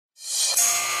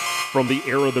From the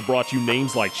era that brought you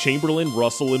names like Chamberlain,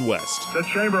 Russell, and West. To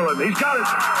Chamberlain, he's got it.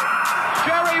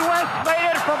 Jerry West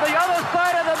made it from the other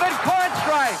side of the midcourt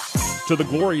stripe. To the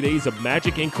glory days of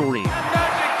Magic and Kareem. And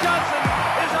Magic Johnson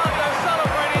is out there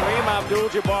celebrating. Kareem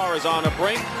Abdul-Jabbar is on the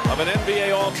brink of an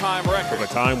NBA all-time record. Of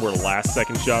a time where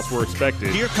last-second shots were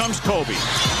expected. Here comes Kobe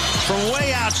from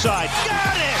way outside.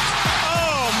 Got it!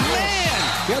 Oh,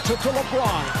 man! Gets it to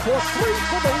LeBron for three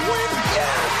for the win.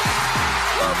 Yes!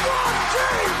 LeBron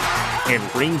James!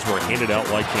 And rings were handed out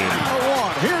like candy.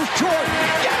 Here's Jordan.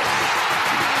 Yes!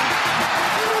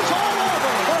 It's all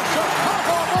over. The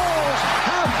Chicago Bulls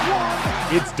have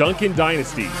won. It's Duncan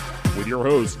Dynasty with your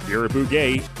host, Garrett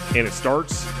Bouguet, and it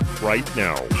starts right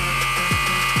now.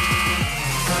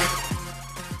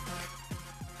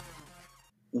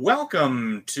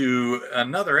 Welcome to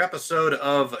another episode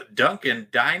of Duncan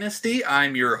Dynasty.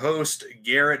 I'm your host,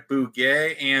 Garrett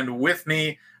Bouguet, and with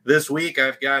me this week,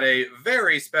 I've got a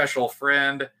very special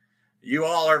friend. You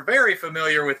all are very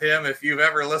familiar with him if you've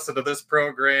ever listened to this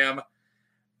program.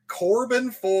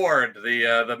 Corban Ford,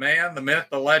 the man, the myth,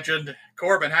 the legend.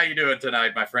 Corban, how you doing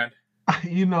tonight, my friend?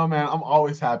 You know, man, I'm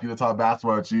always happy to talk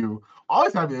basketball with you.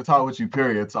 Always happy to talk with you,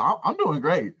 period. So I'm doing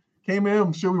great. Came in,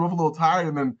 I'm sure we were a little tired,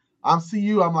 and then I see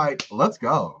you, I'm like, let's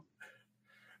go.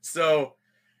 So,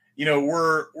 you know,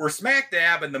 we're smack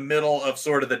dab in the middle of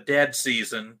sort of the dead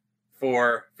season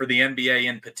for the NBA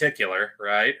in particular,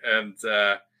 right? And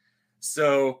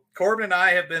so Corban and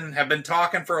I have been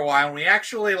talking for a while, and we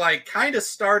actually kind of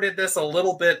started this a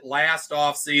little bit last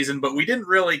off season, but we didn't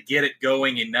really get it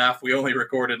going enough. We only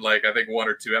recorded I think 1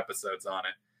 or 2 episodes on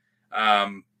it.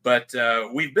 But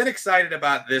we've been excited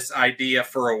about this idea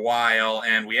for a while,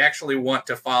 and we actually want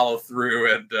to follow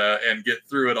through and get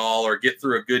through it all, or get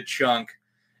through a good chunk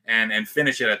and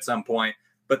finish it at some point.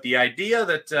 But the idea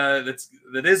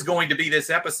that is going to be this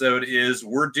episode is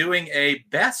we're doing a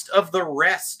best of the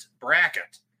rest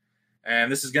bracket. And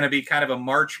this is going to be kind of a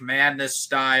March Madness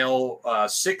style,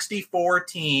 64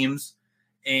 teams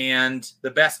and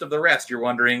the best of the rest. You're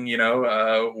wondering,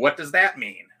 what does that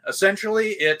mean?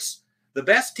 Essentially, it's the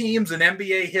best teams in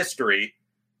NBA history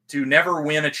to never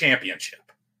win a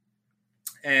championship.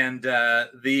 And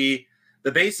the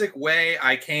basic way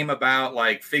I came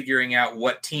about figuring out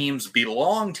what teams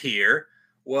belonged here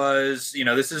was,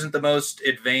 this isn't the most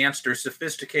advanced or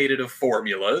sophisticated of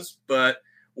formulas, but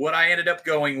what I ended up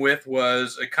going with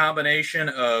was a combination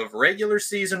of regular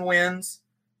season wins,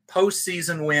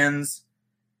 postseason wins,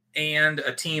 and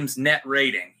a team's net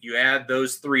rating. You add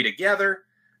those three together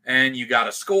and you got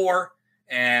a score,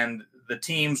 and the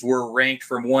teams were ranked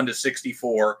from 1 to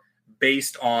 64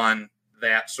 based on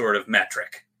that sort of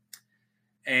metric.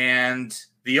 And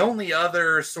the only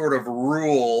other sort of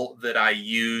rule that I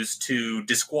used to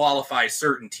disqualify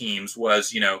certain teams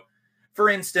was, for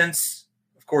instance,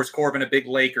 of course, Corban, a big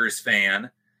Lakers fan,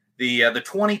 the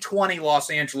 2020 Los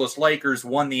Angeles Lakers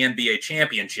won the NBA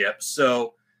championship.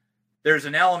 So there's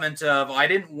an element of, I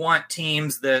didn't want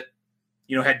teams that,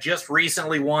 had just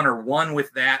recently won or won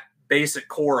with that basic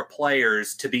core of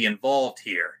players to be involved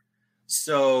here.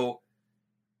 So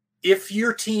if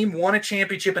your team won a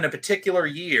championship in a particular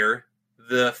year,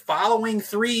 the following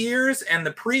 3 years and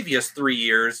the previous 3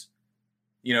 years,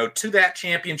 to that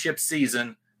championship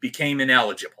season became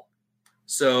ineligible.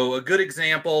 So a good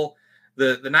example,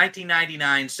 the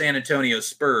 1999 San Antonio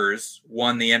Spurs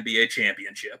won the NBA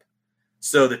championship.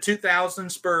 So the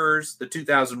 2000 Spurs, the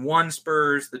 2001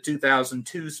 Spurs, the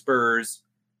 2002 Spurs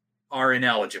are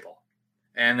ineligible.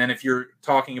 And then if you're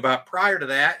talking about prior to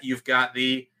that, you've got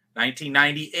the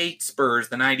 1998 Spurs,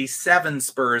 the 97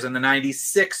 Spurs, and the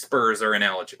 96 Spurs are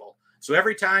ineligible. So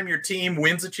every time your team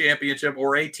wins a championship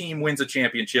or a team wins a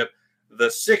championship, the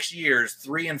 6 years,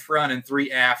 3 in front and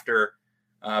 3 after,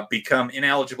 become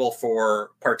ineligible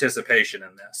for participation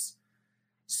in this.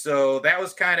 So that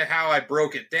was kind of how I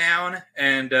broke it down.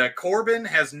 And Corban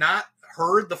has not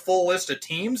heard the full list of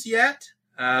teams yet.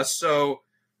 So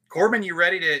Corban, you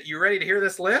ready to hear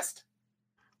this list?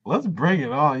 Let's bring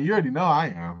it on. You already know I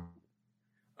am.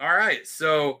 All right.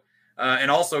 So,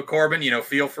 and also Corban,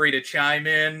 feel free to chime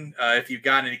in if you've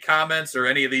got any comments or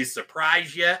any of these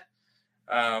surprise you.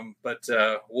 But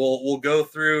we'll go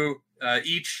through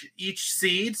each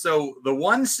seed. So the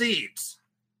 1 seeds,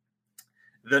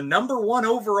 the number 1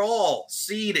 overall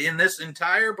seed in this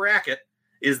entire bracket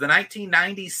is the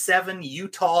 1997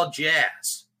 Utah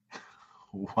Jazz.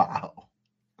 Wow.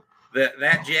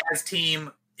 That Jazz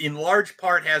team, in large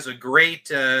part, has a great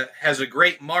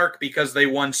mark because they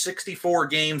won 64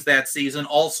 games that season.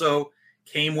 Also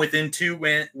came within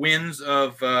 2 wins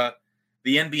of the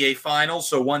NBA Finals,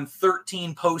 so won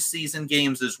 13 postseason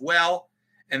games as well.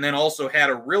 and then also had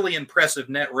a really impressive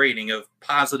net rating of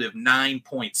positive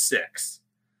 9.6.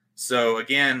 So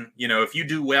again, if you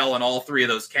do well in all three of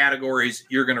those categories,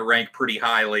 you're going to rank pretty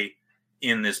highly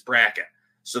in this bracket.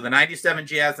 So the 97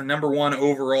 Jazz, the number one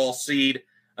overall seed.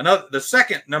 The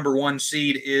second number one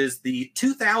seed is the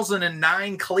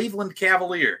 2009 Cleveland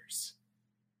Cavaliers.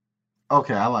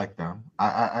 Okay, I like them.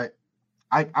 I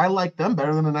like them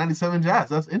better than the 97 Jazz.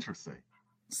 That's interesting.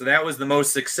 So that was the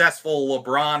most successful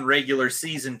LeBron regular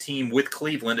season team with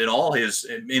Cleveland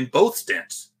in both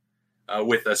stints.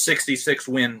 With a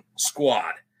 66-win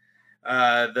squad.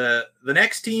 The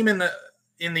next team in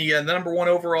the number one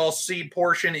overall seed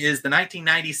portion is the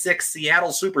 1996 Seattle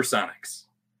Supersonics.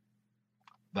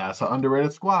 That's an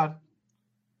underrated squad.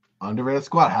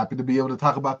 Happy to be able to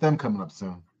talk about them coming up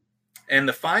soon. And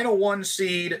the final one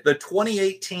seed, the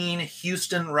 2018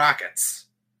 Houston Rockets.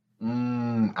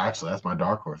 Actually, that's my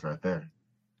dark horse right there.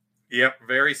 Yep,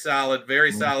 very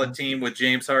solid team with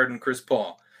James Harden, Chris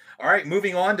Paul. All right,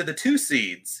 moving on to the two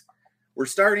seeds. We're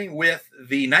starting with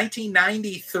the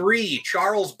 1993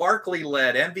 Charles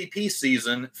Barkley-led MVP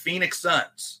season, Phoenix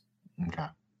Suns. Okay,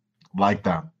 like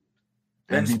them.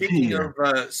 Then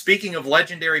speaking of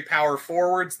legendary power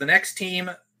forwards, the next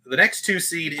two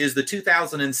seed is the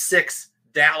 2006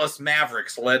 Dallas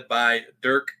Mavericks, led by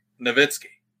Dirk Nowitzki.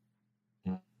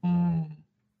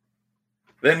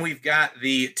 Then we've got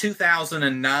the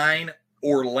 2009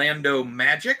 Orlando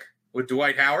Magic with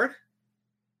Dwight Howard.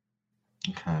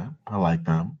 Okay, I like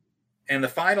them. And the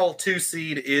final two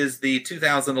seed is the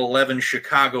 2011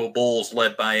 Chicago Bulls,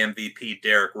 led by MVP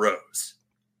Derrick Rose.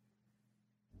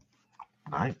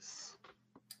 Nice.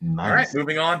 All right,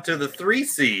 moving on to the three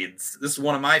seeds. This is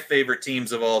one of my favorite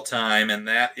teams of all time, and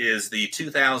that is the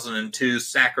 2002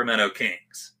 Sacramento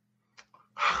Kings.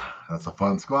 That's a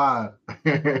fun squad.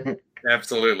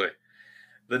 Absolutely.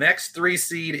 The next three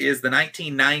seed is the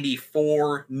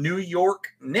 1994 New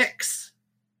York Knicks.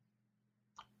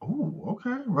 Oh,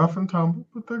 okay. Rough and tumble,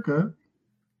 but they're good.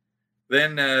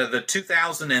 Then the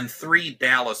 2003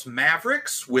 Dallas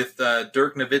Mavericks with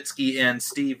Dirk Nowitzki and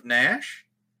Steve Nash.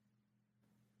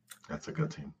 That's a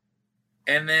good team.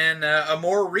 And then a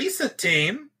more recent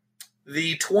team,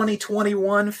 the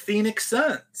 2021 Phoenix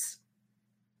Suns.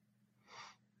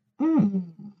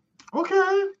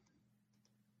 Okay.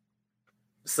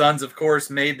 Suns, of course,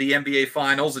 made the NBA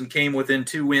Finals and came within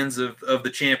 2 wins of the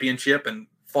championship and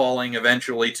falling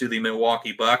eventually to the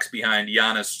Milwaukee Bucks behind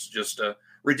Giannis. Just a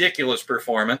ridiculous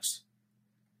performance.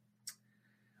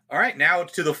 All right, now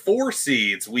to the 4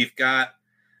 seeds. We've got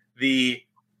the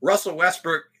Russell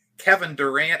Westbrook, Kevin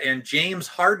Durant, and James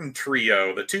Harden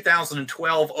trio, the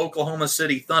 2012 Oklahoma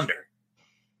City Thunder.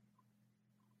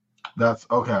 That's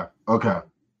okay. Okay.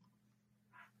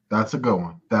 That's a good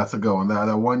one.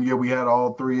 That 1 year we had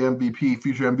all 3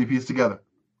 future MVPs together.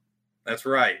 That's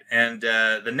right. And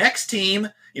the next team,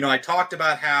 I talked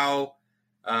about how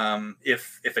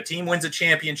if a team wins a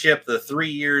championship, the 3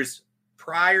 years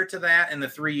prior to that and the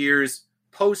 3 years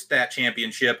post that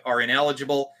championship are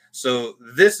ineligible. So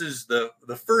this is the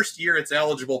first year it's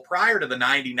eligible prior to the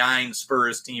 99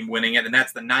 Spurs team winning it, and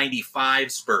that's the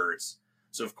 95 Spurs.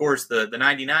 So, of course, the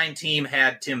 99 team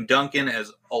had Tim Duncan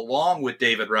along with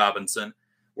David Robinson,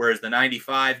 whereas the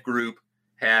 95 group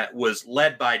was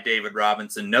led by David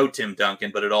Robinson, no Tim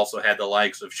Duncan, but it also had the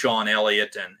likes of Sean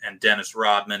Elliott and Dennis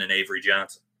Rodman and Avery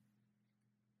Johnson.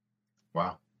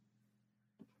 Wow.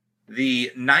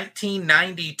 The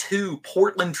 1992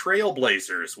 Portland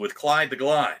Trailblazers with Clyde the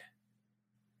Glide.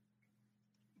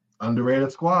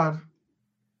 Underrated squad.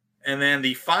 And then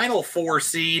the final 4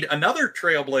 seed, another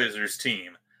Trailblazers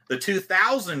team, the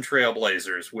 2000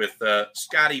 Trailblazers with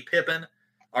Scottie Pippen,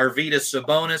 Arvydas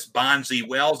Sabonis, Bonzi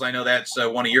Wells. I know that's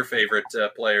one of your favorite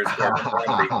players.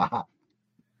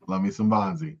 Love me some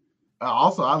Bonzi.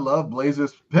 Also, I love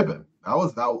Blazers Pippen.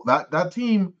 That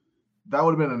team. That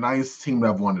would have been a nice team to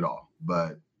have won it all,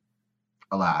 but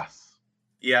alas.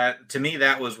 Yeah, to me,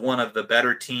 that was one of the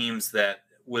better teams that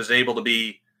was able to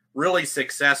be really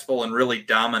successful and really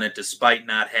dominant despite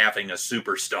not having a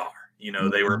superstar.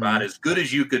 They were about as good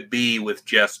as you could be with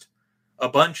just a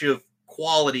bunch of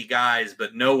quality guys,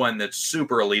 but no one that's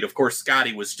super elite. Of course,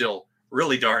 Scotty was still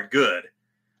really darn good.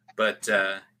 But,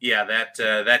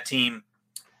 that team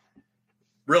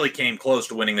really came close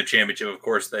to winning the championship. Of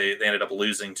course, they ended up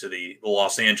losing to the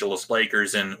Los Angeles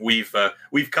Lakers, and we've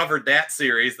covered that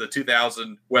series, the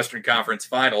 2000 Western Conference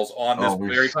Finals, on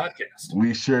this very podcast.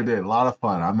 We sure did. A lot of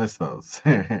fun. I miss those.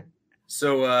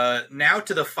 So now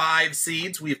to the 5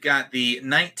 seeds, we've got the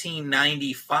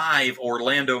 1995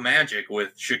 Orlando Magic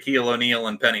with Shaquille O'Neal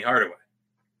and Penny Hardaway.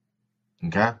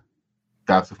 Okay.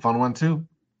 That's a fun one, too.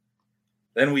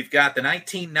 Then we've got the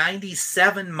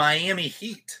 1997 Miami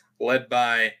Heat, led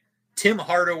by Tim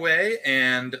Hardaway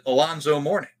and Alonzo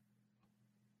Mourning.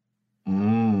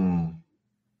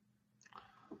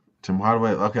 Tim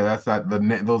Hardaway. Okay, that's that.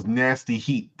 Those nasty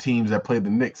Heat teams that played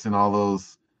the Knicks in all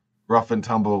those rough and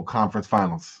tumble conference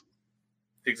finals.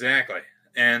 Exactly.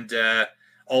 And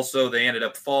also they ended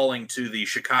up falling to the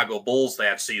Chicago Bulls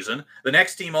that season. The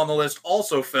next team on the list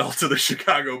also fell to the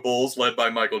Chicago Bulls, led by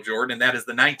Michael Jordan, and that is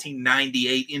the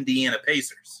 1998 Indiana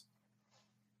Pacers.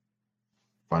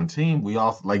 Fun team. We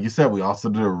also, like you said, we also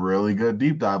did a really good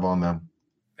deep dive on them.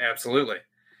 Absolutely.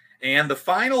 And the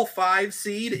final 5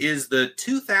 seed is the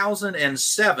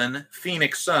 2007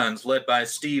 Phoenix Suns, led by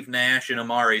Steve Nash and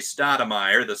Amari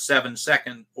Stoudemire, the 7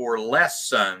 second or less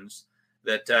Suns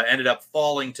that ended up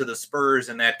falling to the Spurs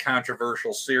in that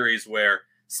controversial series where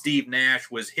Steve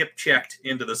Nash was hip-checked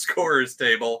into the scorer's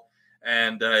table,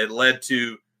 and it led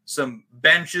to some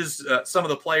benches, some of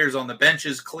the players on the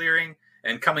benches clearing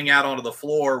and coming out onto the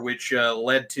floor, which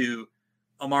led to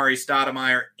Amari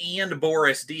Stoudemire and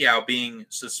Boris Diaw being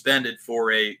suspended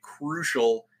for a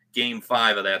crucial Game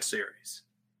 5 of that series.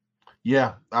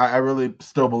 Yeah, I really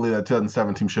still believe that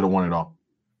 2007 team should have won it all.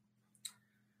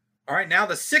 All right, now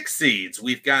the 6 seeds.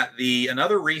 We've got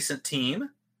another recent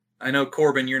team. I know,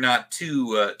 Corbin, you're not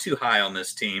too high on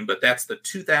this team, but that's the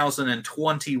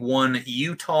 2021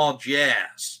 Utah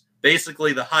Jazz.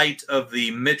 Basically the height of the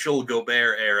Mitchell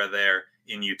Gobert era there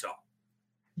in Utah.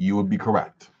 You would be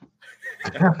correct.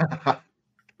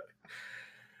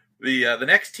 The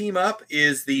next team up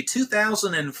is the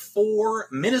 2004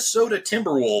 Minnesota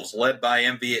Timberwolves, led by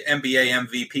NBA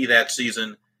MVP that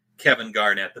season, Kevin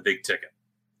Garnett, the big ticket.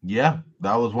 Yeah,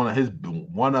 that was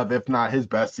one of, if not his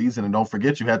best season. And don't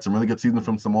forget, you had some really good seasons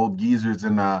from some old geezers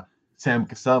in Sam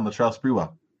Cassell and Latrell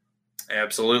Sprewell.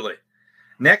 Absolutely.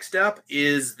 Next up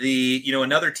is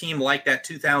another team like that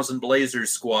 2000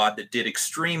 Blazers squad that did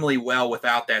extremely well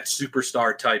without that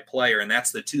superstar type player, and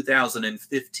that's the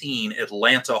 2015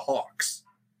 Atlanta Hawks.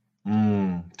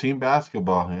 Team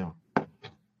basketball, yeah.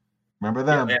 Remember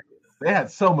them? Yeah, they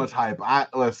had so much hype. I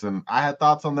had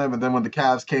thoughts on them, and then when the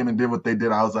Cavs came and did what they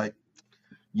did, I was like,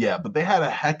 yeah, but they had a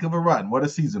heck of a run. What a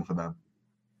season for them.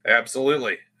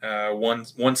 Absolutely.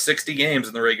 Won 60 games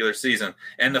in the regular season.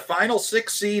 And the final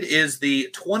 6 seed is the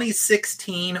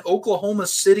 2016 Oklahoma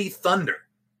City Thunder.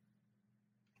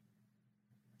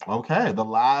 Okay, the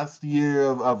last year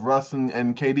of Russ and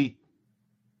KD.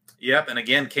 Yep, and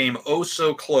again came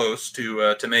so close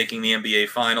to making the NBA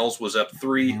Finals. Was up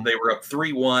 3. They were up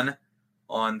 3-1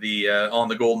 on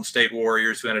the Golden State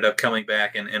Warriors, who ended up coming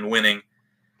back and winning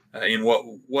in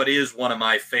what is one of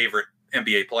my favorite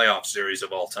NBA playoff series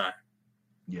of all time.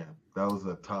 Yeah, that was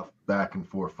a tough back and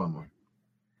forth fun one.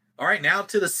 All right, now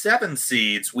to the 7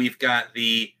 seeds. We've got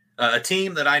a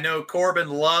team that I know Corbin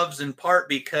loves in part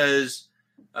because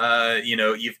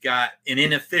you've got an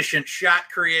inefficient shot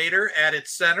creator at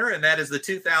its center, and that is the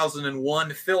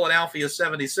 2001 Philadelphia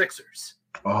 76ers.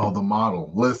 Oh, the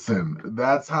model. Listen,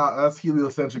 that's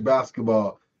heliocentric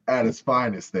basketball at its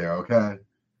finest there, okay?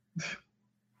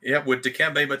 Yeah, with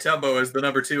Dikembe Mutombo as the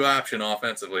number 2 option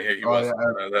offensively. He was.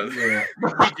 Yeah.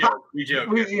 We joke.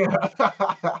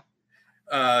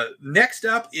 Yeah. Next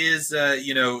up is,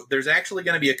 there's actually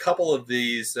going to be a couple of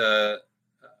these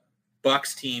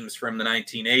Bucks teams from the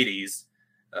 1980s.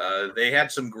 They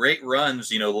had some great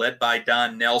runs, led by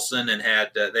Don Nelson, and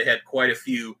they had quite a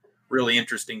few really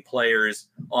interesting players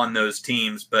on those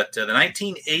teams. But the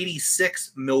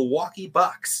 1986 Milwaukee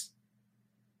Bucks.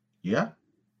 Yeah.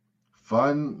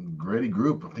 Fun, gritty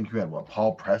group. I think you had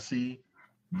Paul Pressey.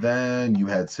 Then you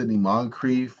had Sidney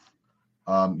Moncrief.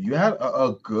 You had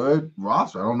a good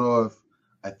roster. I don't know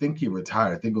I think he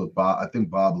retired. I think it was Bob. I think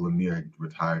Bob Lanier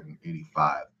retired in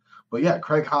 '85. But yeah,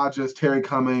 Craig Hodges, Terry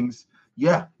Cummings.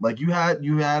 Yeah, like you had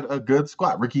a good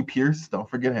squad. Ricky Pierce, don't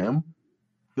forget him.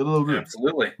 Good little group.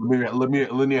 Absolutely.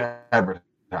 Lanier had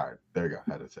retired. There you go.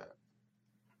 Had it said.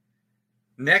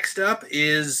 Next up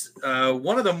is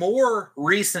one of the more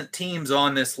recent teams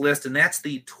on this list, and that's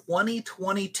the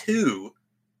 2022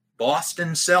 Boston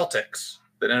Celtics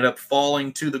that ended up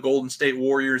falling to the Golden State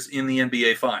Warriors in the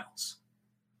NBA Finals.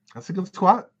 That's a good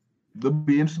squad. It'll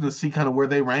be interesting to see kind of where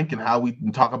they rank and how we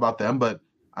can talk about them. But,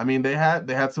 I mean, they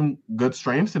had some good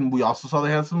strengths, and we also saw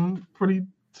they had some pretty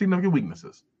significant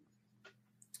weaknesses.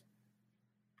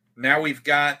 Now we've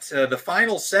got the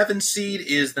final 7 seed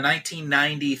is the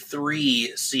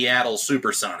 1993 Seattle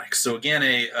Supersonics. So again,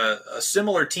 a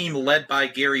similar team led by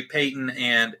Gary Payton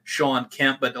and Sean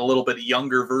Kemp, but a little bit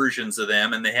younger versions of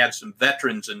them, and they had some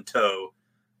veterans in tow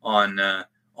on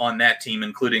that team,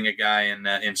 including a guy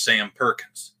in Sam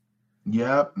Perkins.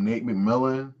 Yep, Nate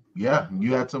McMillan, Yeah,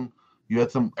 you had some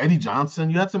Eddie Johnson.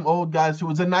 You had some old guys who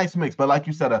was a nice mix, but like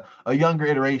you said, a younger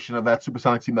iteration of that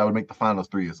Supersonics team that would make the finals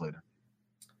 3 years later.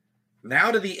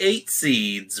 Now to the 8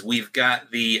 seeds, we've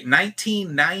got the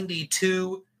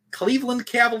 1992 Cleveland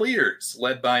Cavaliers,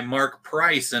 led by Mark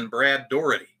Price and Brad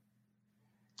Doherty.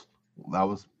 That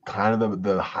was kind of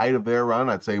the height of their run.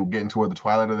 I'd say getting toward the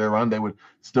twilight of their run, they would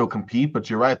still compete. But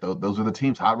you're right, though; those were the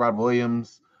teams. Hot Rod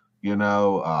Williams, they had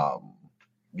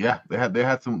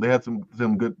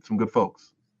some good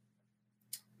folks.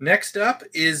 Next up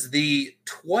is the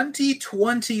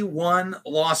 2021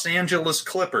 Los Angeles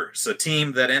Clippers, a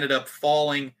team that ended up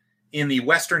falling in the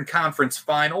Western Conference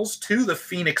Finals to the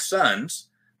Phoenix Suns,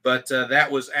 but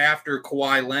that was after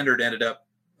Kawhi Leonard ended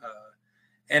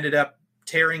up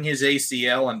tearing his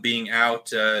ACL and being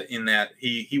out in that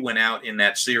he went out in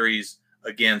that series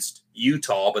against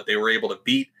Utah, but they were able to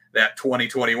beat that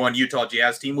 2021 Utah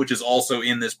Jazz team, which is also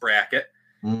in this bracket.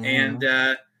 Mm-hmm. And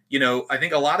I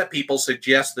think a lot of people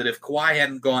suggest that if Kawhi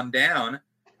hadn't gone down,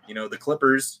 the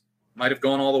Clippers might have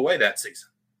gone all the way that season.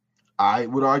 I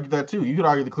would argue that too. You could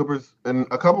argue the Clippers in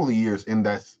a couple of years in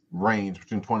that range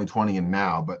between 2020 and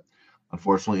now, but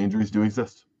unfortunately injuries do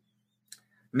exist.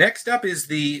 Next up is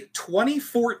the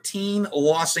 2014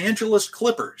 Los Angeles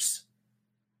Clippers.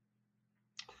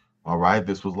 All right,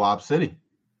 this was Lob City.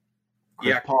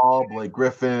 Chris Paul, Blake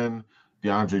Griffin,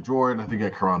 DeAndre Jordan, I think I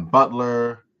had Caron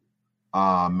Butler,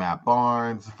 Matt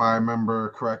Barnes, if I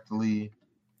remember correctly.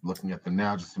 Looking at them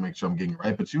now just to make sure I'm getting it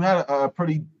right. But you had a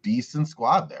pretty decent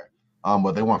squad there.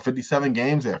 But they won 57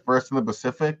 games. They're first in the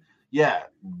Pacific. Yeah,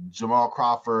 Jamal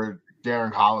Crawford,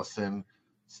 Darren Collison,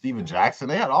 Steven Jackson.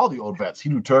 They had all the old vets.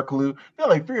 Hedo Turkoglu. They had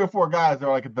like 3 or 4 guys that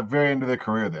were like at the very end of their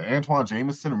career there. Antoine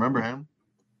Jameson, remember him?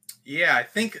 Yeah, I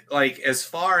think like as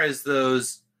far as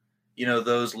those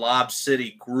Lob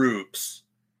City groups,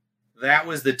 that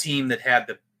was the team that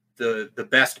had the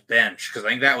best bench, because I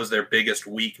think that was their biggest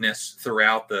weakness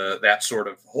throughout that sort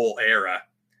of whole era.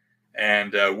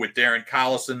 And with Darren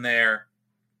Collison there,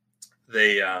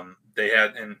 they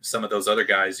had, and some of those other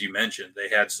guys you mentioned, they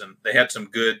had some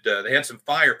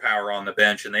firepower on the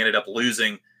bench, and they ended up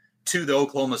losing to the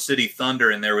Oklahoma City Thunder.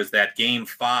 And there was that game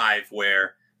 5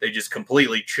 where they just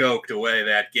completely choked away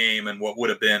that game and what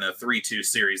would have been a 3-2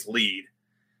 series lead,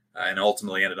 and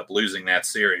ultimately ended up losing that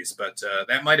series. But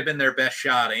that might have been their best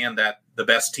shot and the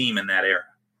best team in that era.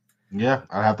 Yeah,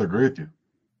 I have to agree with you.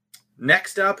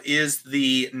 Next up is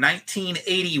the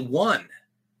 1981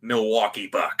 Milwaukee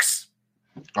Bucks.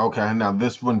 Okay, now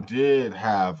this one did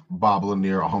have Bob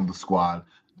Lanier on the squad.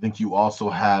 I think you also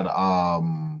had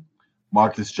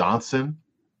Marcus Johnson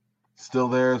still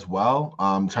there as well.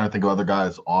 I'm trying to think of other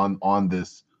guys on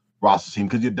this roster team,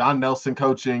 because you had Don Nelson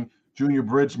coaching, Junior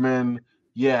Bridgman,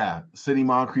 Sidney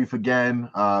Moncrief again.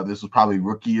 This was probably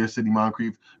rookie year Sidney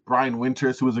Moncrief. Brian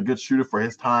Winters, who was a good shooter for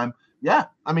his time. Yeah,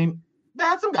 I mean, they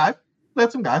had some guys.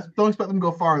 Don't expect them to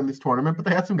go far in this tournament, but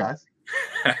they had some guys.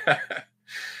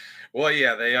 Well,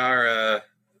 yeah, they are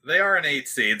an 8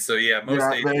 seed, so most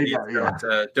 8 seeds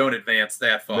don't advance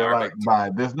that far. They're like,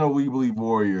 bye. There's no We Believe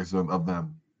Warriors of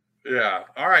them. Yeah.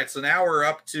 All right, so now we're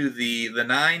up to the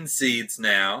 9 seeds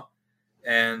now,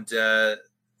 and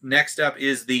next up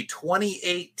is the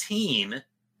 2018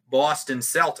 Boston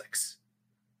Celtics.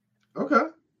 Okay.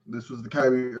 This was the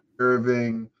Kyrie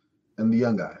Irving and the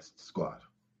young guys squad.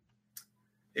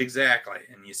 Exactly.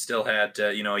 And you still had,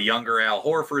 a younger Al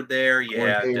Horford there. You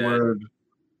had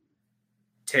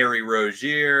Terry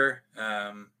Rozier.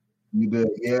 You did,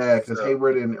 because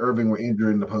Hayward and Irving were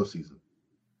injured in the postseason.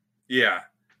 Yeah.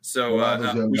 So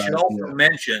we should also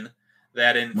mention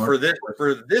that for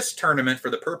this tournament, for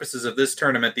the purposes of this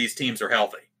tournament, these teams are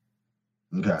healthy.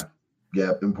 Okay.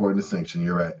 Yeah, important distinction.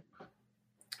 You're right.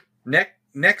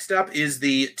 Next up is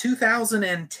the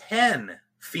 2010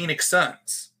 Phoenix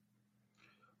Suns.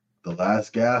 The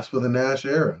last gasp of the Nash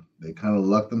era. They kind of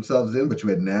lucked themselves in, but you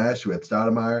had Nash, you had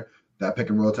Stoudemire. That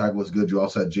pick and roll tackle was good. You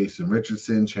also had Jason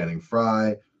Richardson, Channing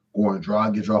Frye, Goran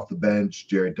Dragic off the bench.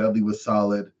 Jared Dudley was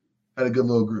solid. Had a good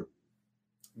little group.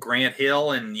 Grant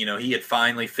Hill, and he had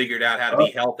finally figured out how to be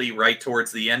healthy right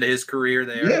towards the end of his career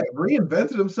there. Yeah,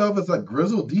 reinvented himself as a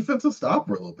grizzled defensive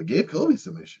stopper a little bit. Gave Kobe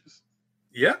some issues.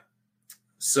 Yeah.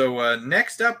 So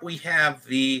next up we have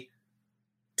the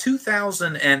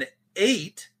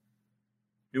 2008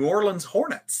 New Orleans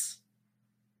Hornets.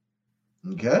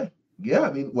 Okay. Yeah,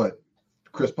 I mean, what?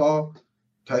 Chris Paul,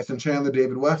 Tyson Chandler,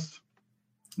 David West.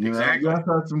 Exactly. You guys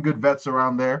had some good vets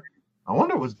around there. I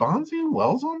wonder, was Bonzi and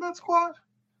Wells on that squad?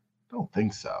 Don't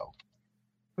think so.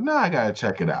 But now I gotta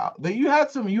check it out. You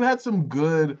had some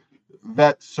good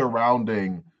vets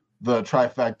surrounding the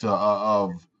trifecta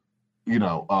of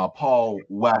Paul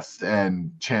West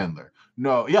and Chandler.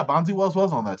 No, yeah, Bonzi Wells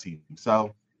was on that team.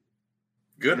 So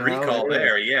good recall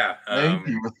there. Yeah. Thank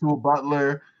you. Rasul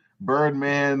Butler,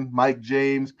 Birdman, Mike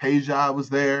James, Peja was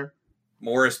there.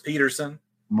 Morris Peterson.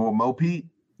 Mo Pete.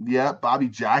 Yeah, Bobby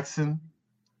Jackson.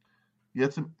 Yeah,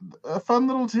 it's a fun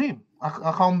little team. I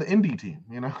call them the indie team,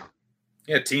 Yeah,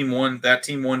 that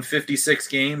team won 56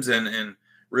 games and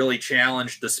really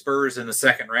challenged the Spurs in the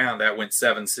second round. That went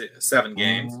seven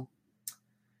games. Mm-hmm.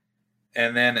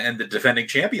 And the defending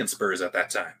champion Spurs at that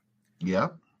time. Yeah.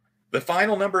 The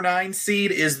final number 9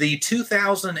 seed is the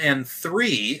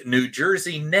 2003 New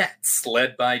Jersey Nets,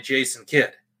 led by Jason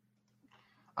Kidd.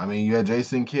 I mean, you had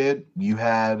Jason Kidd, you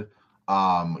had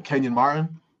Kenyon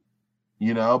Martin,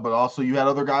 but also you had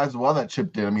other guys as well that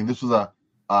chipped in. I mean, this was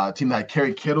a team that had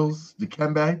Kerry Kittles,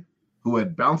 Dikembe, who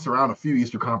had bounced around a few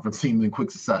Eastern Conference teams in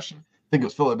quick succession. I think it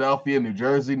was Philadelphia, New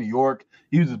Jersey, New York.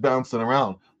 He was just bouncing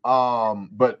around.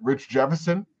 But Rich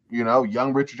Jefferson,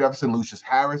 young Richard Jefferson, Lucius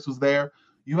Harris was there.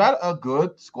 You had a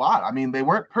good squad. I mean, they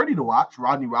weren't pretty to watch,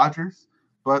 Rodney Rogers,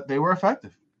 but they were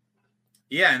effective.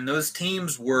 Yeah, and those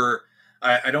teams were,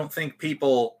 I don't think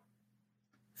people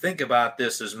think about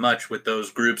this as much with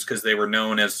those groups because they were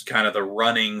known as kind of the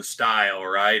running style,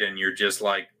 right? And you're just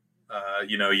like,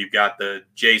 you've got the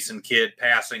Jason Kidd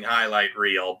passing highlight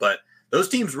reel, but those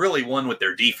teams really won with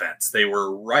their defense. They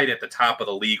were right at the top of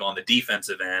the league on the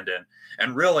defensive end,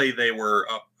 and really they were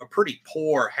a pretty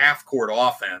poor half-court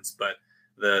offense, but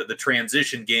the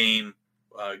transition game,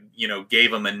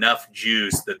 gave them enough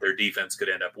juice that their defense could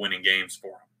end up winning games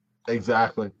for them.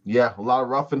 Exactly. Yeah, a lot of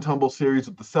rough and tumble series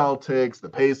with the Celtics, the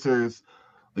Pacers,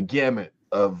 the gamut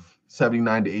of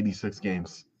 79 to 86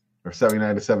 games, or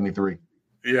 79 to 73.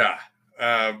 Yeah.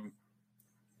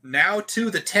 Now to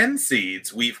the 10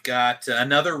 seeds, we've got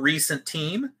another recent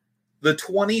team, the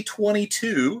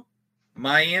 2022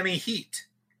 Miami Heat.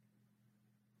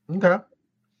 Okay.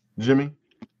 Jimmy,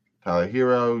 Tyler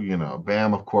Hero,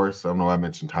 Bam, of course. I don't know why I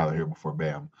mentioned Tyler Hero before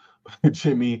Bam.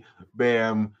 Jimmy,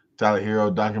 Bam, Tyler Hero,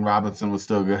 Duncan Robinson was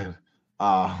still good.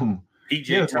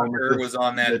 PJ Tucker was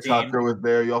on that team. Tucker was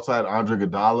there. You also had Andre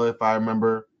Iguodala, if I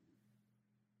remember.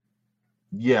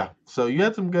 Yeah. So you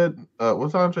had some good.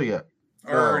 What's Andre yet?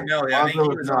 I think he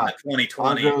was on the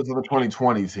 2020. Andre was on the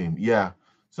 2020 team. Yeah.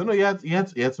 So no, you had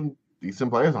some decent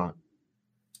players on it.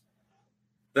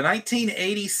 The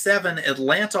 1987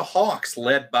 Atlanta Hawks,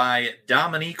 led by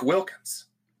Dominique Wilkins.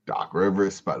 Doc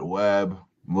Rivers, Spud Webb,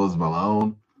 Moses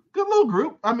Malone. Good little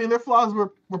group. I mean, their flaws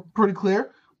were pretty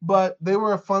clear, but they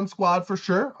were a fun squad for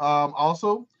sure.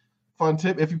 Also, fun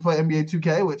tip, if you play NBA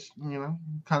 2K, which, we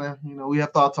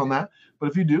have thoughts on that. But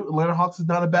if you do, Atlanta Hawks is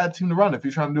not a bad team to run. If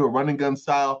you're trying to do a run and gun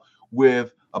style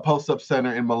with a post-up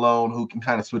center in Malone who can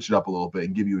kind of switch it up a little bit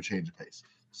and give you a change of pace.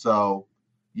 So,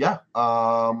 yeah,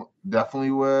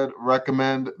 definitely would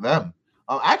recommend them.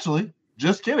 Actually,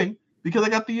 just kidding, because I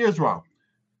got the years wrong.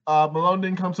 Malone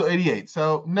didn't come till 88,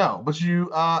 so no. But if you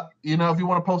want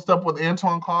to post up with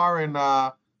Antoine Carr and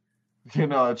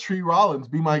Tree Rollins,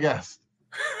 be my guest.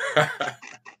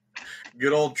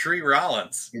 Good old Tree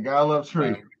Rollins. You gotta love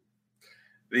Tree.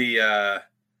 The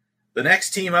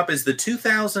next team up is the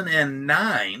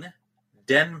 2009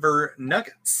 Denver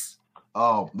Nuggets.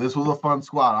 Oh, this was a fun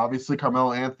squad. Obviously,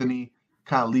 Carmelo Anthony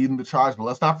kind of leading the charge, but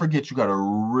let's not forget you got a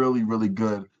really, really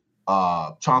good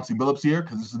Chauncey Billups year,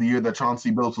 because this is the year that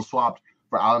Chauncey Billups was swapped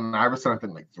for Allen Iverson, I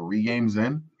think like 3 games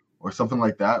in or something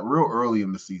like that, real early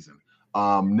in the season.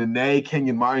 Nene,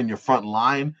 Kenyon Martin, your front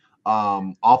line.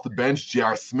 Off the bench,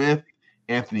 J.R. Smith,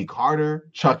 Anthony Carter,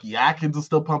 Chucky Atkins was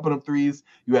still pumping up threes.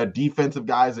 You had defensive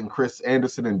guys in Chris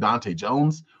Anderson and Dante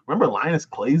Jones. Remember Linus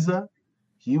Kleza?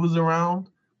 He was around.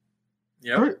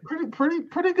 Yeah,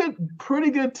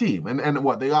 pretty good team. And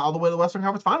what, they got all the way to the Western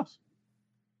Conference Finals.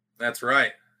 That's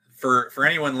right. For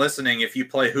anyone listening, if you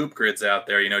play Hoop Grids out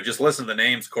there, just listen to the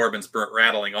names Corbin's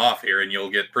rattling off here, and you'll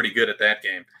get pretty good at that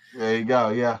game. There you go.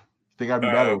 Yeah, I think I'd be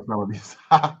better with some of these.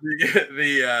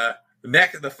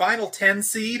 The final 10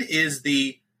 seed is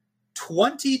the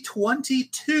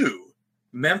 2022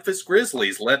 Memphis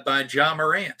Grizzlies, led by Ja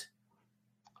Morant.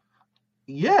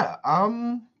 Yeah,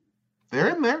 they're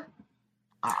in there.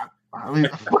 I mean,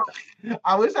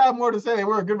 I wish I had more to say. They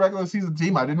were a good regular season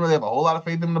team. I didn't really have a whole lot of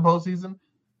faith in them in the postseason,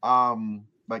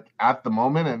 at the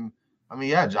moment. And I mean,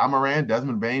 yeah, Ja Morant,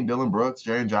 Desmond Bane, Dylan Brooks,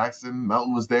 Jaren Jackson,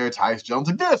 Melton was there, Tyus Jones.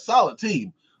 Like, they're a solid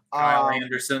team. Kyle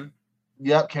Anderson.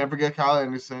 Yep, can't forget Kyle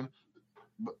Anderson.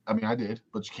 I mean, I did,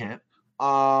 but you can't.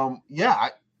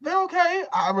 They're okay.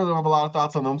 I really don't have a lot of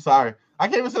thoughts on them. Sorry. I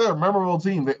can't even say they're a memorable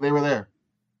team. They were there.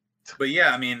 But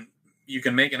yeah, I mean, you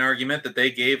can make an argument that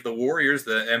they gave the Warriors,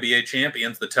 the NBA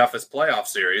champions, the toughest playoff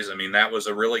series. I mean, that was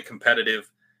a really competitive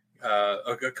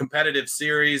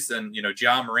series, and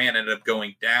Ja Morant ended up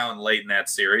going down late in that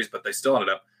series, but they still ended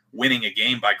up winning a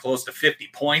game by close to 50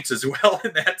 points as well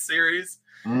in that series.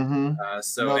 Mm-hmm.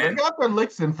 They got their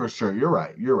licks in for sure. You're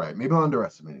right. Maybe I'm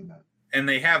underestimating that. And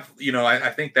they have, I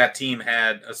think that team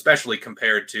had, especially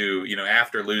compared to,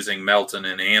 after losing Melton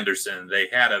and Anderson, they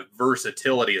had a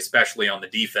versatility, especially on the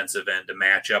defensive end, to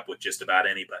match up with just about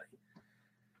anybody.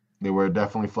 They were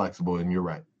definitely flexible, and you're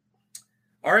right.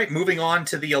 All right, moving on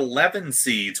to the 11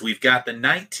 seeds. We've got the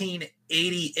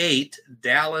 1988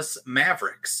 Dallas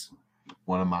Mavericks.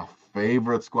 One of my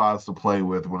favorite squads to play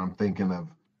with when I'm thinking of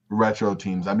retro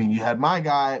teams. I mean, you had my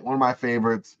guy, one of my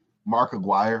favorites, Mark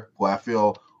Aguirre, who I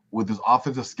feel with his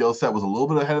offensive skill set was a little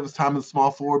bit ahead of his time as a small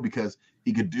forward because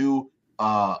he could do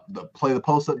play the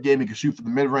post-up game. He could shoot for the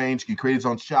mid-range. He could create his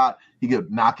own shot. He could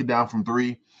knock it down from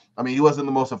three. I mean, he wasn't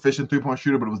the most efficient three-point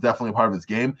shooter, but it was definitely a part of his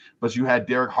game. But you had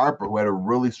Derek Harper, who had a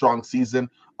really strong season.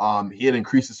 He had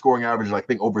increased his scoring average, I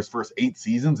think, over his first 8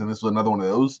 seasons, and this was another one of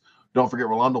those. Don't forget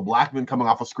Rolando Blackman coming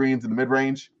off of screens in the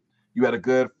mid-range. You had a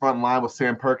good front line with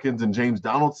Sam Perkins and James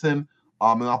Donaldson.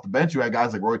 And off the bench, you had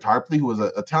guys like Roy Tarpley, who was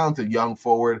a talented young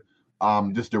forward,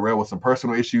 just derailed with some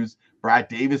personal issues. Brad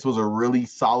Davis was a really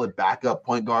solid backup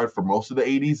point guard for most of the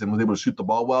 80s and was able to shoot the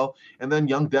ball well. And then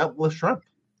young Detlef Schrempf,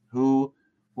 who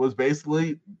was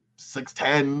basically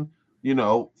 6'10",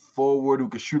 forward who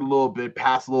could shoot a little bit,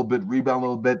 pass a little bit, rebound a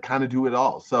little bit, kind of do it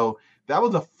all. So that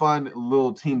was a fun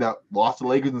little team that lost the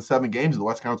Lakers in 7 games in the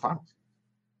West Conference Finals.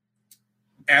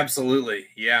 Absolutely,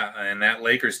 yeah, and that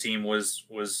Lakers team was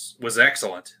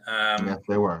excellent. Yes,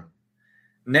 they were.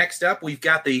 Next up, we've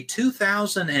got the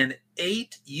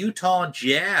 2008 Utah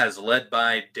Jazz, led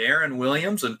by Darren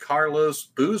Williams and Carlos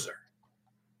Boozer.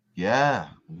 Yeah,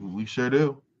 we sure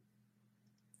do.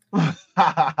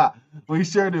 We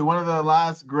sure do. One of the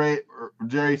last great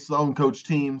Jerry Sloan coach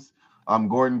teams.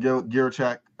 Gordon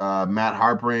Girachek, Matt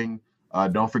Harpering.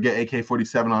 Don't forget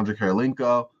AK-47 Andre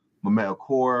Karolinko. Mehmet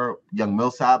Okur, young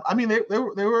Millsap. I mean, they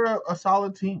were a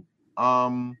solid team.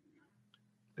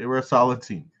 They were a solid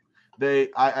team. They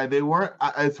weren't.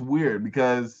 It's weird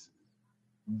because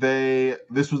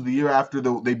this was the year after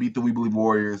they beat the We Believe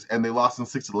Warriors and they lost in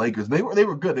 6 to the Lakers. They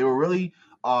were good. They were really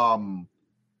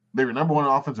they were number 1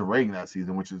 in offensive rating that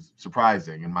season, which is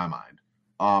surprising in my mind.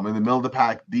 In the middle of the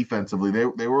pack defensively,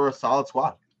 they were a solid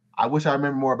squad. I wish I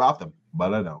remember more about them,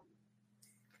 but I don't.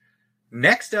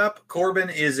 Next up, Corbin,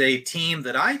 is a team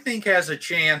that I think has a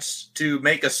chance to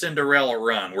make a Cinderella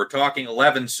run. We're talking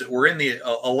 11. We're in the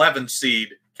 11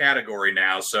 seed category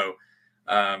now, so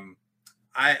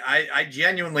I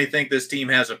genuinely think this team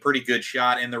has a pretty good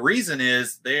shot. And the reason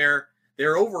is their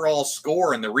overall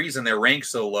score, and the reason they're ranked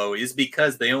so low is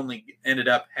because they only ended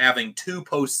up having 2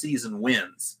 postseason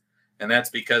wins, and that's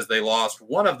because they lost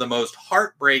one of the most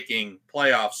heartbreaking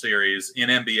playoff series in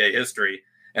NBA history.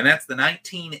 And that's the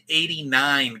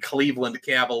 1989 Cleveland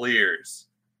Cavaliers.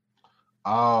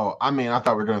 Oh, I mean, I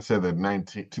thought we were going to say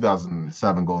the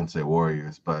 2007 Golden State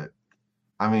Warriors, but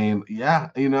I mean, yeah,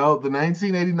 the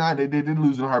 1989, they did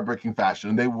lose in heartbreaking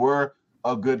fashion. They were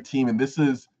a good team, and this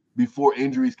is before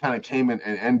injuries kind of came in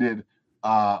and ended.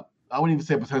 I wouldn't even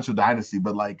say potential dynasty,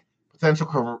 but like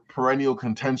potential perennial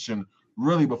contention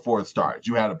really before it started.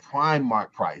 You had a prime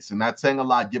Mark Price, and that's saying a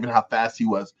lot given how fast he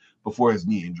was before his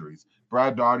knee injuries.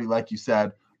 Brad Daugherty, like you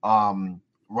said, Ron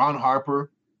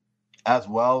Harper as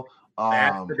well.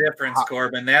 That's the difference,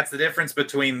 Corbin. That's the difference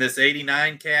between this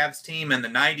 89 Cavs team and the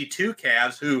 92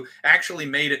 Cavs, who actually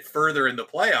made it further in the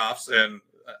playoffs and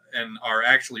are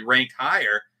actually ranked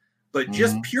higher. But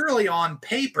just purely on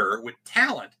paper with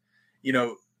talent,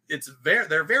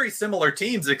 they're very similar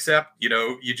teams, except,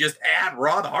 you just add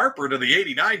Ron Harper to the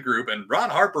 89 group, and Ron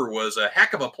Harper was a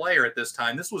heck of a player at this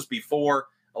time. This was before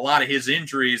a lot of his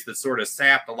injuries that sort of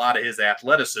sapped a lot of his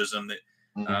athleticism. That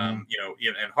and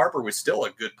Harper was still a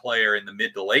good player in the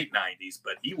mid to late 90s,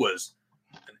 but he was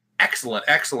an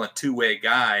excellent two-way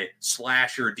guy,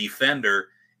 slasher, defender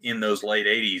in those late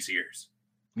 80s years.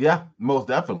 Yeah, most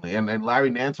definitely. And Larry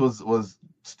Nance was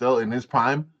still in his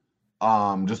prime,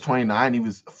 just 29. He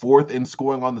was 4th in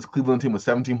scoring on this Cleveland team with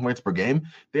 17 points per game.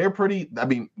 They were pretty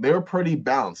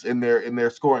balanced in their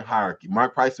scoring hierarchy.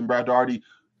 Mark Price and Brad Daugherty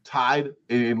tied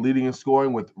in leading and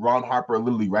scoring, with Ron Harper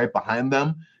literally right behind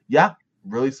them. Yeah,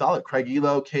 really solid. Craig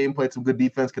Elo came, played some good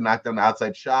defense, could knock down the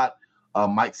outside shot.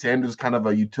 Mike Sanders, kind of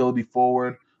a utility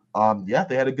forward. Yeah,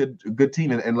 they had a good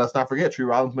team. And let's not forget, Tree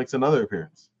Rollins makes another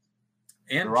appearance.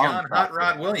 And John Hot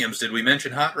Rod Williams. Did we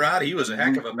mention Hot Rod? He was a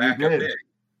heck of a backup big.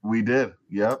 We did.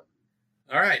 Yep.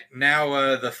 All right.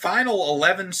 Now, the final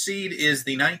 11 seed is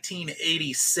the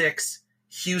 1986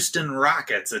 Houston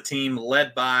Rockets, a team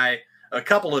led by a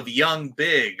couple of young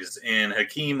bigs in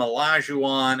Hakeem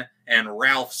Olajuwon and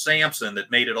Ralph Sampson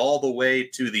that made it all the way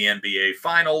to the NBA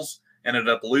Finals, ended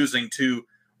up losing to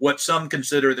what some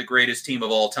consider the greatest team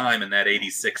of all time in that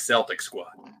 86 Celtics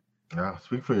squad. Yeah,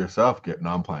 speak for yourself, Kit. No,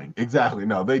 I'm playing. Exactly.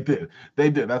 No, they did.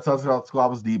 That Celtics squad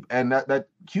was deep. And that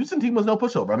Houston team was no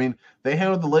pushover. I mean, they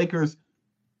handled the Lakers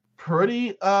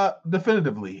pretty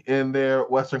definitively in their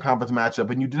Western Conference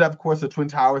matchup. And you did have, of course, the Twin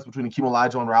Towers between Hakeem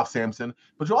Olajuwon and Ralph Sampson.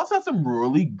 But you also had some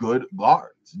really good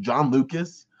guards. John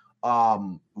Lucas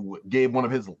gave one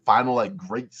of his final,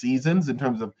 great seasons in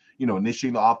terms of,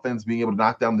 initiating the offense, being able to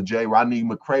knock down the J. Rodney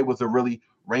McCray was a really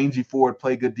rangy forward,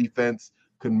 play good defense,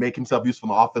 could make himself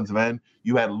useful on the offensive end.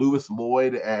 You had Lewis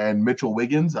Lloyd and Mitchell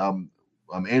Wiggins,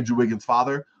 Andrew Wiggins'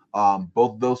 father.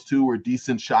 Both of those two were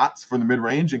decent shots from the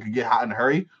mid-range and could get hot in a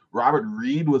hurry. Robert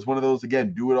Reed was one of those,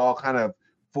 again, do-it-all kind of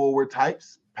forward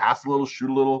types, pass a little, shoot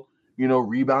a little,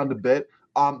 rebound a bit.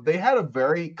 They had a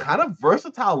very kind of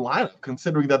versatile lineup,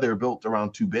 considering that they were built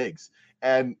around two bigs.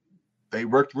 And they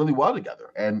worked really well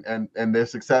together, and their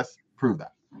success proved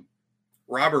that.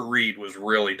 Robert Reed was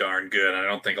really darn good. I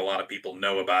don't think a lot of people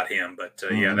know about him, but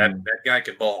that guy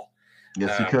could ball.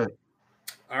 Yes, he could.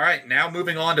 All right, now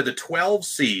moving on to the 12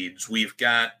 seeds, we've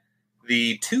got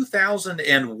the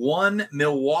 2001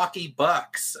 Milwaukee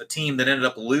Bucks, a team that ended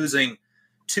up losing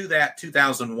to that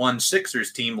 2001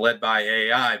 Sixers team led by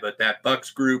AI, but that Bucks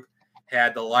group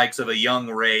had the likes of a young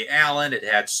Ray Allen, it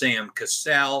had Sam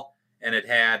Cassell, and it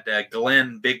had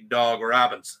Glenn Big Dog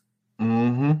Robinson.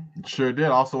 Mm-hmm. Sure did.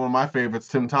 Also one of my favorites,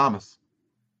 Tim Thomas.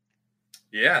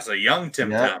 Yes, a young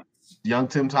Tim Thomas. Young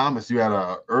Tim Thomas. You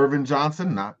had Irvin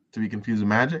Johnson, not to be confused with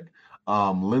Magic.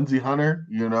 Lindsey Hunter,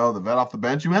 the vet off the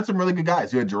bench. You had some really good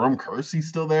guys. You had Jerome Kersey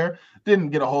still there. Didn't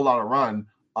get a whole lot of run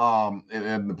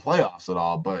in the playoffs at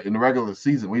all, but in the regular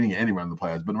season, we didn't get any run in the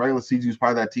playoffs. But in the regular season, he was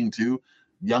part of that team too.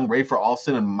 Young Rafer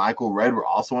Alston and Michael Redd were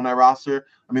also on that roster.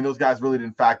 I mean, those guys really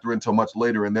didn't factor until much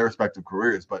later in their respective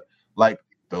careers, but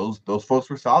those folks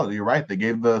were solid. You're right. They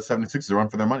gave the 76ers a run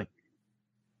for their money.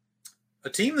 A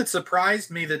team that surprised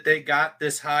me that they got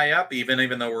this high up,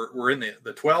 even though we're in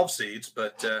the 12 seeds,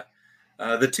 but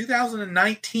the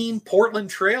 2019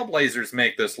 Portland Trailblazers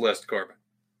make this list, Corbin.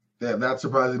 Yeah, that's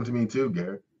surprising to me too,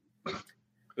 Garrett.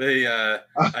 They,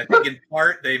 I think in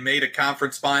part, they made a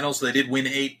conference finals. They did win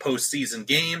 8 postseason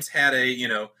games, had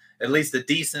at least a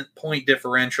decent point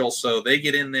differential, so they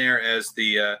get in there as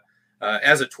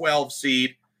a 12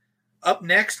 seed. Up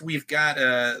next, we've got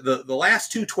the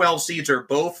last two 12 seeds are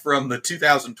both from the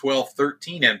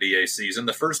 2012-13 NBA season.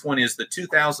 The first one is the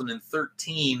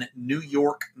 2013 New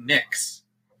York Knicks.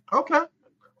 Okay.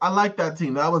 I like that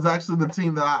team. That was actually the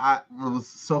team that it was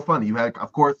so funny. You had,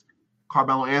 of course,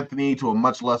 Carmelo Anthony, to a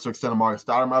much lesser extent, Amari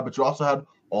Stoudemire, but you also had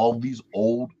all these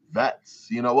old vets.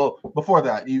 Well, before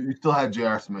that, you still had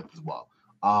J.R. Smith as well.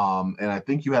 And I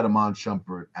think you had Iman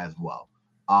Shumpert as well.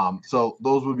 So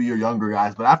those would be your younger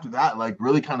guys. But after that,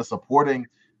 really kind of supporting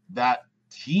that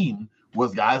team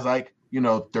was guys like,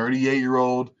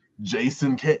 38-year-old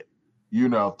Jason Kidd,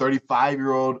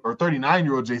 35-year-old or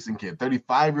 39-year-old Jason Kidd,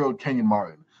 35-year-old Kenyon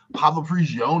Martin. Pablo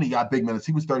Prigioni got big minutes.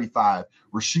 He was 35.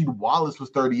 Rasheed Wallace was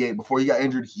 38. Before he got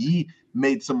injured, he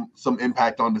made some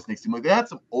impact on this Knicks team. They had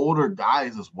some older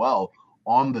guys as well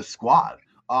on the squad.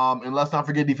 And let's not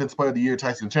forget Defensive Player of the Year,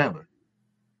 Tyson Chandler.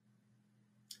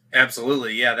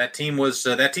 Absolutely, yeah. That team was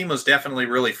definitely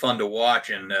really fun to watch,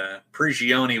 and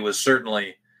Prigioni was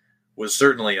certainly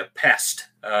a pest,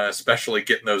 especially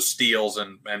getting those steals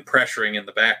and pressuring in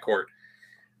the backcourt.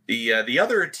 The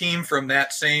other team from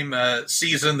that same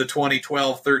season, the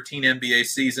 2012-13 NBA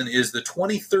season, is the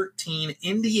 2013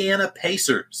 Indiana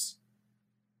Pacers.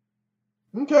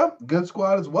 Okay, good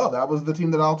squad as well. That was the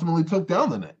team that ultimately took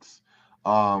down the Knicks,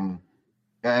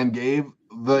 and gave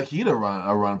the Heat a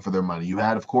run for their money. You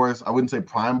had, of course, I wouldn't say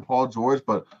prime Paul George,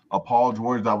 but a Paul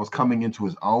George that was coming into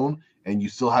his own, and you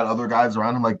still had other guys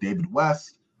around him like David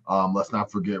West. Let's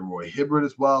not forget Roy Hibbert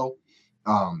as well.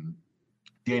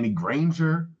 Danny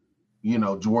Granger,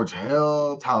 George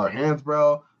Hill, Tyler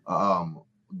Hansbrough.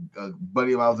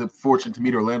 Buddy, I was fortunate to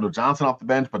meet Orlando Johnson off the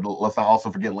bench, but let's not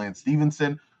also forget Lance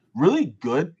Stevenson. Really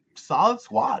good, solid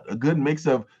squad. A good mix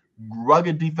of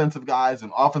rugged defensive guys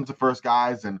and offensive first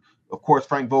guys, and of course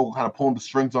Frank Vogel kind of pulling the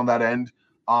strings on that end.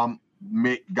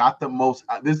 Got the most.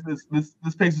 This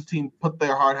Pacers team put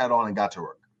their hard hat on and got to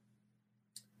work.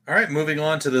 All right, moving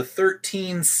on to the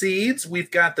 13 seeds,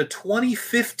 we've got the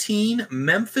 2015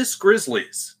 Memphis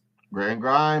Grizzlies. Grand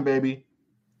grind, baby.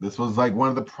 This was one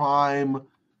of the prime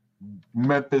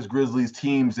Memphis Grizzlies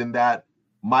teams in that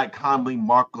Mike Conley,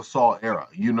 Marc Gasol era.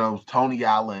 Tony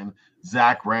Allen,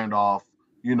 Zach Randolph.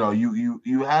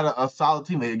 You had a solid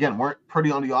team. They, again, weren't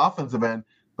pretty on the offensive end,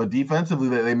 but defensively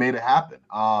they made it happen.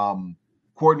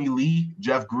 Courtney Lee,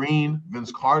 Jeff Green,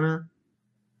 Vince Carter.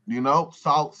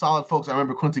 Solid folks. I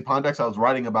remember Quincy Pondex. I was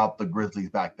writing about the Grizzlies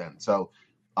back then. So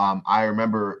I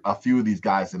remember a few of these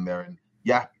guys in there. And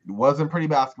yeah, it wasn't pretty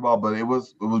basketball, but it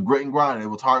was grit and grind. It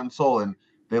was heart and soul, and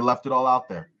they left it all out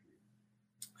there.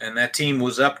 And that team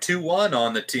was up 2-1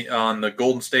 on the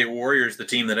Golden State Warriors, the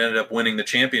team that ended up winning the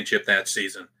championship that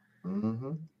season.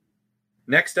 Mm-hmm.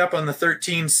 Next up on the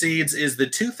 13 seeds is the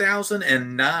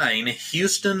 2009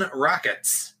 Houston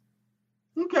Rockets.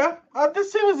 Okay.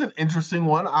 This team is an interesting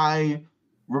one. I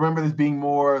remember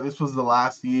this was the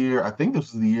last year. I think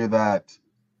this was the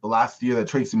last year that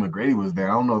Tracy McGrady was there.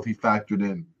 I don't know if he factored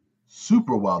in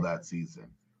super well that season,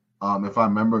 if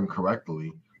I'm remembering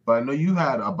correctly. But I know you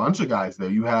had a bunch of guys there.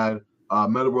 You had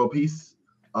Metta World Peace,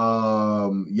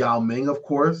 Yao Ming, of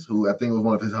course, who I think was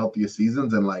one of his healthiest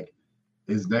seasons and like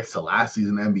his next to last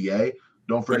season in the NBA.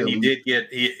 Don't forget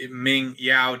Ming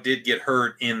Yao did get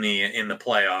hurt in the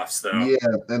playoffs though. Yeah,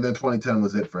 and then 2010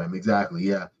 was it for him. Exactly,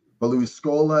 yeah. But Luis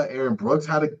Scola, Aaron Brooks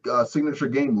had a signature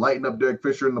game, lighting up Derek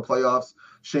Fisher in the playoffs.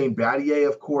 Shane Battier,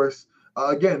 of course.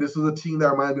 Again, this was a team that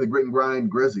reminded me of the grit and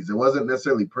grind Grizzlies. It wasn't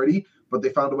necessarily pretty, but they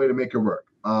found a way to make it work.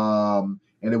 And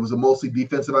it was a mostly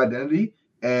defensive identity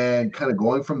and kind of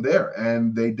going from there.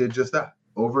 And they did just that.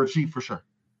 Overachieved for sure.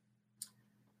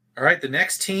 All right, the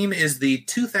next team is the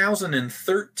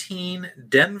 2013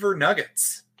 Denver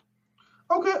Nuggets.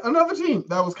 Okay, another team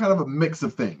that was kind of a mix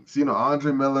of things.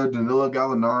 Andre Miller, Danilo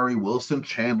Gallinari, Wilson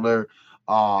Chandler,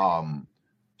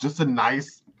 just a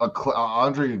nice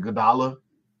Andre Iguodala.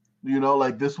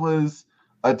 This was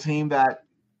a team that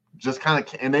just kind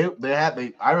of, and I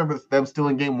remember them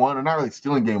stealing game one, or not really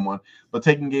stealing game one, but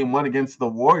taking game one against the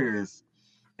Warriors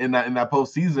in that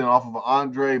postseason off of an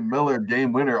Andre Miller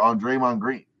game winner on Draymond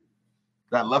Green.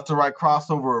 That left to right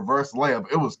crossover reverse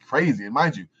layup. It was crazy. And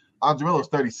mind you, Andre Miller's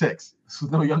 36. This was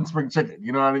no young spring chicken.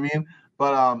 You know what I mean?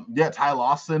 But Ty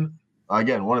Lawson,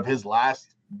 again, one of his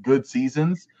last good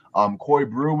seasons. Corey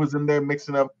Brewer was in there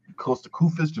mixing up close to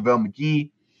Kufis, JaVale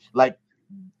McGee. Like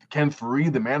Ken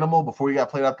Fareed, the Manimal, before he got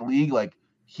played out the league, like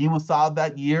he was solid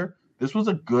that year. This was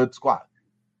a good squad.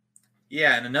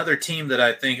 Yeah, and another team that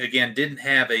I think, again, didn't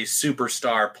have a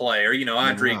superstar player.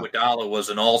 Andre Iguodala was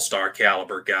an all-star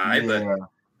caliber guy, but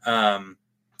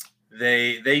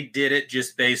they did it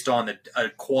just based on a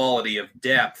quality of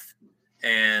depth.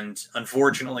 And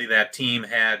unfortunately, that team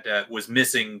was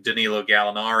missing Danilo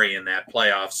Gallinari in that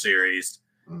playoff series.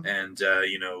 And,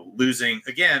 losing,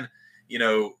 again,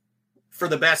 for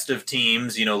the best of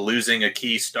teams, losing a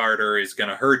key starter is going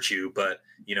to hurt you. But,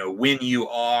 when you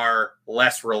are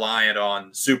less reliant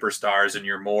on superstars and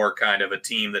you're more kind of a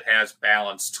team that has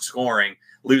balanced scoring,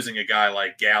 losing a guy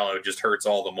like Gallo just hurts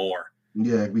all the more.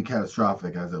 Yeah, it'd be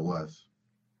catastrophic as it was.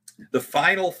 The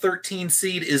final 13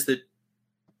 seed is the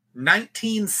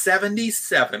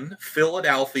 1977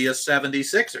 Philadelphia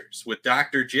 76ers with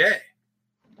Dr. J.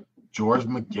 George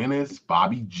McGinnis,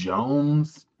 Bobby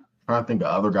Jones. I'm trying to think of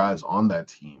other guys on that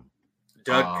team.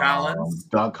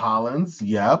 Doug Collins.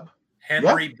 Yep.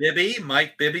 Henry Bibby,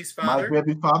 Mike Bibby's father.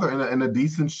 And a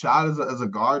decent shot as a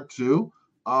guard too.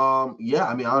 I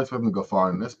don't expect them to go far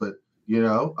in this, but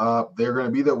they're going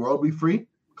to be there. World Be Free.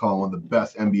 Call one of the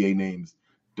best NBA names.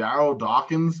 Darryl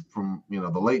Dawkins from the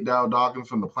late Darryl Dawkins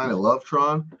from the planet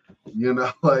Lovetron. You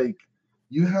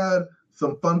had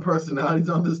some fun personalities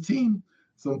on this team,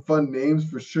 some fun names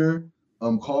for sure.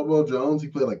 Caldwell Jones, he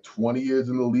played like 20 years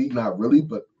in the league, not really,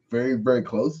 but very, very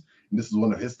close. And this is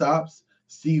one of his stops.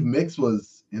 Steve Mix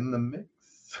was in the mix.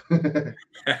 It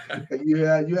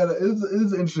was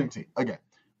an interesting team. Again,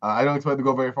 I don't expect to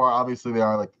go very far. Obviously, they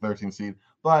are like the 13th seed,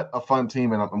 but a fun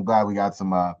team, and I'm glad we got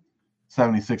some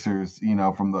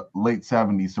 76ers, from the late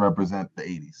 70s to represent the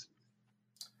 80s.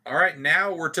 All right,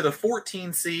 now we're to the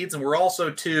 14 seeds, and we're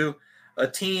also to a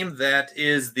team that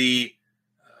is the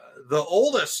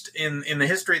oldest in the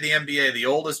history of the NBA, the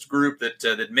oldest group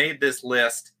that made this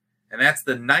list, and that's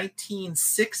the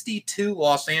 1962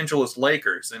 Los Angeles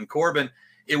Lakers. And Corban,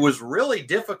 it was really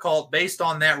difficult based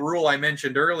on that rule I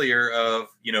mentioned earlier of,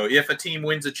 if a team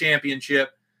wins a championship,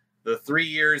 the 3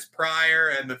 years prior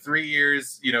and the 3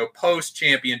 years,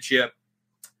 post-championship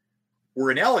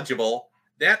were ineligible.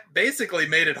 That basically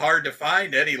made it hard to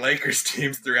find any Lakers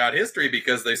teams throughout history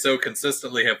because they so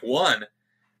consistently have won.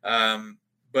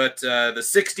 But the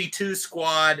 62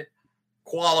 squad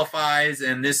qualifies,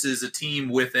 and this is a team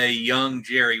with a young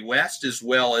Jerry West as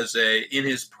well as in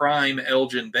his prime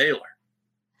Elgin Baylor.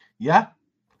 Yeah.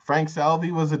 Frank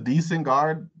Salvi was a decent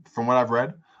guard from what I've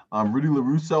read. Rudy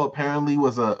LaRusso apparently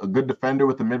was a good defender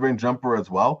with the mid-range jumper as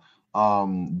well.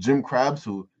 Jim Krebs,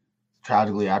 who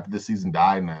tragically after this season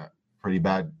died in a pretty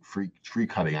bad tree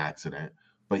cutting accident,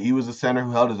 but he was a center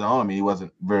who held his own. I mean, he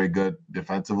wasn't very good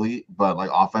defensively, but like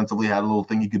offensively had a little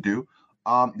thing he could do.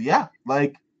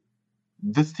 Like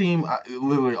this team,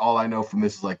 literally all I know from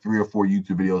this is like 3 or 4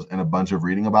 YouTube videos and a bunch of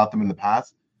reading about them in the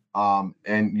past.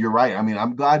 And you're right. I mean,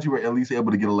 I'm glad you were at least able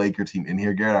to get a Laker team in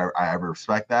here, Garrett. I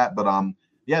respect that. But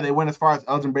they went as far as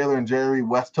Elgin Baylor and Jerry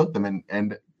West took them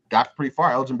and got pretty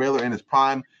far. Elgin Baylor in his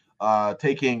prime,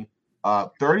 taking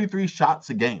 33 shots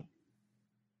a game,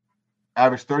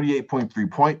 averaged 38.3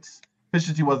 points.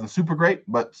 Efficiency wasn't super great,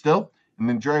 but still. And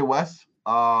then Jerry West,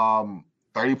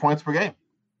 30 points per game,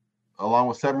 along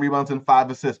with 7 rebounds and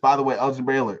 5 assists. By the way, Elgin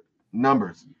Baylor,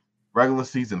 numbers, regular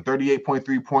season,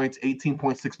 38.3 points,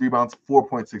 18.6 rebounds,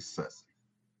 4.6 assists.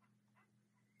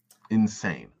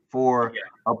 Insane. For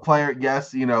a player,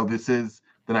 yes, this is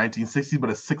the 1960s, but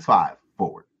a 6'5"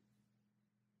 forward.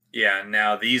 Yeah,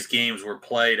 now these games were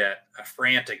played at a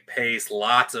frantic pace,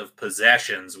 lots of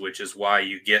possessions, which is why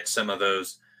you get some of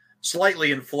those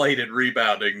slightly inflated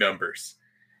rebounding numbers.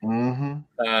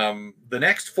 Mm-hmm. The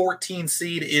next 14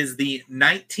 seed is the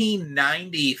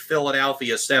 1990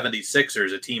 Philadelphia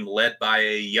 76ers, a team led by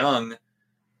a young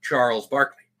Charles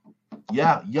Barkley.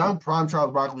 Yeah, young prime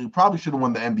Charles Barkley, who probably should have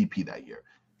won the MVP that year,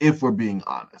 if we're being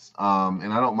honest.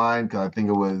 And I don't mind because I think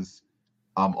it was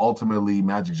ultimately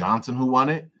Magic Johnson who won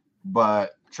it.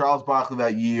 But Charles Barkley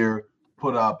that year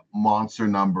put up monster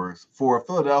numbers for a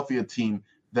Philadelphia team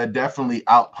that definitely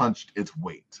outpunched its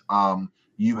weight.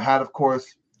 You had, of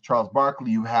course, Charles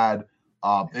Barkley. You had,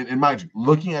 and mind you,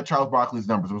 looking at Charles Barkley's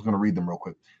numbers, I was going to read them real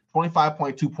quick.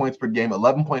 25.2 points per game,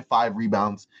 11.5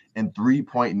 rebounds, and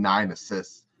 3.9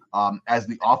 assists. As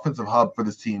the offensive hub for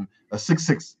this team, a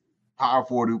 6'6" power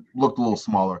forward who looked a little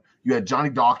smaller. You had Johnny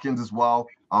Dawkins as well.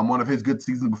 One of his good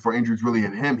seasons before injuries really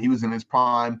hit him. He was in his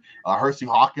prime. Hersey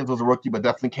Hawkins was a rookie, but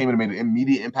definitely came in and made an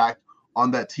immediate impact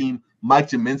on that team. Mike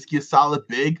Jaminski, a solid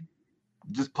big,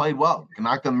 just played well.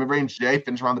 Knocked on the mid-range J,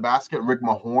 finished around the basket. Rick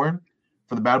Mahorn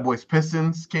for the Bad Boys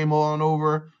Pistons came on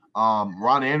over.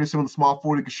 Ron Anderson with the small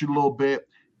forward who could shoot a little bit.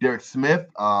 Derek Smith,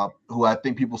 who I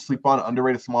think people sleep on,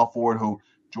 underrated small forward who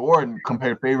Jordan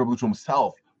compared favorably to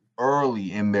himself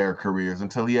early in their careers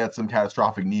until he had some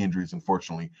catastrophic knee injuries,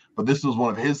 unfortunately. But this was one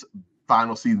of his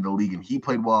final seasons in the league, and he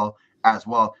played well as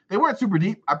well. They weren't super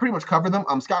deep. I pretty much covered them.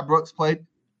 Scott Brooks played.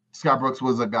 Scott Brooks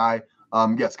was a guy.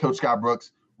 Coach Scott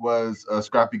Brooks was a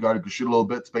scrappy guard who could shoot a little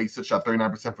bit. Space it, shot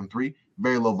 39% from 3.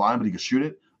 Very low volume, but he could shoot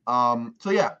it.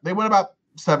 They went about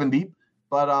 7 deep,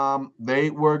 but they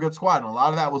were a good squad. And a lot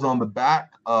of that was on the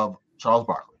back of Charles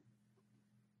Barkley.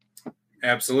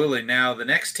 Absolutely. Now, the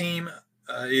next team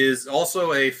is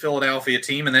also a Philadelphia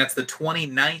team, and that's the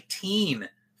 2019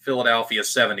 Philadelphia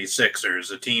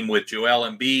 76ers, a team with Joel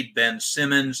Embiid, Ben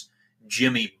Simmons,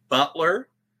 Jimmy Butler,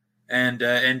 and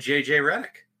J.J.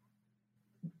 Redick.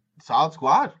 Solid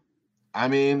squad. I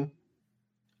mean,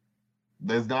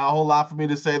 there's not a whole lot for me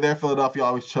to say there. Philadelphia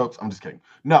always chokes. I'm just kidding.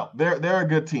 No, they're a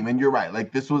good team, and you're right.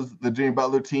 Like, this was the Jimmy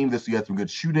Butler team. You had some good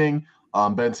shooting.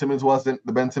 Ben Simmons wasn't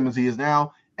the Ben Simmons he is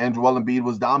now, and Joel Embiid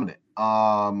was dominant,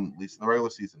 at least in the regular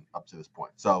season up to this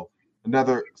point. So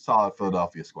another solid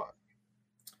Philadelphia squad.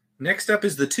 Next up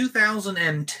is the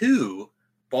 2002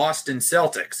 Boston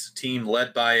Celtics, team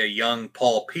led by a young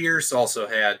Paul Pierce. Also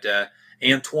had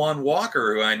Antoine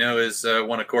Walker, who I know is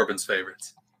one of Corbin's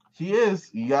favorites. He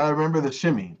is. You got to remember the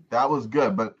shimmy. That was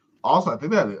good. But also, I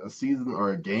think they had a season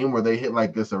or a game where they hit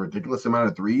like this, a ridiculous amount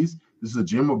of threes. This is a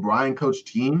Jim O'Brien coach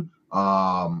team.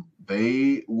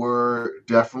 They were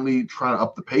definitely trying to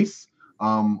up the pace.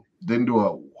 Didn't do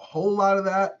a whole lot of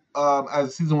that as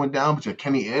the season went down. But you had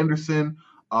Kenny Anderson,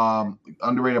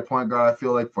 underrated point guard, I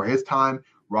feel like, for his time.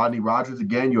 Rodney Rogers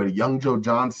again. You had a young Joe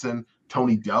Johnson.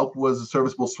 Tony Delk was a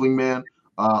serviceable swingman.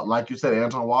 Like you said,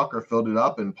 Antoine Walker filled it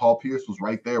up, and Paul Pierce was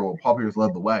right there. Well, Paul Pierce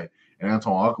led the way, and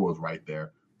Antoine Walker was right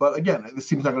there. But again, this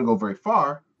team's not going to go very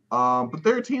far. But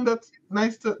they're a team that's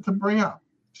nice to bring out.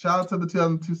 Shout out to the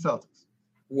 2002 Celtics.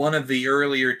 One of the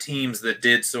earlier teams that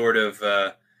did sort of,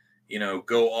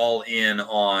 go all in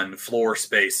on floor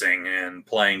spacing and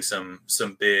playing some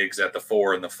bigs at the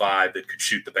 4 and the 5 that could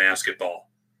shoot the basketball.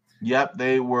 Yep,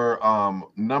 they were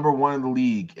number 1 in the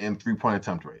league in three-point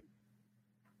attempt rate.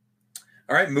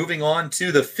 All right, moving on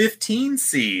to the 15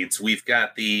 seeds. We've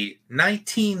got the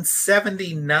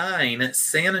 1979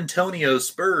 San Antonio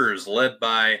Spurs led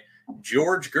by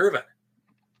George Gervin.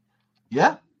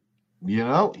 Yeah,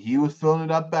 he was filling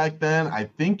it up back then. I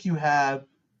think you had,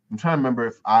 I'm trying to remember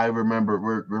if I remember,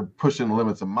 we're pushing the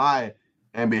limits of my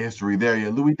NBA history there. Yeah,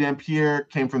 Louis Dampier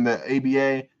came from the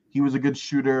ABA. He was a good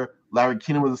shooter. Larry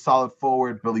Keenan was a solid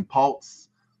forward. Billy Pultz,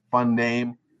 fun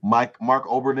name. Mark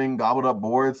Oberding gobbled up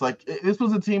boards. This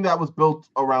was a team that was built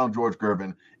around George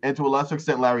Gervin, and to a lesser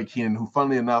extent Larry Keenan, who,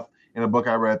 funnily enough, in a book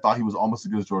I read, thought he was almost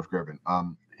as good as George Gervin.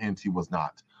 Hint, he was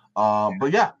not.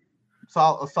 But yeah,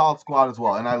 a solid squad as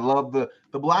well. And I love the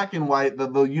black and white,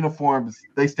 the uniforms.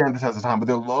 They stand the test of time, but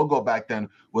their logo back then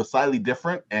was slightly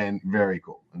different and very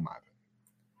cool in my opinion.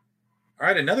 All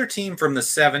right, another team from the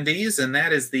 70s, and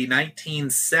that is the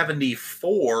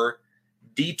 1974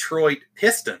 Detroit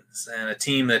Pistons, and a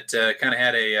team that kind of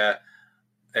had a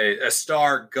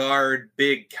star guard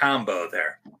big combo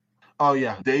there. Oh,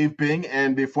 yeah, Dave Bing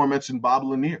and the aforementioned Bob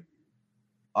Lanier.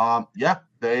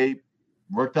 They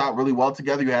worked out really well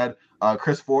together. You had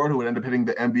Chris Ford, who would end up hitting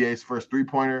the NBA's first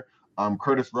three-pointer.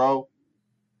 Curtis Rowe,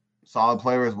 solid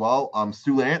player as well.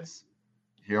 Stu Lance,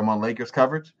 hear him on Lakers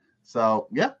coverage. So,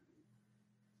 yeah.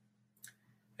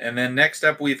 And then next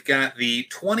up, we've got the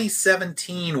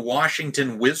 2017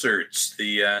 Washington Wizards,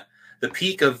 the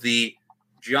peak of the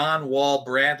John Wall,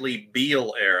 Bradley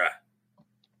Beal era.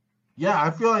 Yeah,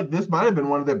 I feel like this might have been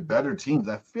one of their better teams.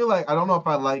 I feel like, I don't know if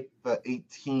I like the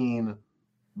 18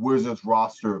 Wizards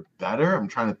roster better. I'm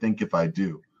trying to think if I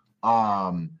do.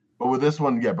 But with this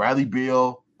one, yeah, Bradley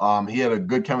Beal, he had a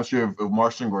good chemistry of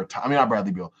Marcin Gortat. I mean, not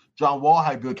Bradley Beal. John Wall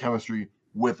had good chemistry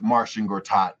with Marcin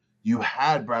Gortat. You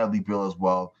had Bradley Beal as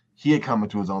well. He had come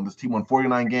into his own. This team won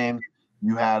 49 games.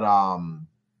 You had, trying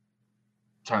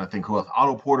to think who else.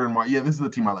 Otto Porter and this is the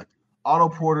team I liked. Otto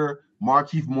Porter,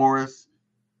 Markieff Morris,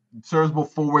 serviceable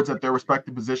forwards at their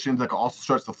respective positions that could also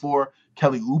stretch the floor.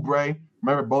 Kelly Oubre.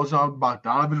 Remember, Bojan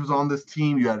Bogdanovic was on this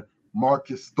team. You had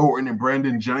Marcus Thornton and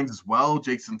Brandon Jennings as well,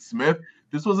 Jason Smith.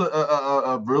 This was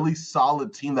a really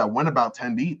solid team that went about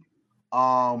 10 deep.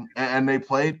 And they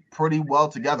played pretty well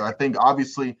together. I think,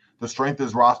 obviously, the strength of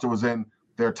his roster was in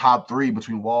their top three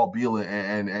between Wall, Beal,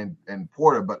 and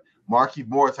Porter. But Markieff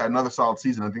Morris had another solid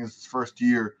season. I think it's his first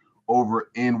year over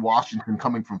in Washington,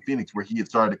 coming from Phoenix, where he had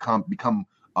started to become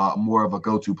more of a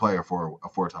go-to player for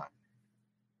a time.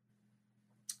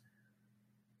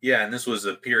 Yeah, and this was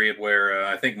a period where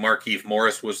I think Markieff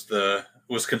Morris was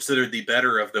considered the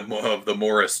better of the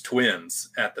Morris twins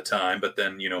at the time. But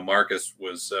then, Marcus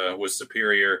was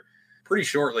superior pretty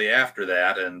shortly after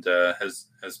that, and has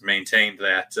maintained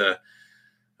that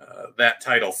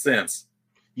title since.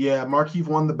 Yeah, Markieff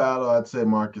won the battle. I'd say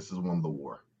Marcus has won the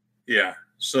war. Yeah.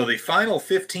 So the final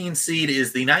 15 seed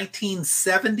is the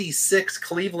 1976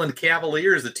 Cleveland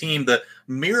Cavaliers, the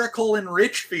Miracle in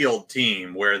Richfield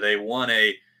team, where they won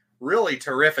a really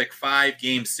terrific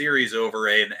 5-game series over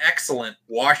an excellent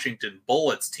Washington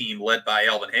Bullets team led by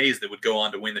Elvin Hayes that would go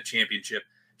on to win the championship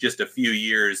just a few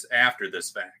years after this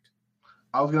fact.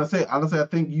 I was going to say, honestly, I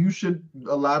think you should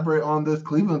elaborate on this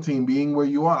Cleveland team being where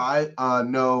you are. I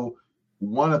know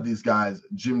one of these guys,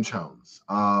 Jim Jones,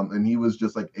 and he was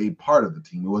just like a part of the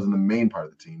team. He wasn't the main part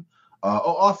of the team.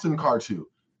 Austin Carr too.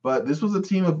 But this was a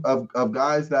team of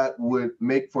guys that would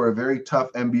make for a very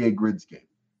tough NBA grids game.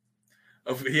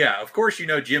 Of course you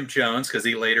know Jim Jones because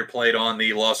he later played on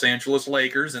the Los Angeles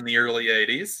Lakers in the early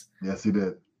 80s. Yes, he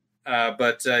did.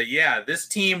 But this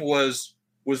team was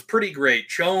pretty great.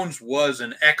 Jones was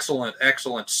an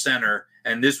excellent center,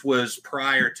 and this was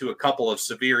prior to a couple of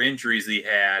severe injuries he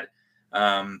had.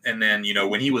 And then,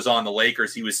 when he was on the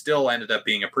Lakers, he was still ended up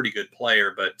being a pretty good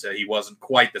player, but he wasn't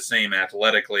quite the same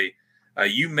athletically.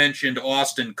 You mentioned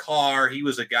Austin Carr. He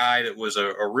was a guy that was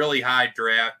a really high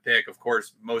draft pick. Of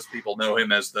course, most people know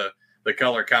him as the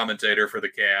color commentator for the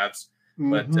Cavs,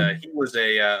 but he was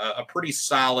a pretty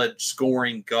solid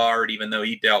scoring guard, even though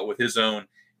he dealt with his own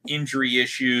injury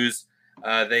issues.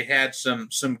 They had some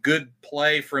good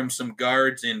play from some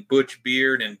guards in Butch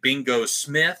Beard and Bingo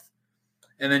Smith.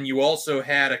 And then you also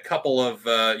had a couple of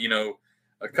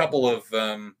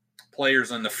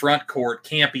players on the front court.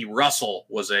 Campy Russell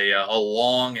was a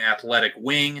long, athletic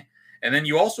wing. And then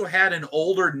you also had an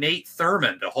older Nate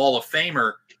Thurmond, a Hall of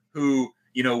Famer, who,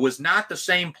 was not the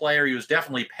same player. He was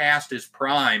definitely past his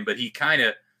prime, but he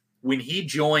when he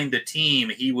joined the team,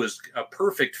 he was a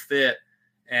perfect fit.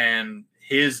 And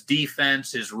his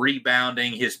defense, his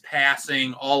rebounding, his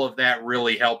passing, all of that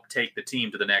really helped take the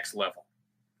team to the next level.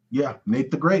 Yeah,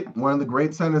 Nate the Great, one of the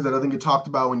great centers that I think you talked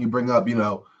about when you bring up,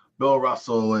 Bill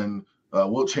Russell and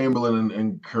Wilt Chamberlain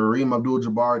and Kareem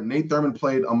Abdul-Jabbar. Nate Thurmond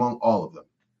played among all of them.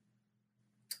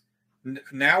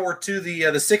 Now we're to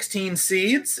the 16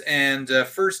 seeds, and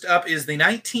first up is the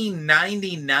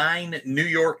 1999 New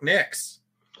York Knicks.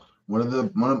 One of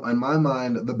in my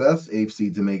mind, the best 8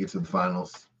 seed to make it to the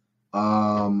finals.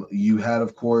 You had,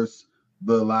 of course,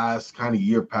 the last kind of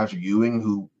year of Patrick Ewing,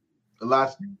 who the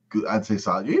last, I'd say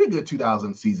solid. He had a good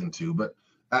 2000 season too, but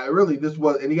really this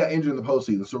was, and he got injured in the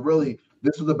postseason. So really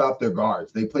this was about their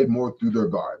guards. They played more through their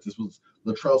guards. This was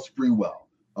Latrell Sprewell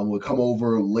would come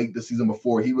over late the season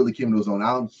before. He really came to his own.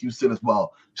 Allen Houston as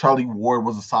well. Charlie Ward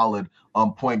was a solid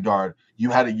point guard. You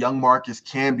had a young Marcus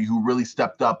Camby who really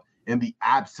stepped up in the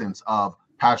absence of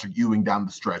Patrick Ewing down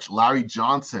the stretch. Larry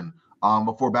Johnson,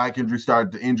 before back injury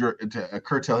started to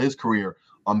curtail his career,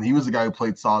 he was the guy who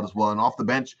played solid as well. And off the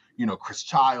bench, Chris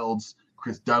Childs,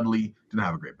 Chris Dudley didn't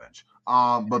have a great bench.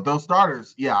 But those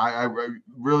starters, I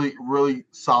really, really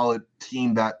solid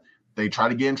team that they try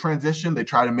to get in transition. They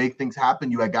try to make things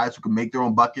happen. You had guys who can make their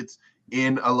own buckets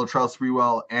in Latrell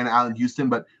Sprewell and Allen Houston.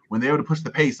 But when they were to push the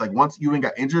pace, like once Ewing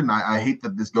got injured, and I hate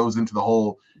that this goes into the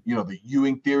whole, the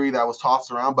Ewing theory that was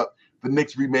tossed around, but the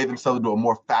Knicks remade themselves into a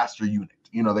more faster unit.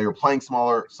 They were playing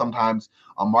smaller sometimes.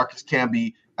 Marcus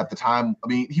Camby at the time,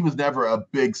 he was never a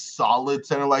big solid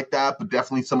center like that, but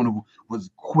definitely someone who was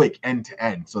quick end to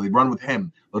end. So they run with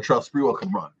him. Latrell Sprewell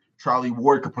could run. Charlie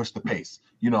Ward could push the pace.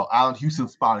 Allen Houston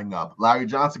spotting up. Larry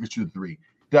Johnson could shoot a three.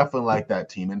 Definitely like that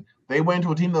team. And they went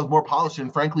into a team that was more polished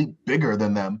and frankly bigger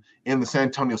than them in the San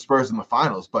Antonio Spurs in the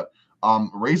finals. But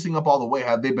racing up all the way,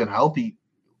 had they been healthy,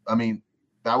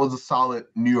 that was a solid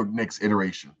New York Knicks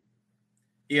iteration.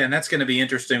 Yeah, and that's going to be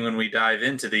interesting when we dive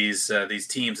into these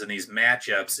teams and these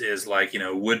matchups is like,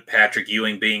 would Patrick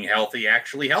Ewing being healthy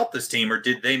actually help this team, or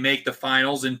did they make the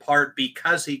finals in part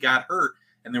because he got hurt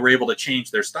and they were able to change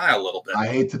their style a little bit? I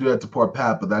hate to do that to poor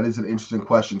Pat, but that is an interesting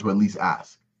question to at least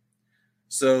ask.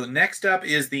 So next up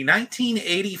is the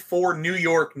 1984 New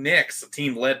York Knicks, a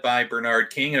team led by Bernard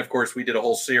King. And, of course, we did a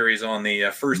whole series on the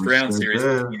first round series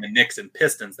between the Knicks and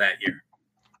Pistons that year.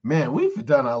 Man, we've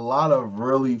done a lot of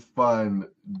really fun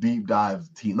deep dives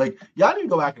team. Like, y'all need to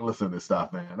go back and listen to this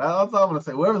stuff, man. That's all I'm going to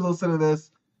say. Whoever's listening to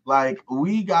this,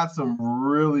 we got some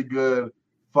really good,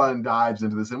 fun dives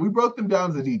into this. And we broke them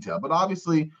down to detail. But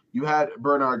obviously, you had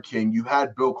Bernard King. You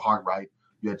had Bill Cartwright.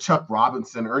 You had Chuck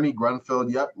Robinson, Ernie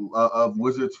Grunfeld, of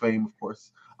Wizards fame, of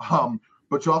course.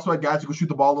 But you also had guys who could shoot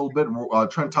the ball a little bit.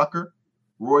 Trent Tucker,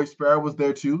 Roy Sparrow was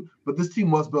there too. But this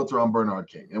team was built around Bernard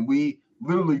King. And we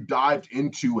literally dived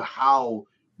into how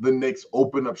the Knicks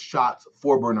opened up shots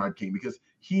for Bernard King because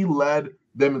he led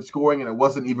them in scoring, and it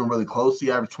wasn't even really close. He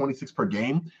averaged 26 per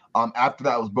game. After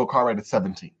that was Bill Cartwright at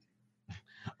 17.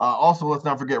 Also, let's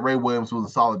not forget Ray Williams, who was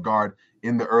a solid guard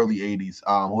in the early 80s,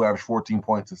 who averaged 14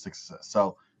 points and 6 assists.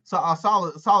 So a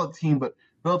solid team, but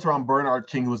built around Bernard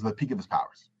King, who was at the peak of his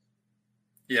powers.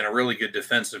 Yeah, and a really good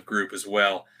defensive group as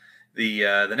well.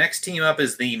 The next team up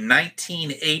is the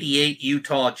 1988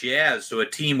 Utah Jazz, so a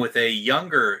team with a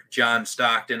younger John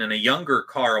Stockton and a younger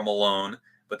Karl Malone,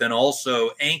 but then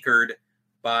also anchored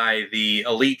by the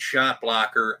elite shot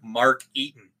blocker Mark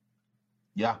Eaton.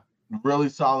 Yeah, really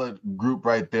solid group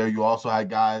right there. You also had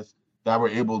guys that were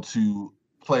able to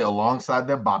play alongside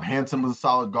them. Bob Hansen was a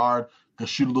solid guard, could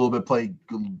shoot a little bit, play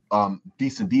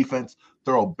decent defense.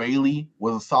 Thurl Bailey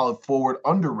was a solid forward,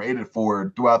 underrated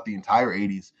forward throughout the entire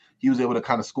 80s. He was able to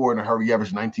kind of score in a hurry. He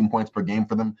averaged 19 points per game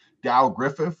for them. Dow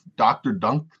Griffith, Dr.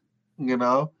 Dunk,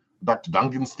 Dr.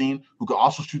 Duncanstein, who could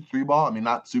also shoot three ball.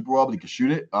 Not super well, but he could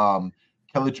shoot it.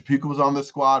 Kelly Tripucka was on this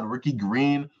squad. Ricky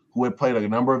Green, who had played a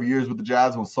number of years with the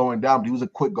Jazz, was slowing down, but he was a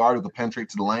quick guard who could penetrate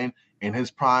to the lane in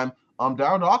his prime.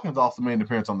 Darren Dawkins also made an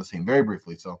appearance on this team very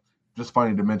briefly. So just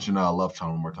funny to mention Love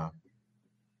Charm one more time.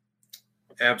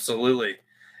 Absolutely.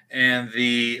 And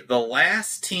the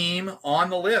last team on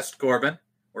the list, Corban,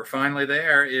 we're finally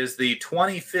there, is the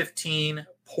 2015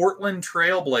 Portland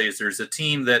Trailblazers, a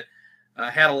team that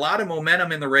had a lot of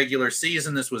momentum in the regular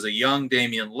season. This was a young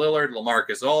Damian Lillard,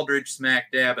 LaMarcus Aldridge,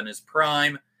 smack dab in his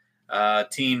prime.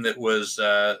 Team that was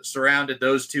surrounded,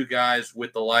 those two guys,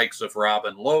 with the likes of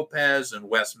Robin Lopez and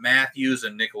Wes Matthews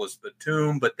and Nicholas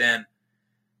Batum. But then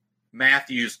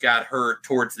Matthews got hurt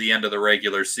towards the end of the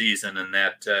regular season, and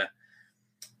that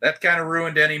kind of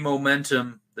ruined any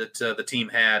momentum that the team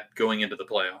had going into the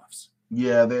playoffs.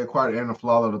 Yeah, they acquired Aaron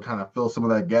Flalo to kind of fill some of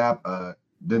that gap.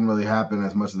 Didn't really happen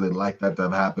as much as they'd like that to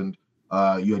have happened.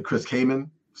 You had Chris Kaman,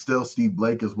 still Steve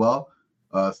Blake as well.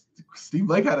 Steve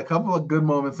Blake had a couple of good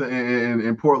moments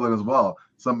in Portland as well.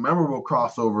 Some memorable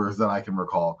crossovers that I can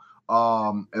recall.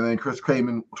 And then Chris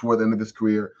Kaman toward the end of his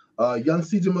career. Young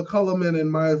C.J. McCollum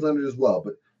and Myers Leonard as well.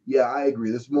 But yeah, I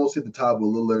agree. This is mostly at the top with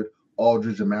Lillard,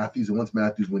 Aldridge, and Matthews. And once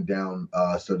Matthews went down,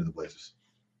 so did the Blazers.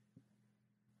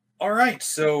 All right,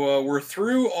 so we're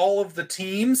through all of the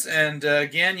teams, and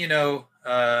again,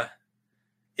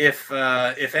 if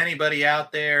anybody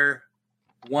out there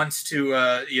wants to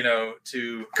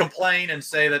to complain and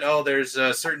say that there's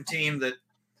a certain team that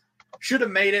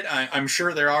made it. I'm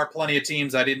sure there are plenty of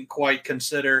teams I didn't quite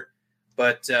consider,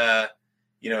 but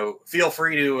feel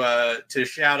free to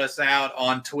shout us out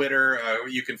on Twitter.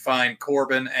 You can find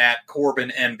Corban at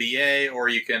Corban NBA, or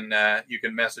you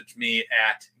can message me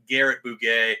at Garrett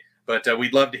Bouguet. But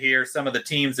we'd love to hear some of the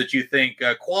teams that you think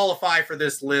qualify for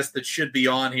this list that should be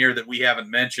on here that we haven't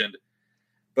mentioned.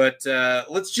 But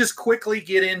let's just quickly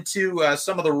get into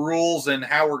some of the rules and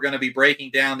how we're going to be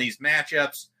breaking down these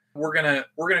matchups. We're gonna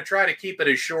try to keep it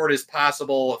as short as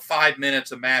possible, 5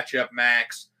 minutes a matchup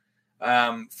max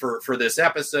for this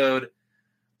episode.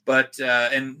 But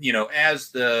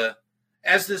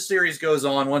as this series goes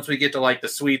on, once we get to like the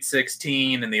Sweet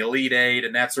 16 and the Elite 8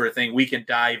 and that sort of thing, we can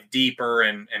dive deeper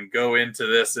and go into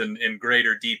this in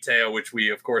greater detail, which we,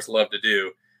 of course, love to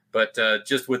do. But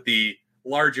just with the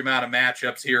large amount of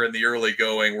matchups here in the early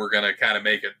going, we're going to kind of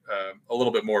make it a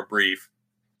little bit more brief.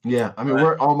 Yeah, I mean,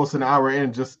 we're almost an hour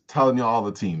in just telling you all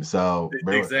the teams. So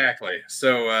exactly.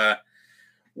 So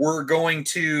we're going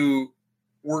to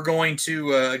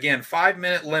again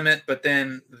 5-minute limit, but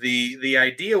then the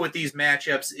idea with these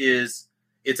matchups is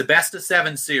it's a best of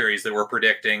 7 series that we're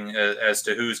predicting as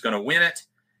to who's going to win it.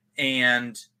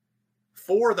 And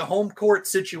for the home court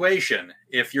situation,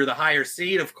 if you're the higher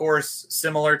seed, of course,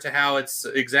 similar to how it's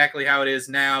exactly how it is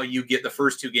now, you get the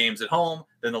first 2 games at home,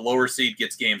 then the lower seed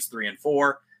gets games 3 and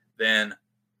 4, then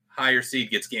higher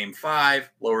seed gets game 5,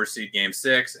 lower seed game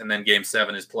 6, and then game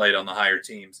 7 is played on the higher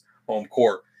team's home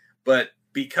court. But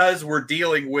because we're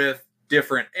dealing with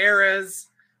different eras,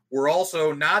 we're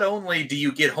also, not only do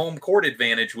you get home court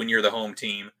advantage when you're the home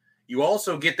team, you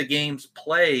also get the games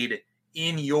played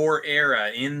in your era,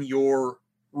 in your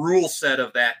rule set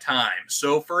of that time.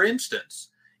 So, for instance,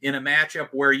 in a matchup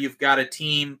where you've got a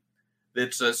team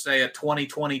that's, say, a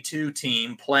 2022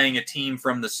 team playing a team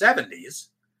from the 70s,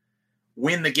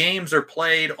 when the games are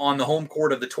played on the home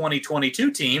court of the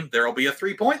 2022 team, there will be a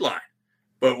 3-point line.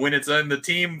 But when it's on the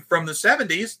team from the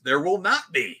 70s, there will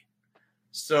not be.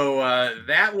 So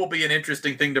that will be an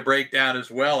interesting thing to break down as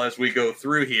well as we go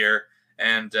through here.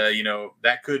 And,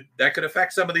 that could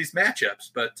affect some of these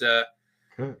matchups. But,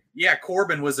 yeah,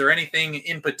 Corban, was there anything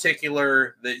in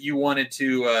particular that you wanted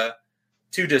to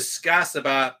discuss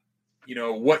about,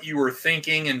 what you were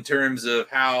thinking in terms of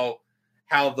how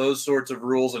those sorts of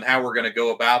rules and how we're going to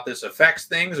go about this affects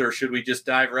things? Or should we just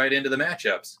dive right into the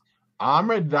matchups? I'm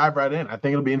ready to dive right in. I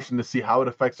think it'll be interesting to see how it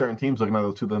affects certain teams, looking at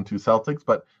those 2 Celtics,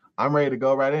 but I'm ready to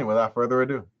go right in without further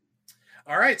ado.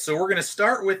 All right, so we're going to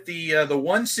start with the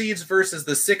 1 seeds versus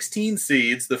the 16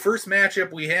 seeds. The first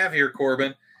matchup we have here,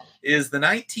 Corban, is the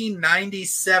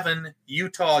 1997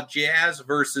 Utah Jazz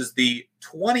versus the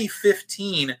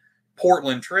 2015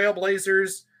 Portland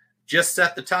Trailblazers. Just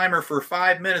set the timer for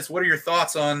 5 minutes. What are your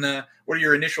thoughts on? What are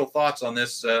your initial thoughts on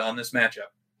this matchup?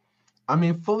 I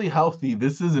mean, fully healthy,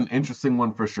 this is an interesting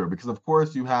one for sure, because of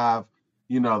course you have,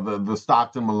 the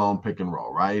Stockton Malone pick and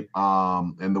roll, right?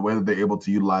 And the way that they're able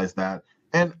to utilize that.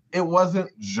 And it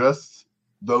wasn't just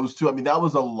those 2. I mean, that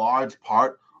was a large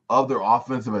part of their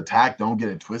offensive attack. Don't get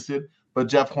it twisted. But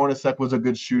Jeff Hornacek was a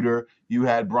good shooter. You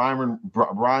had Brian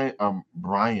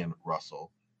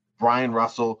Russell,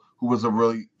 who was a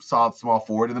really solid small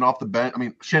forward. And then off the bench, I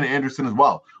mean, Shannon Anderson as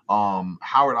well.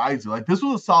 Howard Isley. Like, this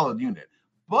was a solid unit.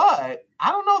 But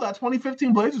I don't know, that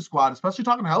 2015 Blazers squad, especially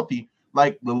talking healthy,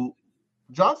 like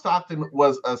John Stockton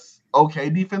was a okay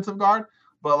defensive guard,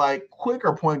 but like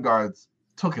quicker point guards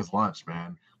took his lunch,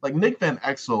 man. Like Nick Van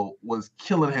Exel was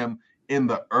killing him in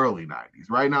the early 90s.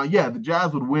 Right now, yeah, the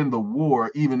Jazz would win the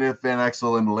war even if Van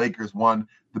Exel and the Lakers won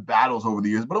the battles over the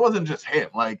years, but it wasn't just him.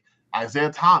 Like Isaiah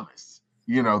Thomas,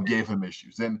 gave him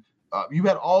issues. And you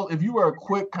had if you were a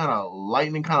quick kind of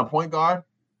lightning kind of point guard,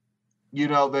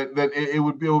 that it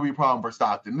would be a problem for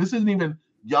Stockton. This isn't even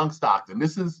young Stockton.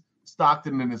 This is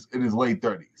Stockton in his late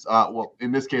 30s. Well,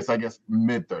 in this case, I guess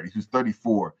mid 30s. Who's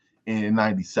 34 in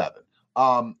 97.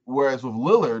 Whereas with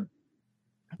Lillard,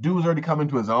 dude was already coming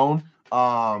to his own.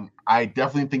 I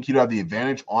definitely think he'd have the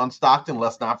advantage on Stockton.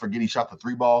 Let's not forget he shot the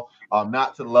 3 ball,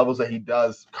 not to the levels that he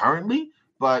does currently,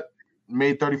 but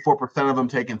made 34% of them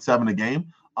taking 7 a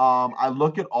game. I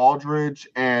look at Aldridge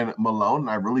and Malone, and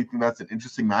I really think that's an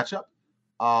interesting matchup.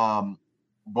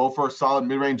 Both are solid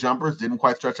mid-range jumpers, didn't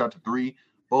quite stretch out to 3.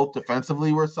 Both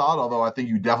defensively were solid, although I think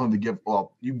you definitely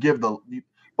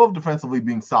both defensively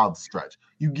being solid stretch.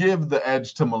 You give the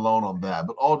edge to Malone on that,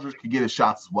 but Aldridge could get his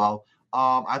shots as well.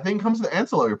 I think it comes to the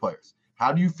ancillary players.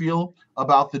 How do you feel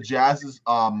about the Jazz's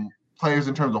players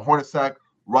in terms of Hornacek,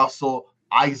 Russell,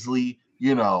 Isley,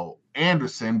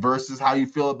 Anderson, versus how you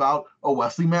feel about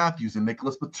Wesley Matthews and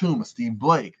Nicholas Batum, Steve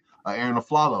Blake, Aaron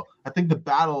Aflalo? I think the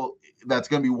battle that's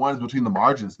going to be won is between the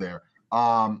margins there.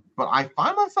 But I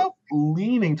find myself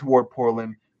leaning toward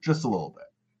Portland just a little bit.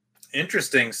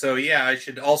 Interesting. So, yeah, I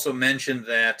should also mention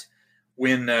that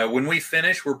when we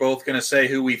finish, we're both going to say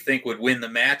who we think would win the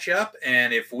matchup.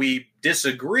 And if we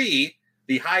disagree,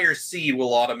 the higher seed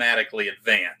will automatically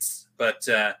advance. But,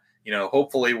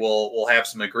 hopefully we'll have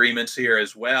some agreements here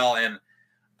as well. And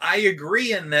I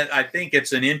agree in that I think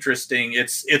it's an interesting –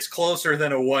 it's closer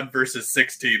than a 1 versus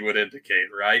 16 would indicate,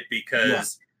 right?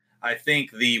 Because I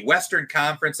think the Western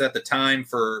Conference at the time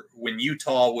for when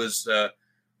Utah was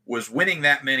winning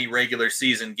that many regular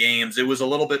season games, it was a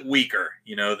little bit weaker.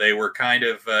 They were kind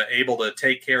of able to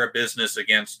take care of business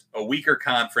against a weaker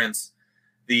conference.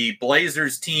 The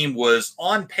Blazers team was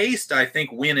on pace to, I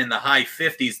think, win in the high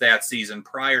 50s that season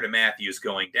prior to Matthews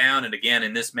going down. And again,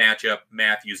 in this matchup,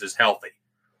 Matthews is healthy.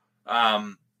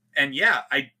 I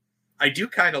do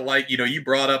kind of like, you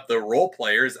brought up the role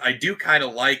players. I do kind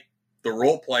of like the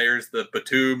role players, the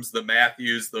Batums, the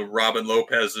Matthews, the Robin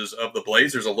Lopez's of the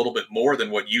Blazers a little bit more than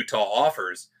what Utah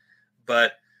offers.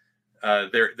 But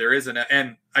there isn't,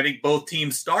 and I think both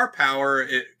teams' star power,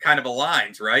 it kind of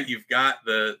aligns, right? You've got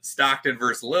the Stockton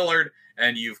versus Lillard,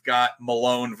 and you've got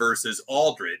Malone versus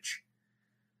Aldridge.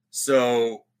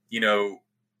 So,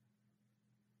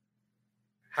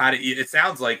 it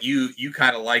sounds like you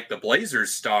kind of like the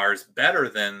Blazers stars better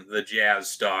than the Jazz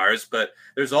stars, but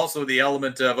there's also the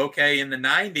element of, okay, in the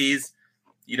 90s,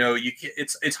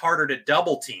 it's harder to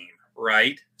double team,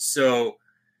 right? So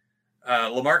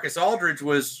LaMarcus Aldridge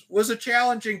was a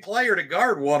challenging player to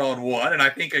guard one-on-one, and I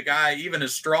think a guy even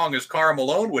as strong as Karl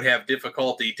Malone would have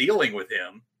difficulty dealing with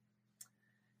him.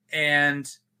 And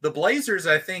the Blazers,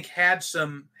 I think, had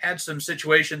some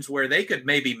situations where they could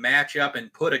maybe match up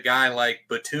and put a guy like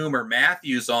Batum or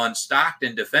Matthews on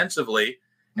Stockton defensively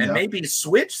and maybe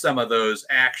switch some of those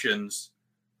actions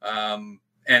and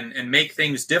make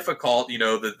things difficult.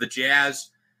 The Jazz,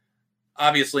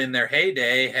 obviously in their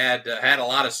heyday, had a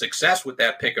lot of success with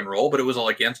that pick and roll, but it was all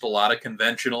against a lot of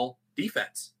conventional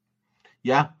defense.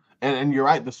 Yeah, and you're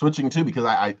right, the switching too, because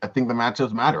I think the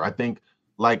matchups matter. I think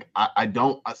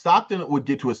Stockton would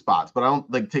get to his spots, but I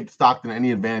don't take Stockton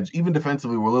any advantage, even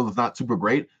defensively where Lillard's not super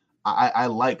great. I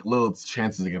like Lillard's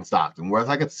chances against Stockton, whereas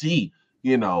I could see,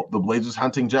 the Blazers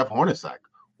hunting Jeff Hornacek,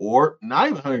 or not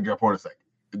even hunting Jeff Hornacek,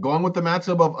 going with the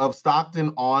matchup of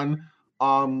Stockton on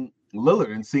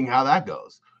Lillard and seeing how that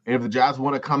goes. And if the Jazz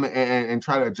want to come and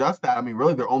try to adjust that, I mean,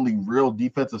 really their only real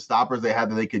defensive stoppers they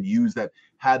had that they could use that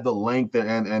had the length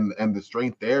and the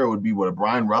strength there would be a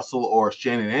Brian Russell or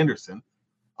Shannon Anderson.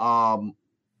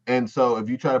 And so if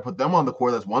you try to put them on the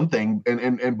court, that's one thing.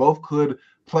 And both could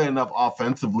play enough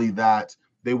offensively that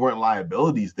they weren't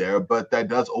liabilities there, but that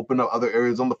does open up other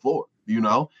areas on the floor,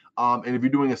 and if you're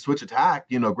doing a switch attack,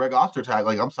 Greg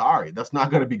Ostertag, I'm sorry, that's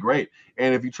not going to be great.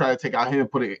 And if you try to take out him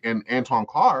and put it in Anton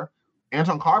Carr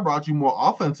brought you more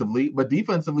offensively, but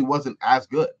defensively wasn't as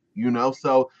good,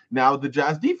 so now the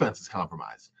Jazz defense is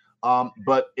compromised.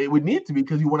 But it would need to be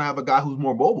because you want to have a guy who's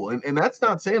more mobile. And that's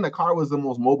not saying that Carr was the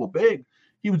most mobile big.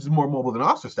 He was just more mobile than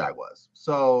Ostertag was.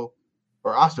 Or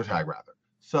Ostertag, rather.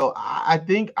 So I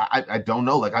think, I don't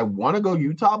know. I want to go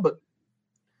Utah, but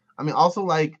I mean, also,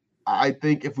 I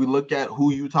think if we look at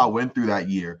who Utah went through that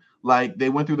year, they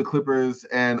went through the Clippers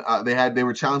and they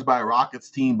were challenged by a Rockets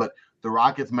team, but the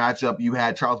Rockets matchup, you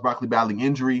had Charles Barkley battling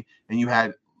injury and you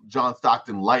had John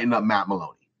Stockton lighting up Matt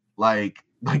Maloney.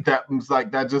 That was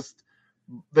that just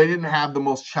they didn't have the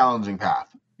most challenging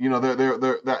path,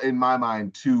 they're in my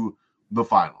mind to the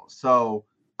finals. So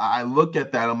I look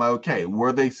at that, I'm like, okay,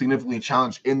 were they significantly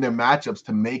challenged in their matchups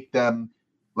to make them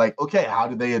okay, how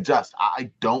did they adjust? I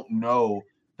don't know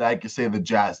that I could say the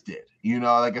Jazz did.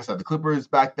 Like I said, the Clippers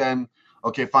back then,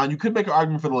 okay, fine, you could make an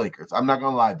argument for the Lakers. I'm not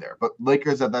gonna lie there, but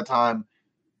Lakers at that time,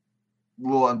 a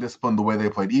little undisciplined the way they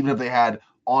played, even if they had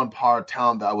on par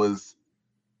talent that was,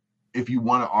 if you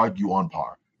want to argue, on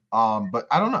par. But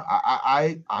I don't know.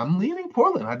 I'm leaning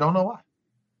Portland. I don't know why.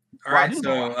 All right.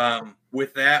 So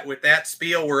with that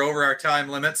spiel, we're over our time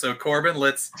limit. So Corban,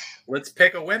 let's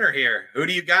pick a winner here. Who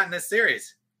do you got in this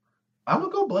series? I'm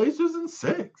gonna go Blazers in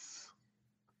 6.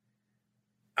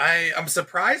 I'm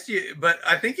surprised you, but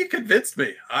I think you convinced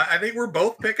me. I think we're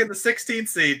both picking the 16th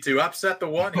seed to upset the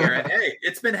 1 here. And hey,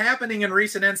 it's been happening in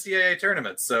recent NCAA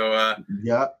tournaments. So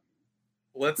yeah.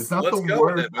 Let's go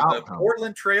with it. With the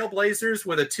Portland Trail Blazers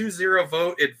with a 2-0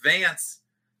 vote advance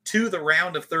to the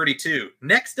round of 32.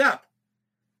 Next up,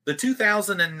 the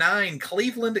 2009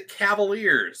 Cleveland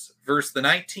Cavaliers versus the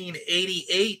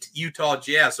 1988 Utah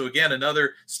Jazz. So again,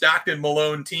 another Stockton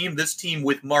Malone team. This team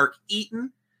with Mark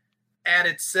Eaton at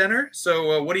its center.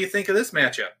 So what do you think of this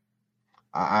matchup?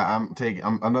 I'm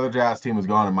another Jazz team is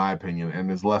gone in my opinion, and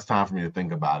there's less time for me to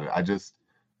think about it.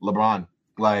 LeBron,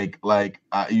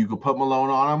 you could put Malone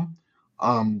on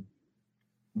him,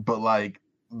 but like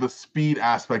the speed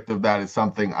aspect of that is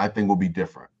something I think will be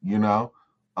different, and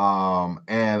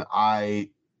I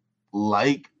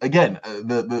like again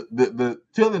the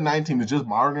 2019 is just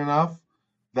modern enough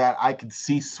that I could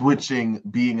see switching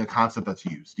being a concept that's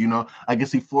used. I can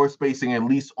see floor spacing at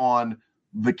least on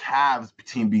the Cavs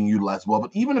team being utilized well.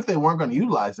 But even if they weren't going to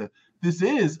utilize it, this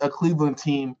is a Cleveland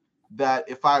team that,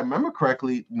 if I remember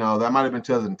correctly, no, that might have been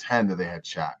 2010 that they had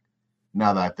Shaq.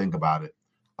 Now that I think about it,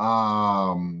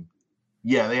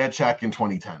 they had Shaq in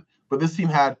 2010. But this team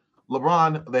had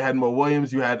LeBron, they had Mo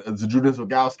Williams, you had Zydrunas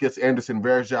Ilgauskas, Anderson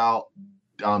Varejao,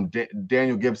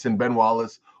 Daniel Gibson, Ben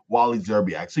Wallace, Wally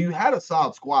Szczerbiak. So you had a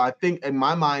solid squad. I think in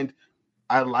my mind,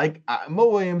 I like Mo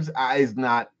Williams is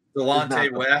not.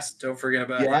 Delonte West, don't forget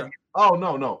about him. Oh,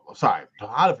 no. Sorry.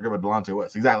 How to forget about Delonte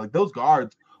West? Exactly. Like, those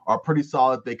guards are pretty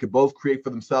solid. They could both create for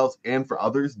themselves and for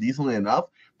others decently enough.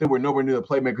 They were nowhere near the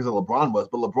playmakers that LeBron was,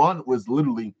 but LeBron was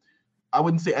literally, I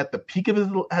wouldn't say at the peak of his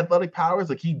athletic powers.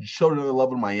 Like, he showed another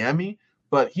level in Miami,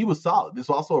 but he was solid. This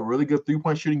was also a really good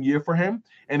three-point shooting year for him.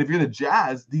 And if you're the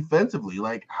Jazz defensively,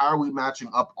 like, how are we matching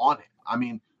up on him? I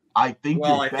mean, I think.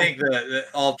 Well, I think that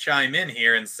I'll chime in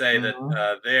here and say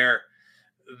that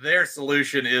their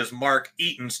solution is Mark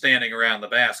Eaton standing around the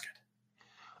basket.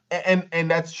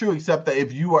 And that's true, except that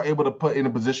if you are able to put in a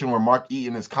position where Mark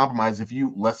Eaton is compromised, if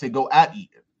you, let's say, go at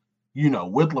Eaton,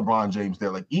 with LeBron James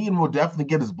there, like, Eaton will definitely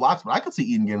get his blocks, but I could see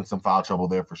Eaton getting some foul trouble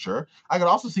there for sure. I could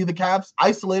also see the Cavs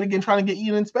isolated again, trying to get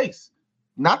Eaton in space.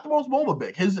 Not the most mobile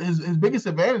big. His biggest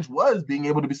advantage was being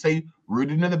able to be, say,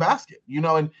 rooted in the basket,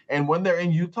 and when they're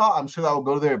in Utah, I'm sure that will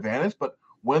go to their advantage, but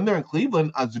when they're in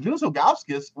Cleveland, Zydrunas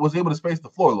Ilgauskas was able to space the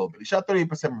floor a little bit. He shot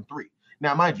 38% from three.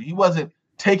 Now, mind you, he wasn't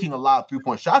taking a lot of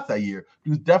three-point shots that year.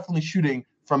 He was definitely shooting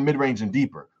from mid-range and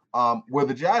deeper, where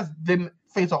the Jazz didn't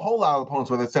face a whole lot of opponents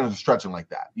where their centers are stretching like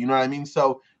that. You know what I mean?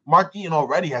 So Mark Eaton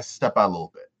already has to step out a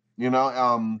little bit,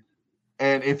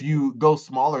 and if you go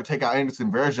smaller, take out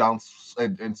Anderson Varejao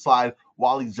and slide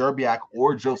Wally Szczerbiak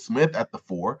or Joe Smith at the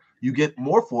four, you get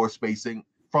more floor spacing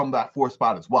from that four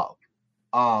spot as well.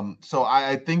 So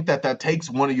I think that takes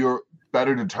one of your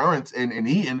better deterrents in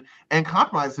Eaton and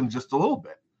compromises him just a little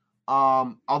bit.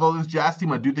 Although this Jazz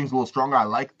team I do think is a little stronger, I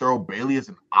like Thurl Bailey as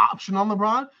an option on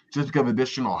LeBron just because of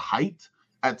additional height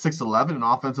at 6'11" and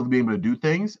offensively being able to do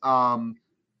things.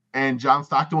 And John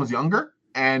Stockton was younger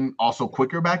and also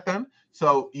quicker back then.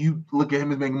 So you look at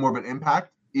him as making more of an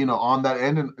impact, on that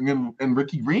end. And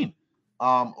Ricky Green,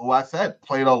 who I said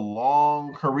played a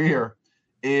long career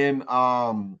in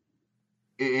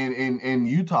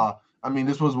Utah. I mean,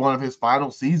 this was one of his final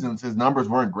seasons. His numbers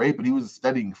weren't great, but he was a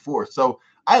steadying force. So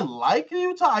I like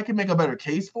Utah. I can make a better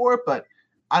case for it, but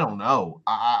I don't know.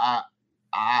 I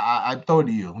throw it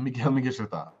to you. Let me get your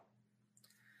thought.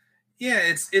 Yeah,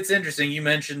 it's interesting. You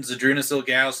mentioned Zydrunas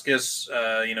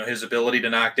Ilgauskas, his ability to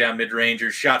knock down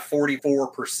mid-rangers, shot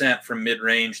 44% from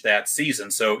mid-range that season.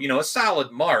 So, a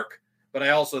solid mark, but I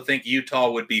also think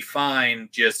Utah would be fine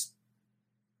just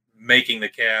making the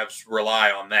Cavs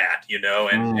rely on that,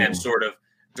 and sort of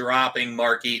dropping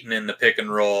Mark Eaton in the pick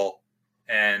and roll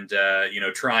and,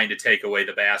 trying to take away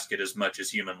the basket as much as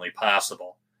humanly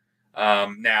possible.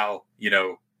 Now,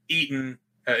 Eaton,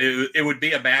 it would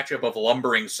be a matchup of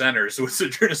lumbering centers with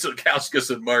Zydrunas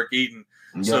Ilgauskas and Mark Eaton.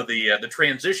 Yep. So the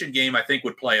transition game, I think,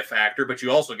 would play a factor, but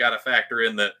you also got to factor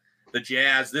in the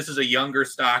Jazz. This is a younger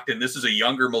Stockton. This is a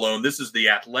younger Malone. This is the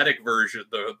athletic version,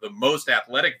 the most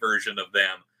athletic version of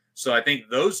them. So I think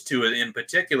those two in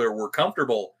particular were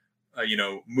comfortable,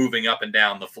 moving up and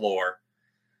down the floor.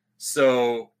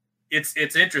 So it's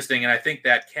interesting. And I think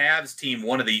that Cavs team,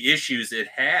 one of the issues it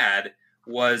had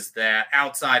was that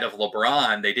outside of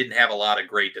LeBron, they didn't have a lot of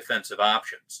great defensive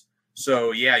options.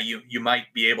 So, yeah, you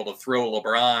might be able to throw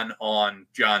LeBron on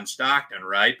John Stockton,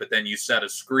 right? But then you set a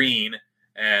screen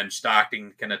and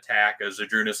Stockton can attack a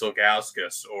Zydrunas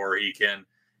Ilgauskas, or he can,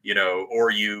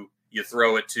 or you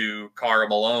throw it to Karl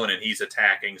Malone and he's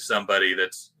attacking somebody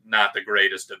that's not the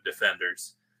greatest of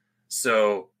defenders.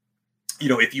 So,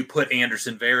 if you put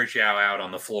Anderson Varejao out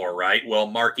on the floor, right? Well,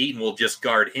 Mark Eaton will just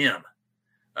guard him.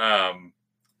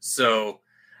 So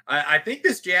I think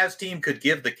this Jazz team could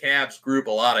give the Cavs group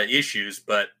a lot of issues,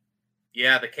 but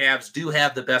yeah, the Cavs do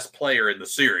have the best player in the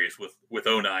series with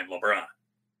 09 LeBron.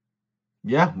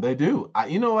 Yeah, they do.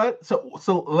 You know what? So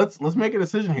let's make a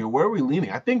decision here. Where are we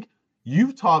leaning? I think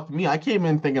you've talked to me. I came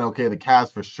in thinking, okay, the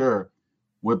Cavs for sure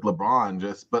with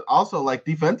LeBron, but also like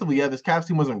defensively, yeah, this Cavs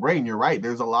team wasn't great. And you're right.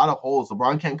 There's a lot of holes.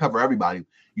 LeBron can't cover everybody.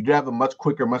 You do have a much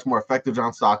quicker, much more effective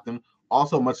John Stockton.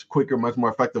 also much quicker, much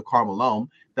more effective Karl Malone.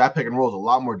 That pick and roll is a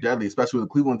lot more deadly, especially with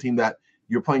the Cleveland team that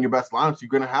you're playing your best lineups. You're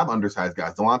going to have undersized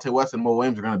guys. Delonte West and Mo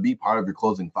Williams are going to be part of your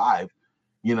closing five,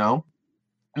 you know?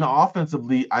 Now,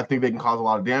 offensively, I think they can cause a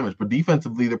lot of damage, but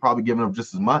defensively, they're probably giving up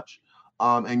just as much.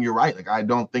 And you're right. Like, I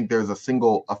don't think there's a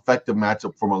single effective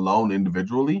matchup for Malone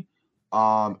individually.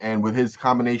 And with his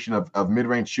combination of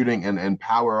mid-range shooting and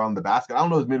power on the basket, I don't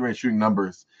know his mid-range shooting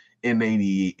numbers in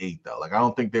 88, though. Like, I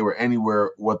don't think they were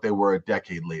anywhere what they were a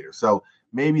decade later. So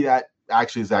maybe that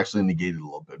is actually negated a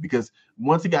little bit, because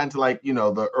once he got into, like, you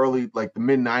know, the early, like the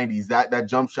mid-90s, that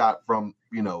jump shot from,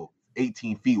 you know,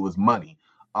 18 feet was money.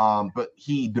 But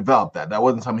he developed that. That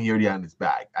wasn't something he already had in his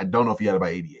bag. I don't know if he had it by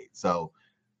 88. So,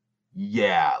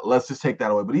 yeah, let's just take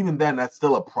that away. But even then, that's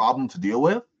still a problem to deal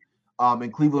with.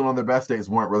 And Cleveland on their best days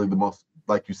weren't really the most,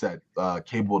 like you said,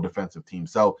 capable defensive team.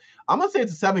 So I'm going to say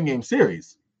it's a 7-game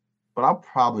series, but I'll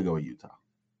probably go with Utah.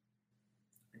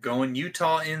 Going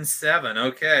Utah in 7.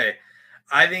 Okay.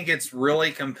 I think it's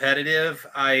really competitive.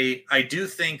 I do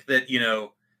think that, you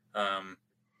know,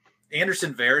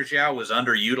 Anderson Varejao was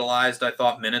underutilized, I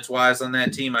thought, minutes-wise on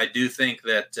that team. I do think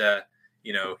that,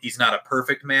 you know, he's not a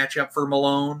perfect matchup for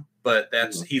Malone, but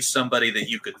he's somebody that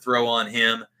you could throw on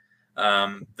him.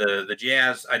 The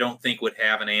Jazz, I don't think, would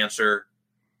have an answer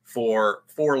for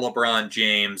LeBron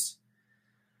James.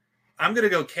 I'm going to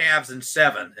go Cavs in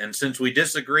 7. And since we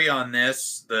disagree on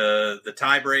this, the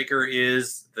tiebreaker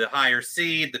is the higher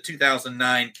seed. The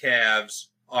 2009 Cavs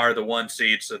are the 1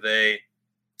 seed, so they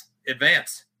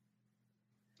advance.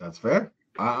 That's fair.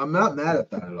 I'm not mad at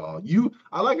that at all.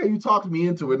 I like how you talked me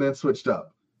into it and then switched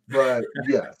up. But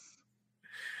yes.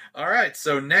 All right.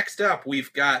 So next up,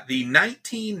 we've got the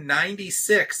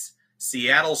 1996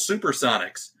 Seattle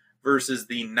Supersonics versus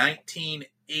the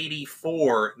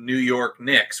 1984 New York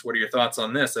Knicks. What are your thoughts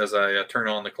on this as I turn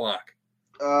on the clock?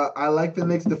 I like the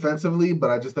Knicks defensively, but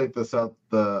I just think the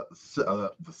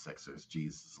Sixers. Jeez,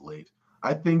 it's late.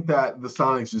 I think that the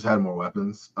Sonics just had more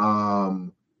weapons.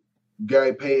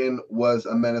 Gary Payton was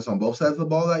a menace on both sides of the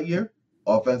ball that year.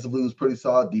 Offensively was pretty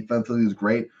solid. Defensively was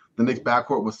great. The Knicks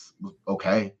backcourt was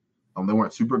okay. They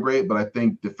weren't super great, but I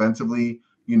think defensively,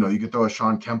 you know, you could throw a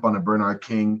Sean Kemp on a Bernard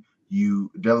King. Detlef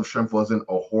Schrempf wasn't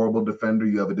a horrible defender.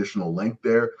 You have additional length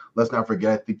there. Let's not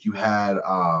forget, I think you had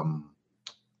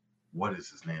what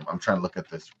is his name? I'm trying to look at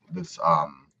this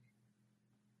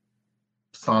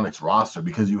Sonics roster,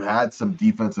 because you had some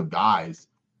defensive guys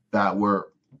that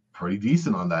were pretty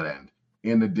decent on that end.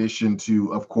 In addition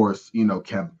to, of course, you know,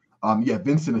 Kemp.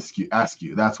 Vincent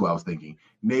Askew. That's what I was thinking.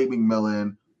 Nate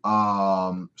McMillan,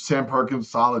 Sam Perkins,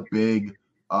 solid big.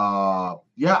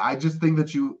 I just think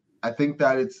that you had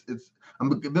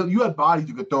bodies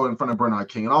you could throw in front of Bernard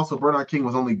King, and also Bernard King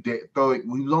was only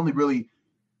really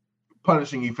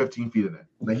punishing you 15 feet in it.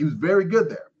 Now, he was very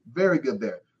good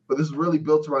there. But this is really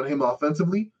built around him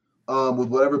offensively, with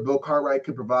whatever Bill Cartwright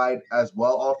could provide as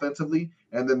well offensively.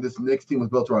 And then this Knicks team was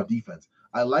built around defense.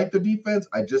 I like the defense.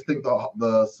 I just think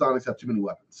the Sonics have too many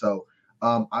weapons. So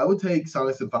I would take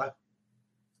Sonics in 5.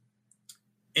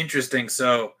 Interesting.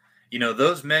 So, you know,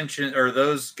 those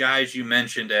guys you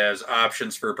mentioned as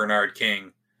options for Bernard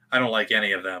King, I don't like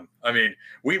any of them. I mean,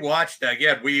 we watched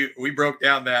again. We broke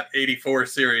down that 84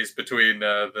 series between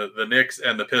the Knicks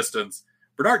and the Pistons.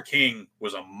 Bernard King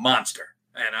was a monster,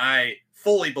 and I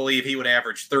fully believe he would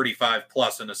average 35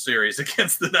 plus in a series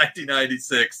against the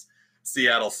 1996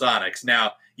 Seattle Sonics.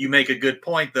 Now, you make a good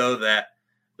point, though, that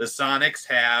the Sonics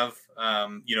have, a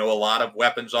lot of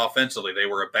weapons offensively. They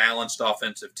were a balanced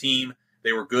offensive team.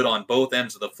 They were good on both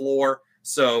ends of the floor.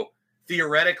 So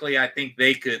theoretically, I think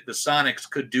the Sonics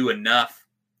could do enough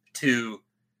to,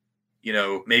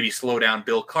 maybe slow down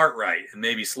Bill Cartwright and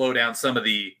maybe slow down some of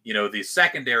the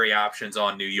secondary options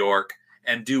on New York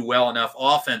and do well enough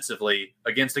offensively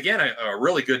against, again, a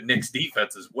really good Knicks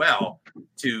defense as well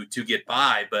to get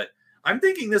by. But I'm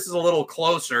thinking this is a little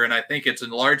closer, and I think it's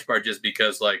in large part just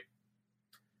because,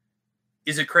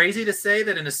 is it crazy to say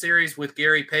that in a series with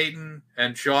Gary Payton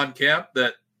and Sean Kemp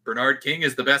that Bernard King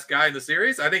is the best guy in the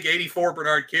series? I think 84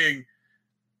 Bernard King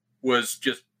was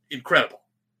just incredible.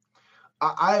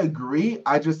 I agree.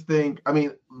 I just think,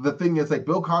 the thing is,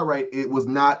 Bill Cartwright, it was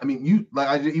not, I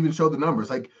even showed the numbers.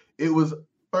 It was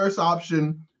first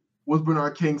option was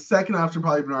Bernard King, second option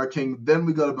probably Bernard King, then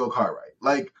we go to Bill Cartwright.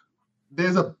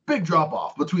 There's a big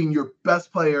drop-off between your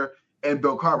best player and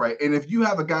Bill Cartwright. And if you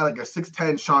have a guy like a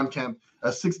 6'10 Sean Kemp, a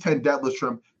 6'10 Detlef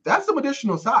Schrempf, that's some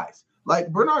additional size.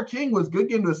 Bernard King was good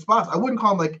getting to his spots. I wouldn't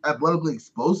call him athletically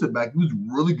explosive back. He was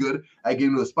really good at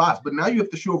getting to his spots. But now you have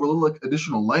to show over a little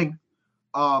additional length.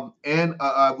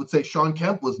 I would say Sean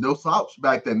Kemp was no slouch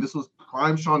back then. This was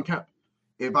prime Sean Kemp.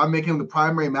 if I make him the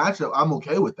primary matchup, I'm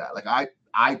okay with that. Like I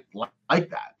like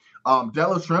that.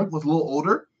 Dallas Shrimp was a little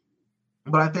older,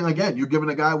 but I think again, you're giving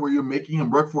a guy where you're making him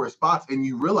work for his spots, and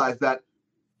you realize that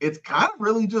it's kind of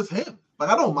really just him. Like,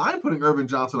 I don't mind putting Irvin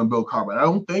Johnson on Bill Cartwright. I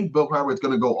don't think Bill Cartwright's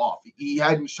going to go off. He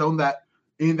hadn't shown that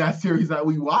in that series that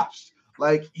we watched.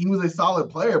 Like, he was a solid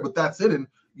player, but that's it. And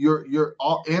your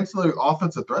ancillary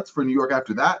offensive threats for New York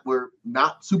after that were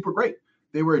not super great.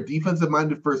 They were a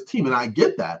defensive-minded first team, and I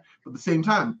get that. But at the same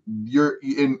time,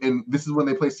 and this is when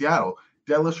they play Seattle.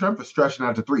 Dallas Shrimp is stretching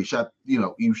out to three. Shot,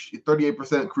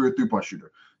 38% career three-point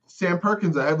shooter. Sam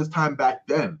Perkins ahead of his time back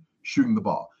then shooting the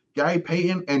ball. Gary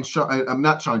Payton and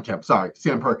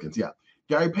Sam Perkins, yeah.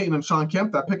 Gary Payton and Sean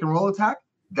Kemp, that pick and roll attack,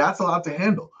 that's a lot to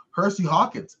handle. Hersey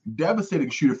Hawkins, devastating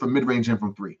shooter from mid-range and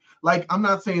from three. Like, I'm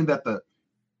not saying that the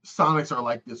Sonics are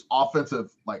like this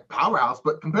offensive like powerhouse,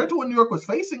 but compared to what New York was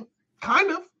facing,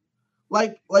 kind of.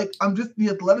 Like I'm just the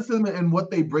athleticism and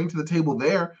what they bring to the table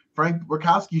there. Frank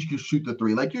Burkowski could shoot the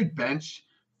three. Like, your bench,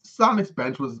 Sonics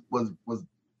bench was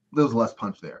there was less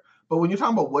punch there. But when you're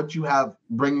talking about what you have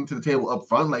bringing to the table up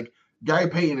front, like Gary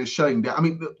Payton is shutting down. I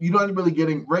mean, you're not really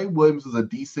getting Ray Williams was a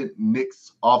decent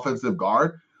Knicks offensive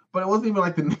guard, but it wasn't even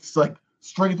like the Knicks like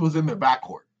strength was in their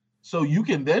backcourt. So you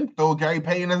can then throw Gary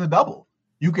Payton as a double.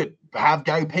 You could have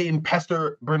Gary Payton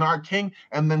pester Bernard King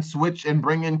and then switch and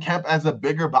bring in Kemp as a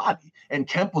bigger body. And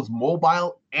Kemp was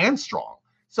mobile and strong.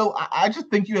 So I just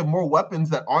think you have more weapons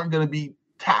that aren't going to be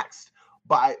taxed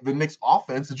by the Knicks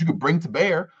offense that you could bring to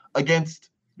bear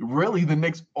against really the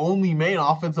Knicks' only main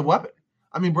offensive weapon.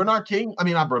 I mean, Bill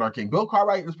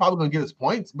Cartwright is probably going to get his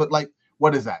points, but like,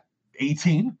 what is that?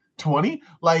 18, 20?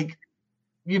 Like,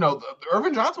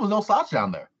 Irvin Johnson was no slouch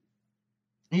down there.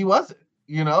 He wasn't.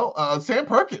 Sam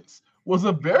Perkins was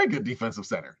a very good defensive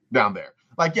center down there.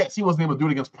 Like, yes, he wasn't able to do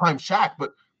it against Prime Shaq,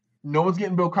 but no one's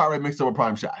getting Bill Cartwright mixed up with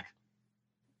Prime Shaq.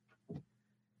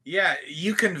 Yeah,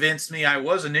 you convinced me. I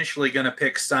was initially going to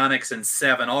pick Sonics in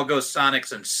 7. I'll go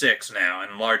Sonics in 6 now,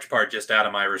 in large part just out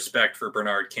of my respect for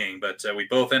Bernard King. But we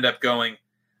both end up going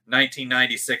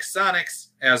 1996 Sonics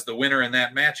as the winner in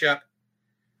that matchup.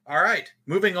 All right,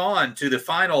 moving on to the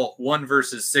final 1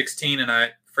 versus 16, and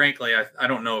I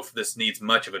don't know if this needs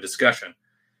much of a discussion.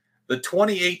 The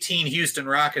 2018 Houston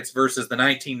Rockets versus the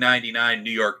 1999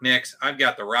 New York Knicks. I've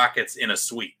got the Rockets in a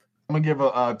sweep. I'm gonna give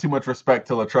too much respect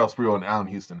to Latrell Sprewell and Allen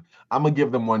Houston. I'm gonna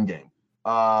give them one game.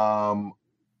 I'm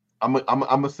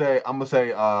gonna say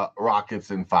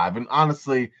Rockets in 5. And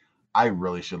honestly, I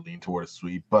really should lean towards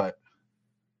sweep, but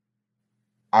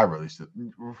I really should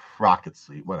Rockets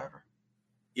sweep, whatever.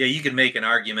 Yeah, you can make an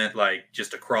argument like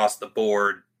just across the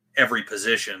board, every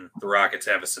position, the Rockets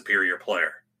have a superior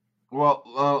player. Well,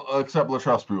 except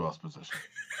Latrell Sprewell's position.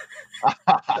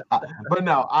 But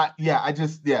no, they're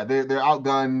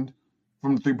outgunned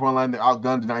from the 3-point line. They're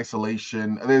outgunned in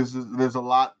isolation. There's a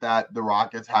lot that the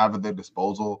Rockets have at their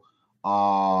disposal.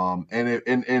 Do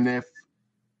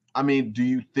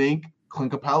you think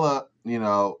Clint Capella,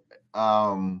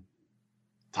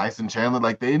 Tyson Chandler,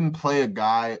 like they didn't play a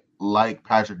guy like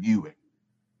Patrick Ewing,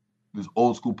 this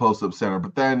old school post-up center.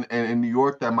 But then in New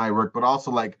York that might work, but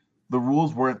also like the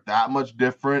rules weren't that much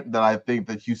different that I think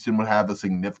that Houston would have a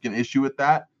significant issue with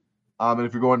that. And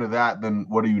if you're going to that, then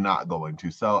what are you not going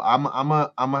to? So I'm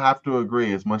gonna have to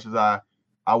agree. As much as I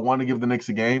want to give the Knicks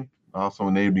a game, also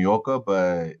a native New Yorker,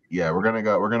 but yeah, we're gonna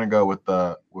go with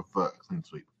clean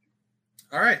sweep.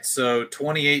 All right, so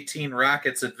 2018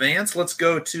 Rockets advance. Let's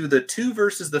go to the 2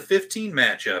 versus the 15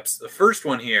 matchups. The first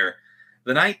one here,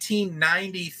 the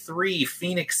 1993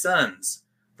 Phoenix Suns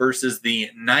versus the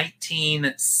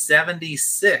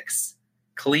 1976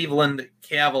 Cleveland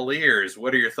Cavaliers.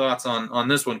 What are your thoughts on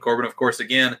this one, Corbin? Of course,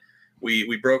 again,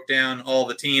 we broke down all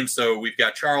the teams. So we've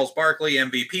got Charles Barkley,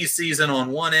 MVP season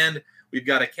on one end. We've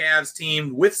got a Cavs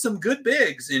team with some good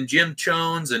bigs in Jim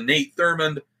Chones and Nate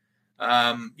Thurmond.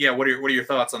 What are your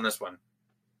thoughts on this one?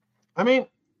 I mean,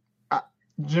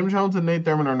 Jim Jones and Nate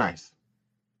Thurmond are nice,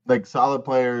 like solid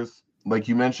players. Like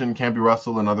you mentioned, Campy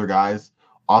Russell and other guys.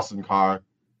 Austin Carr.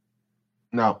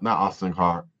 No, not Austin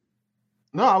Carr.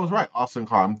 No, I was right. Austin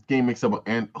Carr. I'm getting mixed up.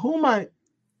 And who am I?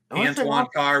 Antoine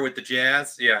Carr with the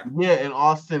Jazz. Yeah. Yeah, in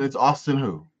Austin, it's Austin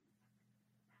who?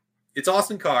 It's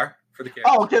Austin Carr for the Cavs.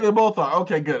 Oh, okay, they both are.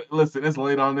 Okay, good. Listen, it's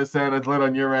late on this end. It's late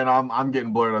on your end. I'm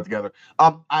getting blurred out together.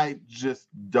 I just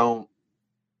don't.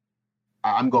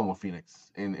 I'm going with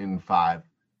Phoenix in 5.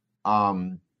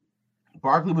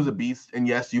 Barkley was a beast, and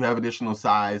yes, you have additional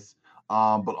size,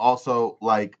 but also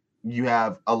like you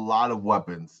have a lot of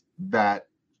weapons that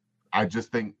I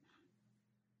just think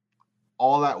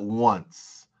all at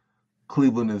once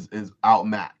Cleveland is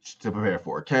outmatched to prepare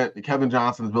for. Kevin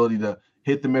Johnson's ability to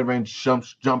hit the mid-range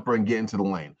jumper, and get into the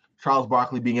lane. Charles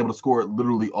Barkley being able to score at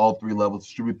literally all three levels,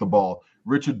 distribute the ball.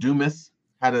 Richard Dumas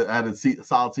had a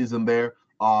solid season there,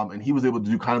 and he was able to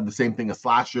do kind of the same thing, a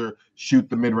slasher, shoot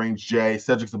the mid-range J.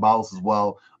 Cedric Ceballos as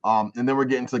well. And then we're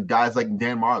getting to guys like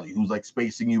Dan Marley, who's like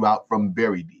spacing you out from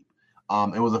very deep.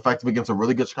 It was effective against a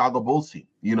really good Chicago Bulls team.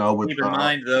 Keep in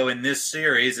mind, though, in this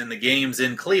series, in the games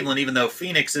in Cleveland, even though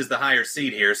Phoenix is the higher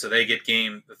seed here, so they get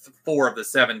 4 of the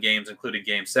 7 games, including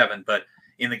Game 7, but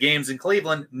in the games in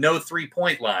Cleveland, no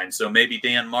three-point line. So maybe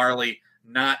Dan Marley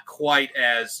not quite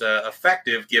as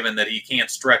effective, given that he can't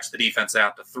stretch the defense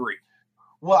out to 3.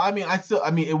 Well,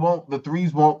 the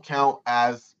threes won't count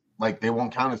as they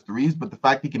won't count as threes, but the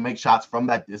fact he can make shots from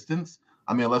that distance,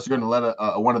 unless you're going to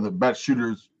let one of the best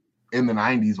shooters in the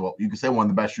 90s, well, you could say one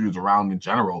of the best shooters around in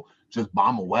general, just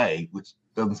bomb away, which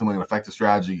doesn't seem like an effective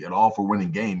strategy at all for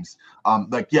winning games.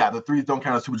 The threes don't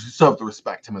count as two, but you still have to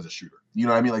respect him as a shooter. You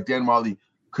know what I mean? Like Dan Marley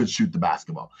could shoot the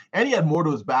basketball. And he had more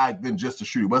to his bag than just a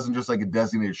shooter. He wasn't just like a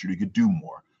designated shooter. He could do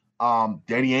more.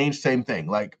 Danny Ainge, same thing.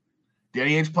 Like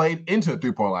Danny Ainge played into the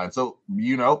three-point line. So,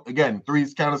 again,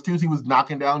 threes count as twos. He was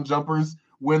knocking down jumpers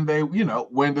when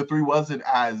the three wasn't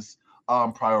as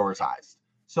prioritized.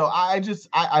 So I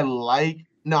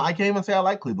can't even say I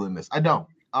like Cleveland in this. I don't.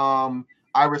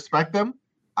 I respect them.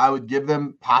 I would give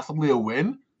them possibly a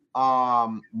win.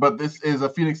 But this is a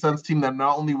Phoenix Suns team that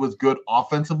not only was good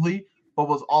offensively, but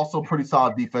was also pretty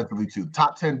solid defensively too.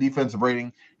 Top 10 defensive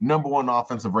rating, number 1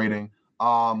 offensive rating.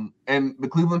 And the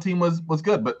Cleveland team was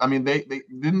good, but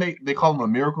they call them a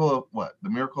miracle of what? The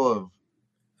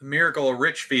miracle of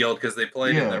Richfield, because they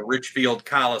played in the Richfield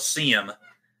Coliseum.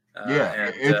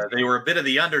 They were a bit of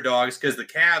the underdogs because the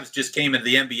Cavs just came into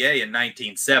the NBA in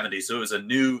 1970, so it was a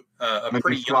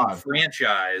pretty young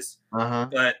franchise.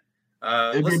 But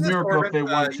it'd be a miracle if they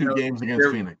won 2 games against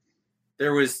Phoenix.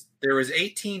 There was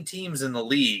 18 teams in the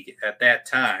league at that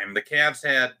time. The Cavs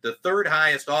had the 3rd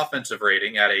highest offensive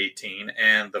rating at 18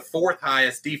 and the 4th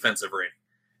highest defensive rating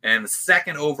and the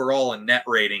 2nd overall in net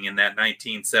rating in that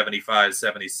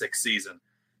 1975-76 season.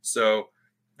 So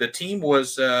the team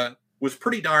was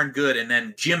pretty darn good. And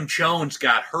then Jim Jones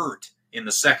got hurt in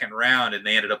the 2nd round, and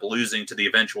they ended up losing to the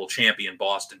eventual champion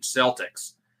Boston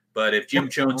Celtics. But if Jim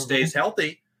Jones stays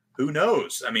healthy, who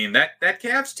knows? That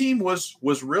Cavs team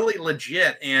was really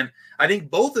legit. And I think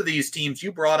both of these teams,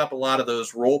 you brought up a lot of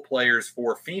those role players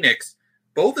for Phoenix.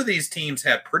 Both of these teams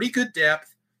had pretty good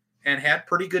depth and had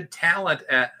pretty good talent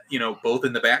at, both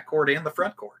in the backcourt and the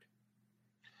front court.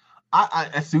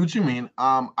 I see what you mean.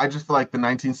 I just feel like the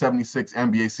 1976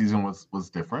 NBA season was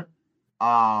different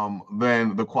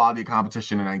than the quality of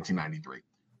competition in 1993.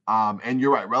 And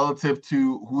you're right, relative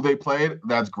to who they played,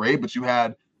 that's great, but you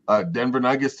had Denver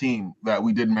Nuggets team that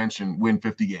we didn't mention win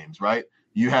 50 games, right?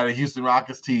 You had a Houston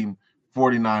Rockets team,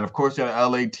 49. Of course, you had an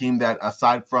LA team that,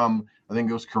 aside from, I think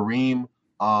it was Kareem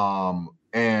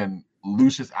and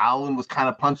Lucius Allen, was kind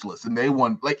of punchless, and they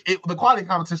won. The quality of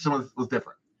competition was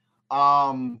different.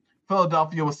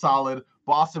 Philadelphia was solid.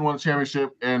 Boston won a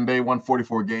championship, and they won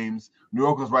 44 games. New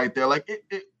York was right there.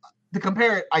 To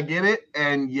compare it, I get it.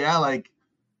 And,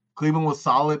 Cleveland was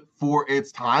solid for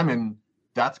its time, and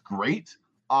that's great.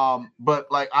 But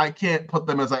I can't put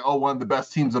them as one of the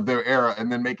best teams of their era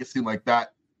and then make it seem like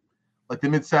that. The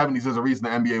mid 70s, there's a reason the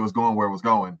NBA was going where it was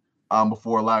going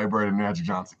before Larry Bird and Magic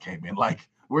Johnson came in.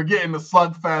 We're getting the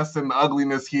slugfest and the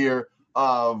ugliness here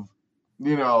of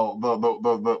the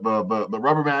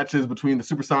rubber matches between the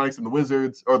Supersonics and the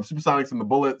Wizards, or the Supersonics and the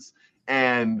Bullets,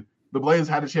 and the Blazers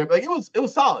had a champ. It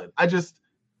was solid.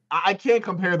 I can't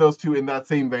compare those two in that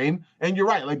same vein. And you're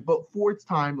right. But for its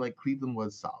time, Cleveland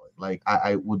was solid.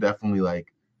 I would definitely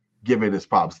give it its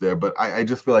props there. But I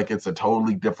just feel like it's a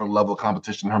totally different level of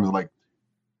competition in terms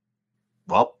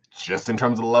of just in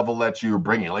terms of the level that you're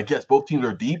bringing. Yes, both teams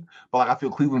are deep, but I feel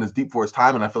Cleveland is deep for its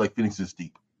time, and I feel like Phoenix is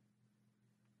deep.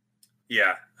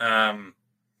 Yeah,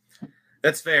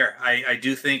 that's fair. I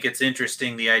do think it's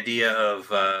interesting, the idea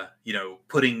of,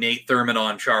 putting Nate Thurmond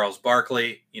on Charles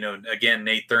Barkley. Again,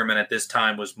 Nate Thurmond at this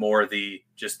time was more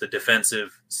just the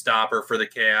defensive stopper for the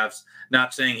Cavs.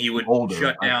 Not saying he would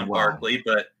shut down Barkley,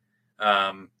 but,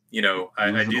 I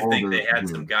do think they had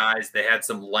some guys. They had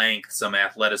some length, some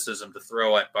athleticism to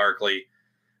throw at Barkley.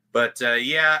 But,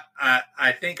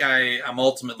 I think I'm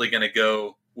ultimately going to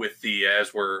go with the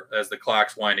as the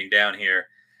clock's winding down here.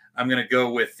 I'm going to go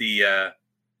with the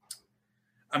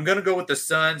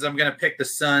Suns. I'm going to pick the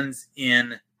Suns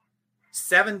in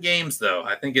 7 games, though.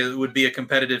 I think it would be a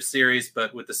competitive series,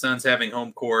 but with the Suns having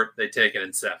home court, they take it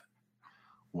in 7.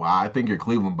 Wow, I think your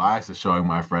Cleveland bias is showing,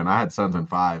 my friend. I had Suns in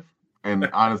 5. And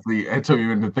honestly, it took me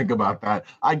even to think about that.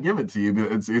 I give it to you.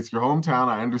 It's your hometown.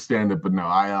 I understand it, but no,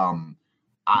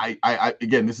 I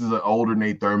again, this is an older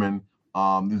Nate Thurman.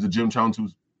 There's a Jim Jones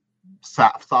who's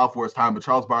soft for his time, but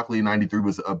Charles Barkley in '93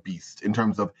 was a beast in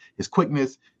terms of his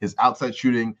quickness, his outside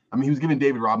shooting. I mean, he was giving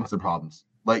David Robinson problems,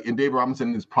 like in David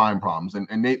Robinson his prime problems, and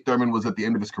Nate Thurman was at the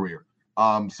end of his career.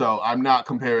 So I'm not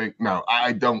comparing. No,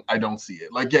 I don't see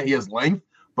it. Like, yeah, he has length,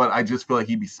 but I just feel like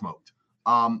he'd be smoked.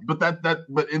 But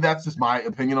that's just my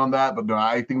opinion on that. But no,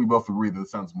 I think we both agree that the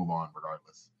Suns move on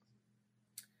regardless.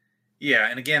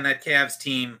 Yeah, and again, that Cavs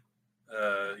team,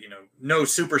 no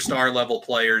superstar level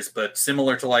players, but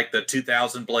similar to like the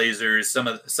 2000 Blazers, some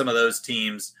of those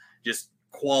teams, just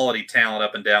quality talent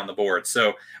up and down the board.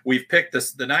 So we've picked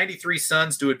the 93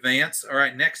 Suns to advance. All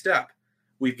right, next up,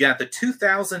 we've got the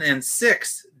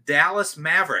 2006 Dallas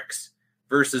Mavericks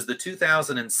versus the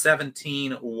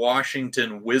 2017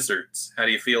 Washington Wizards. How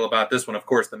do you feel about this one? Of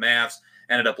course, the Mavs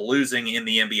ended up losing in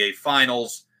the NBA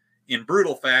Finals in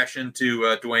brutal fashion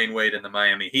to Dwayne Wade and the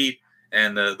Miami Heat.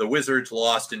 And the Wizards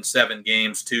lost in 7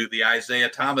 games to the Isaiah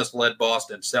Thomas-led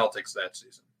Boston Celtics that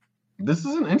season. This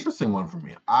is an interesting one for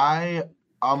me.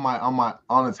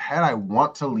 On its head, I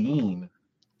want to lean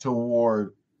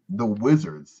toward the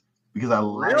Wizards because I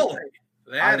like. Really?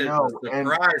 That is a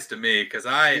surprise to me because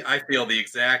I feel the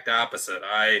exact opposite.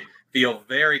 I feel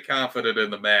very confident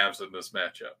in the Mavs in this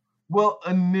matchup. Well,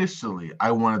 initially,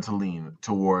 I wanted to lean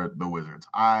toward the Wizards.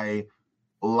 I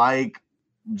like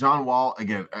John Wall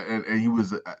again, and he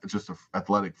was just an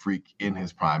athletic freak in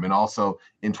his prime. And also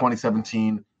in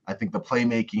 2017, I think the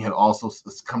playmaking had also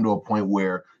come to a point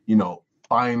where,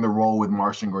 finding the role with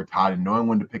Marcin Gortat and knowing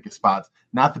when to pick his spots.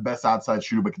 Not the best outside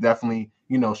shooter, but could definitely,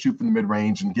 shoot from the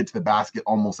mid-range and get to the basket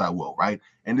almost at will, right?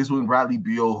 And this was Bradley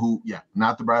Beal, who,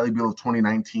 not the Bradley Beal of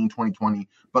 2019, 2020,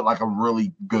 but like a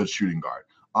really good shooting guard.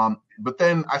 But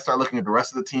then I started looking at the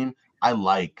rest of the team. I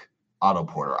like Otto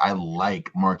Porter. I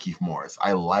like Markieff Morris.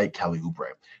 I like Kelly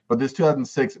Oubre. But this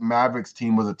 2006 Mavericks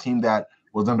team was a team that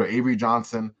was under Avery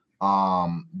Johnson.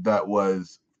 That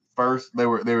was first. They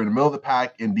were in the middle of the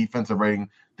pack in defensive rating.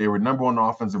 They were number 1 in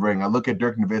offensive rating. I look at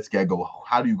Dirk Nowitzki. I go,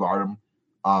 how do you guard him?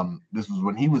 This was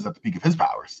when he was at the peak of his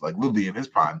powers, like literally in his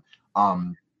prime.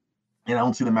 And I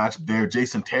don't see the matchup there.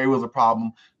 Jason Terry was a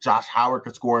problem. Josh Howard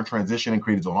could score in transition and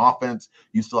create his own offense.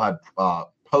 You still had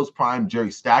post-prime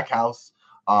Jerry Stackhouse.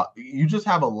 You just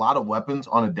have a lot of weapons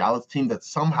on a Dallas team that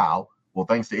somehow, well,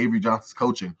 thanks to Avery Johnson's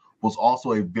coaching, was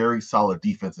also a very solid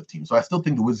defensive team. So I still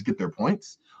think the Wizards get their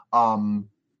points,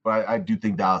 but I do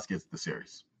think Dallas gets the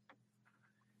series.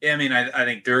 Yeah, I mean, I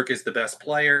think Dirk is the best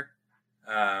player.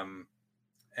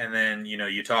 And then,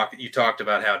 you talked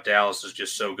about how Dallas is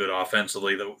just so good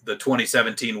offensively. The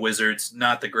 2017 Wizards,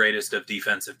 not the greatest of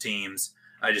defensive teams.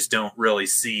 I just don't really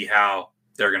see how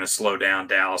they're going to slow down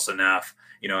Dallas enough.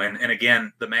 And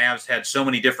again, the Mavs had so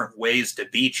many different ways to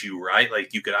beat you, right?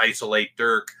 Like you could isolate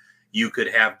Dirk. You could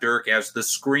have Dirk as the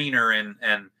screener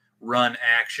and run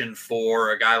action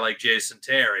for a guy like Jason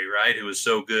Terry, right? Who is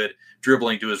so good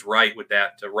dribbling to his right with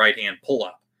that right-hand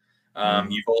pull-up.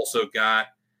 You've also got,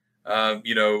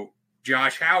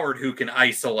 Josh Howard who can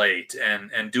isolate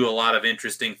and do a lot of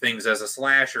interesting things as a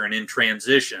slasher and in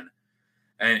transition.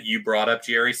 And you brought up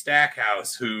Jerry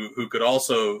Stackhouse who could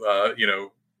also,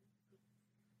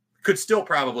 could still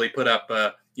probably put up,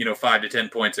 5 to 10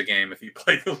 points a game if he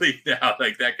played the league now.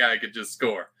 Like that guy could just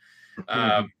score.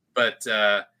 I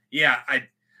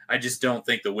just don't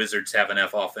think the Wizards have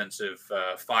enough offensive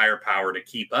firepower to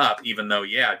keep up, even though,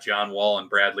 John Wall and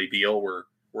Bradley Beal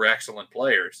were excellent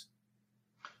players.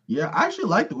 Yeah, I actually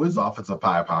like the Wizards' offensive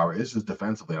firepower. It's just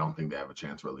defensively, I don't think they have a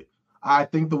chance, really. I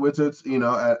think the Wizards,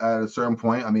 at a certain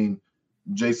point, I mean,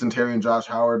 Jason Terry and Josh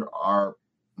Howard are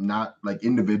not like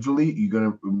individually. You're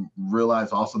going to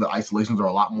realize also that isolations are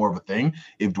a lot more of a thing.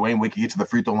 If Dwayne Wade can get to the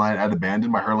free throw line at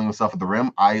abandon by hurling himself at the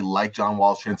rim, I like John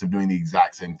Wall's chance of doing the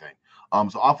exact same thing.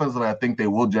 So offensively, I think they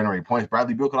will generate points.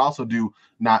 Bradley Beal could also do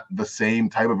not the same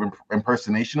type of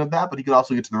impersonation of that, but he could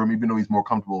also get to the rim, even though he's more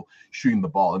comfortable shooting the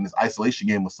ball. And his isolation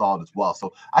game was solid as well.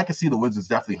 So I could see the Wizards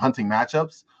definitely hunting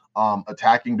matchups,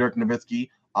 attacking Dirk Nowitzki,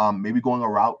 maybe going a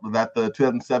route that the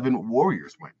 2007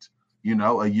 Warriors went,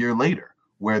 a year later,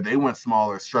 where they went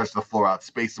smaller, stretched the floor out,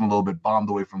 spaced them a little bit, bombed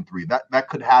away from 3. That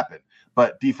could happen.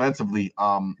 But defensively,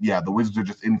 the Wizards are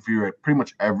just inferior at pretty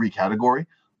much every category.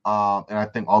 And I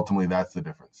think ultimately that's the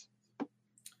difference.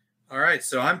 All right,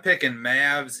 so I'm picking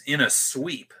Mavs in a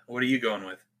sweep. What are you going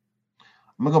with?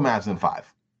 I'm going to go Mavs in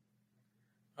 5.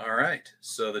 All right,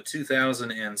 so the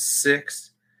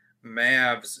 2006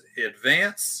 Mavs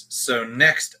advance. So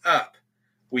next up,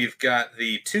 we've got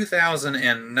the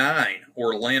 2009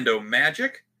 Orlando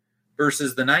Magic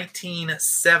versus the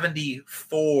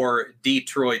 1974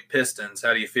 Detroit Pistons.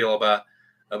 How do you feel about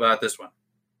this one?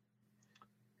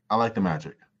 I like the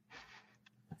Magic.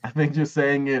 I think just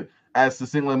saying it as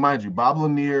succinctly, mind you, Bob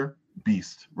Lanier,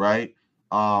 beast, right?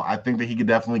 I think that he could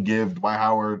definitely give Dwight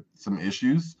Howard some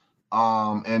issues.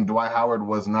 And Dwight Howard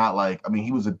was not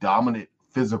he was a dominant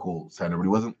physical center,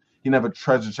 but he never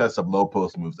treasure chest of low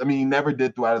post moves. I mean, he never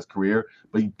did throughout his career,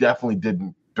 but he definitely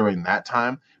didn't during that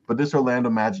time. But this Orlando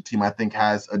Magic team, I think,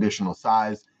 has additional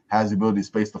size, has the ability to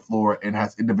space the floor, and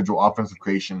has individual offensive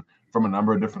creation from a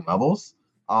number of different levels.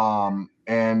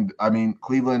 And I mean,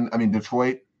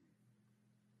 Detroit,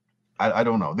 I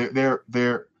don't know.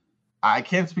 They're I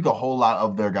can't speak a whole lot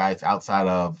of their guys outside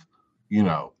of,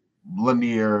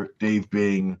 Lanier, Dave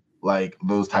Bing, like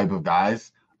those type of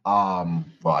guys. Well,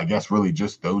 I guess really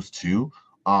just those two.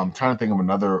 Trying to think of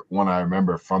another one I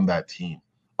remember from that team.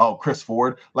 Oh, Chris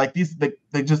Ford. Like these,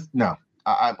 they just no.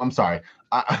 I'm sorry.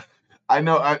 I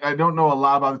know I don't know a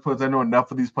lot about these players. I know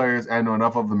enough of these players. I know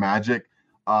enough of the Magic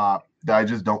that I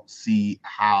just don't see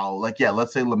how.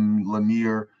 Let's say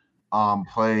Lanier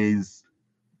plays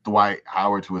Dwight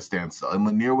Howard to a standstill, and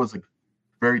Lanier was a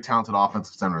very talented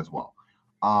offensive center as well.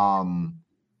 Up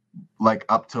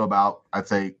to about, I'd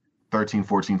say 13,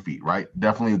 14 feet, right?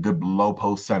 Definitely a good low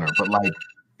post center, but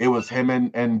it was him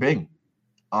and Bing.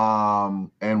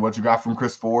 And what you got from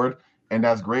Chris Ford, and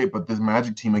that's great. But this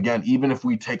Magic team, again, even if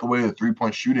we take away the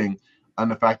 3-point shooting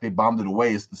and the fact they bombed it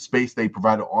away, it's the space they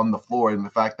provided on the floor and the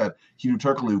fact that Hedo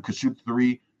Turkoglu could shoot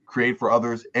three, create for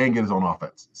others, and get his own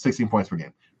offense. 16 points per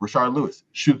game. Rashard Lewis,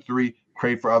 shoot three,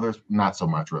 create for others, not so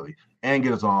much really, and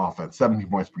get his own offense. 17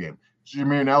 points per game.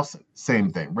 Jameer Nelson,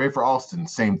 same thing. Rafer Alston,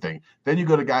 same thing. Then you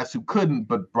go to guys who couldn't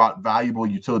but brought valuable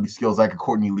utility skills like a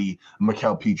Courtney Lee,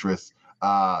 Mikal Petrus,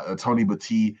 Tony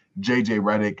Battie, JJ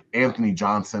Redick, Anthony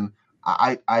Johnson.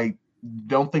 I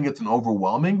don't think it's an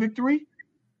overwhelming victory,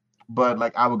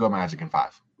 but I would go Magic in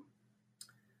 5.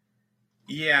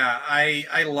 Yeah,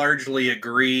 I largely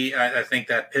agree. I think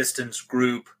that Pistons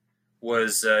group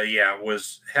was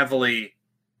heavily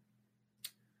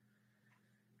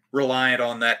reliant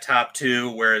on that top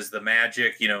two, whereas the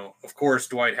Magic, of course,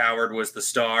 Dwight Howard was the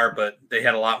star, but they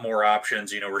had a lot more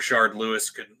options. Rashard Lewis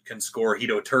can score.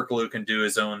 Hedo Turkoglu can do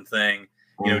his own thing.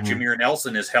 Jameer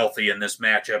Nelson is healthy in this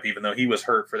matchup, even though he was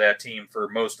hurt for that team for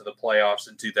most of the playoffs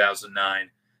in 2009.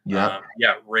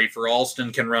 Rafer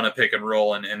Alston can run a pick and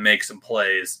roll and make some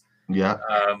plays. Yeah.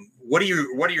 What are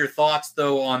your thoughts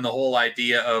though on the whole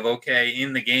idea of, okay,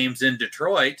 in the games in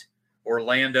Detroit,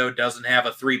 Orlando doesn't have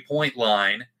a 3-point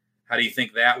line. How do you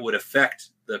think that would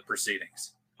affect the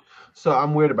proceedings? So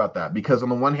I'm weird about that because on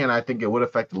the one hand, I think it would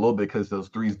affect a little bit because those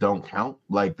threes don't count.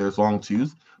 There's long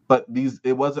twos, but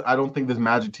I don't think this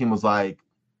Magic team was the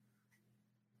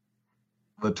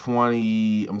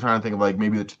 20. I'm trying to think of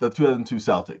maybe the 2002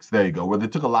 Celtics. There you go, where they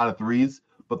took a lot of threes,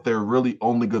 but their really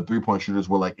only good 3-point shooters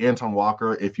were Anton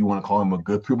Walker, if you want to call him a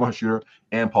good 3-point shooter,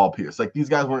 and Paul Pierce. These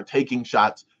guys weren't taking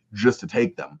shots just to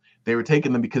take them. They were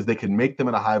taking them because they could make them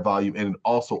at a high volume and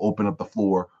also open up the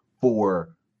floor for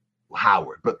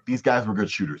Howard. But these guys were good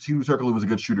shooters. Hedo Turkoglu was a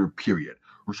good shooter, period.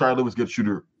 Rashard Lewis was a good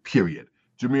shooter, period.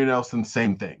 Jameer Nelson,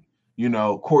 same thing.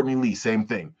 Courtney Lee, same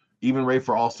thing. Even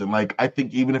Rafer Alston. I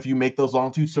think even if you make those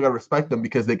long twos, you still got to respect them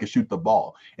because they can shoot the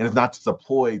ball. And it's not just a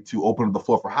ploy to open up the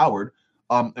floor for Howard.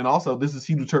 And also, this is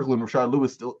Hedo Turkoglu and Rashard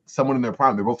Lewis, still someone in their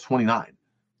prime. They're both 29.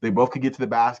 They both could get to the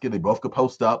basket. They both could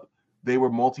post up. They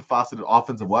were multifaceted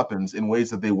offensive weapons in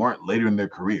ways that they weren't later in their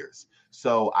careers.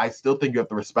 So I still think you have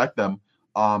to respect them,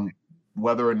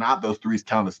 whether or not those threes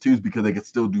count as twos, because they could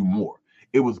still do more.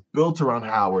 It was built around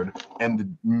Howard, and the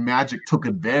Magic took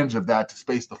advantage of that to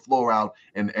space the floor out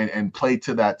and play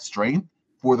to that strength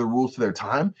for the rules to their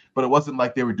time. But it wasn't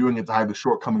like they were doing it to hide the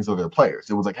shortcomings of their players.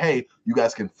 It was hey, you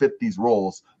guys can fit these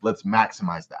roles. Let's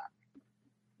maximize that.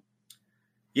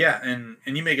 Yeah, and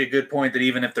you make a good point that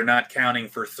even if they're not counting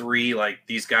for three,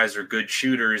 these guys are good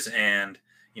shooters, and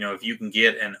if you can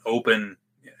get an open,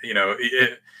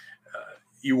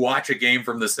 you watch a game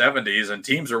from the 70s, and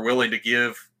teams are willing to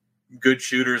give good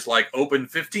shooters open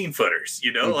 15-footers.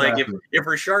 Exactly. If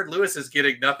Rashard Lewis is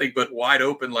getting nothing but wide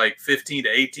open 15 to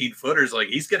 18 footers,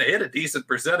 he's going to hit a decent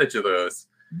percentage of those.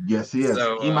 Yes, he is.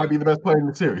 So, he might be the best player in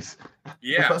the series.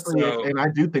 Yeah. And I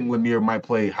do think Lanier might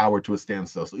play Howard to a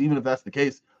standstill. So even if that's the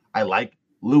case, I like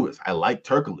Lewis. I like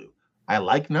Turkoglu. I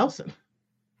like Nelson.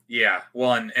 Yeah.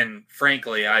 Well, and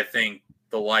frankly, I think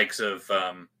the likes of,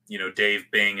 Dave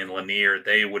Bing and Lanier,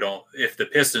 they would all, if the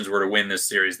Pistons were to win this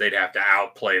series, they'd have to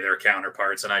outplay their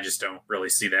counterparts. And I just don't really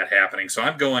see that happening. So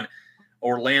I'm going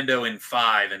Orlando in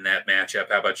 5 in that matchup.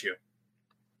 How about you?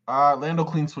 Orlando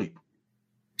clean sweep.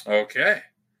 Okay.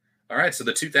 All right, so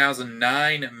the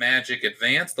 2009 Magic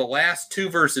advance. The last 2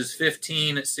 versus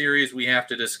 15 series we have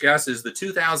to discuss is the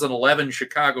 2011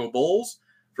 Chicago Bulls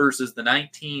versus the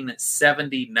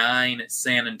 1979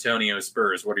 San Antonio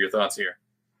Spurs. What are your thoughts here?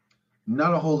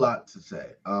 Not a whole lot to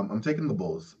say. I'm taking the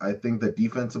Bulls. I think that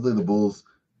defensively, the Bulls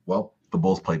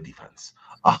played defense.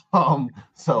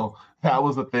 So that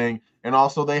was a thing. And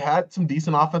also they had some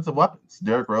decent offensive weapons.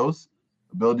 Derrick Rose,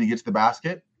 ability to get to the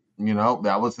basket.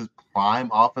 That was his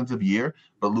prime offensive year.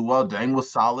 But Luol Deng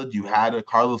was solid. You had a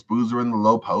Carlos Boozer in the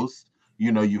low post.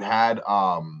 You had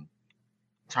trying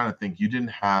to think, you didn't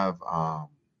have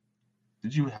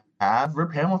did you have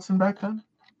Rip Hamilton back then?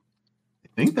 I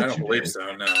think that I don't believe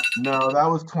so, no. No, that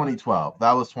was 2012.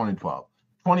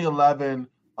 2011,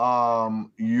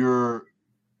 your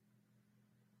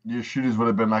shooters would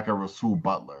have been like a Rasul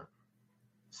Butler.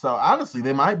 So honestly,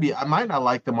 I might not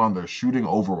like them on their shooting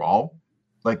overall,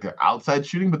 like their outside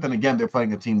shooting, but then again, they're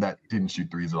playing a team that didn't shoot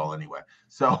threes at all anyway.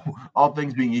 So all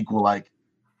things being equal, like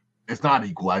it's not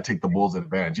equal. I take the Bulls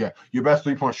advantage. Yeah, your best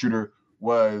 3-point shooter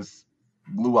was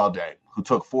Luol Deng, who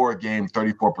took 4 a game,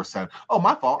 34%. Oh,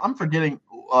 my fault. I'm forgetting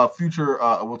future.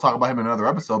 We'll talk about him in another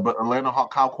episode, but Atlanta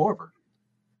Hawk Kyle Korver,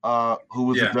 who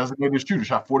was a designated shooter,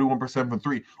 shot 41% from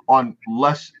 3 on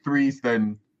less threes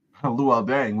than Luol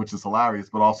Deng, which is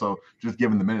hilarious, but also just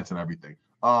given the minutes and everything.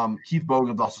 Keith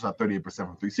Bogans also shot 38%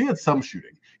 from 3. So he had some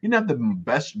shooting. You didn't have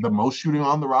the most shooting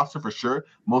on the roster for sure.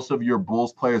 Most of your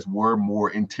Bulls players were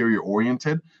more interior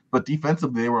oriented, but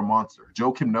defensively they were a monster.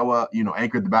 Joakim Noah,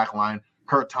 anchored the back line.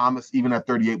 Kurt Thomas, even at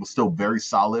 38, was still very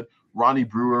solid. Ronnie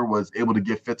Brewer was able to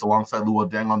get fits alongside Luol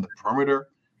Deng on the perimeter.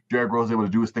 Derrick Rose was able to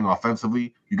do his thing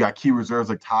offensively. You got key reserves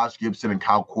like Taj Gibson and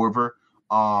Kyle Korver.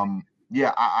 I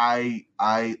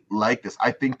like this.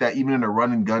 I think that even in a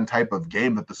run and gun type of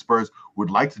game that the Spurs would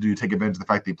like to do, take advantage of the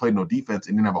fact they played no defense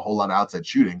and didn't have a whole lot of outside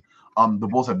shooting. The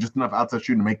Bulls have just enough outside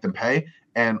shooting to make them pay.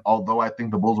 And although I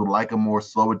think the Bulls would like a more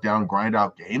slow it down, grind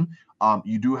out game,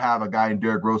 you do have a guy in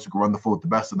Derrick Rose who can run the floor with the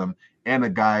best of them, and a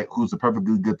guy who's a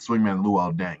perfectly good swingman,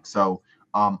 Luol Deng. So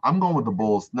I'm going with the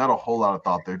Bulls. Not a whole lot of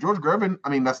thought there. George Gervin, I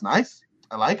mean, that's nice.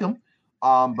 I like him.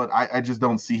 But I just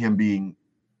don't see him being,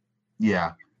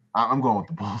 I'm going with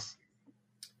the Bulls.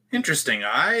 Interesting.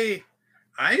 I'm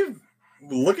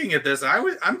looking at this.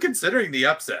 I'm considering the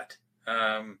upset.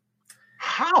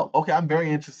 How? Okay, I'm very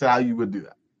interested how you would do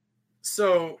that.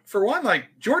 So for one, like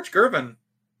George Gervin,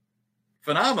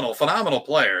 phenomenal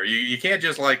player. You can't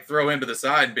just like throw him to the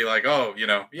side and be like, oh,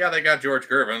 they got George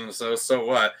Gervin, so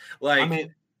what? Like, I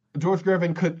mean, George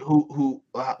Gervin could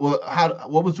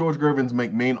what was George Gervin's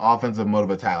main offensive mode of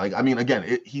attack? Like, I mean,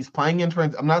 again, he's playing in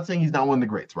trends. I'm not saying he's not one of the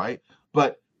greats, right?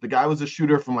 But the guy was a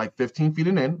shooter from like 15 feet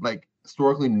and in, like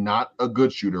historically not a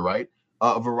good shooter, right?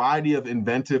 A variety of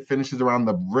inventive finishes around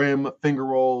the rim, finger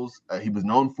rolls. He was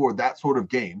known for that sort of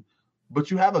game. But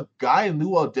you have a guy in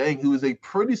Luol Deng who is a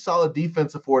pretty solid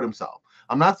defensive forward himself.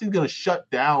 I'm not saying he's going to shut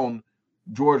down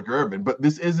George Gervin, but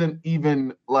this isn't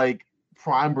even like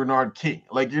prime Bernard King.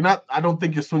 Like I don't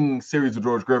think you're swinging a series of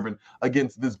George Gervin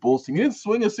against this Bulls team. You didn't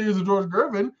swing a series of George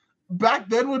Gervin back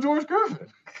then with George Gervin.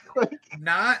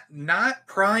 Not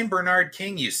prime Bernard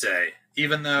King, you say,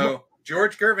 even though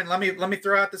George Gervin, let me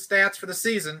throw out the stats for the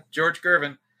season. George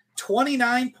Gervin,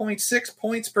 29.6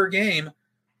 points per game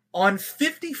on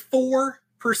 54%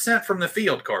 from the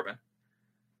field, Corban.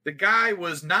 The guy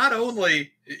was not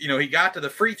only, he got to the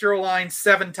free throw line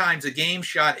 7 times a game,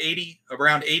 shot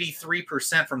around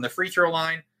 83% from the free throw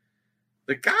line.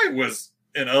 The guy was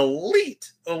an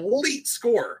elite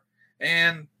scorer.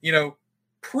 And,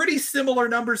 pretty similar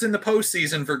numbers in the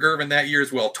postseason for Gervin that year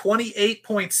as well.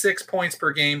 28.6 points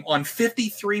per game on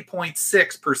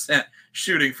 53.6%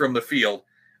 shooting from the field.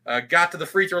 Got to the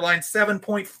free throw line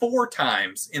 7.4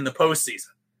 times in the postseason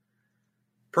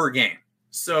per game.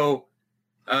 So,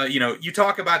 you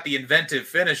talk about the inventive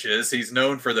finishes. He's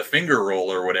known for the finger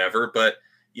roll or whatever, but,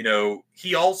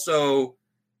 he also,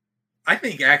 I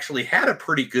think, actually had a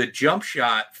pretty good jump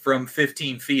shot from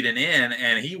 15 feet and in,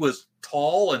 and he was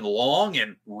tall and long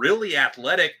and really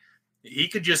athletic. He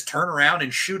could just turn around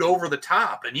and shoot over the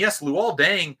top. And yes, Luol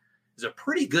Deng is a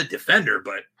pretty good defender,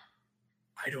 but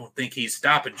I don't think he's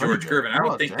stopping George Gervin. I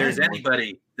don't think there's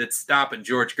anybody that's stopping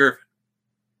George Gervin.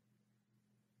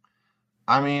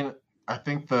 I mean, I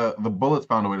think the Bullets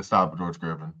found a way to stop George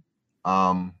Gervin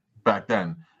back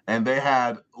then. And they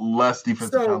had less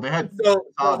defensive talent. They had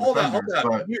hold on.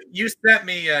 But you sent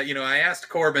me, I asked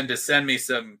Corban to send me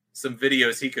some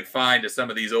videos he could find of some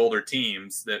of these older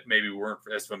teams that maybe we weren't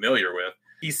as familiar with.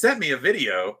 He sent me a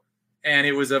video, and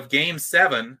it was of Game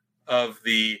 7 of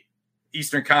the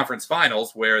Eastern Conference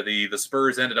Finals, where the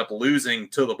Spurs ended up losing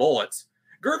to the Bullets.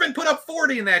 Gervin put up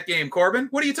 40 in that game, Corbin.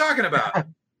 What are you talking about?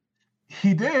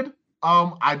 He did.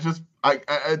 Okay.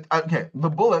 The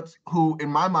Bullets, who in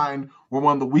my mind were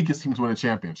one of the weakest teams to win a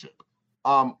championship,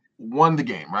 won the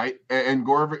game, right? And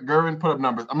Gervin put up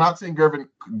numbers. I'm not saying Gervin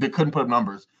couldn't put up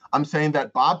numbers. I'm saying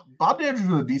that Bob Andrews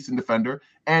was a decent defender,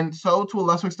 and so to a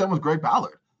lesser extent was Greg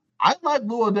Ballard. I like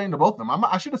Luol Deng to both of them.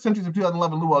 I should have sent you some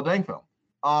 2011 Luol Deng film.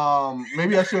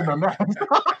 Maybe I should have done that.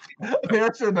 Maybe I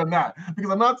should have done that,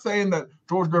 because I'm not saying that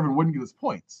George Gervin wouldn't get his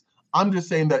points. I'm just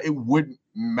saying that it wouldn't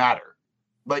matter.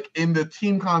 Like in the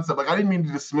team concept, like I didn't mean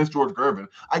to dismiss George Gervin.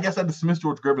 I guess I dismissed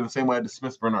George Gervin the same way I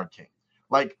dismissed Bernard King.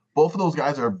 Like both of those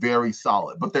guys are very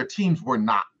solid, but their teams were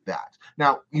not that.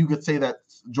 Now you could say that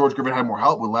George Gervin had more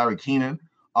help with Larry Keenan,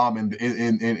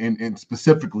 in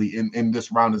specifically in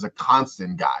this round as a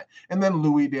constant guy, and then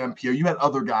Louis Dampier. You had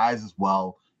other guys as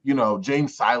well. You know,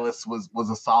 James Silas was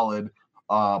a solid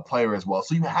player as well.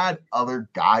 So you had other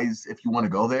guys if you want to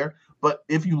go there. But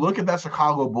if you look at that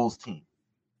Chicago Bulls team,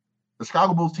 the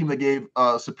Chicago Bulls team that gave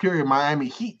superior Miami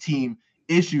Heat team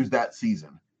issues that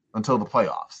season until the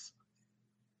playoffs.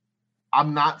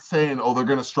 I'm not saying, they're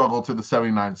going to struggle to the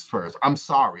 79 Spurs. I'm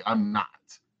sorry, I'm not.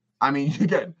 I mean,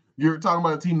 again, you're talking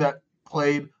about a team that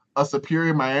played a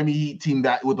superior Miami Heat team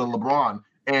that with a LeBron.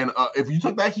 And if you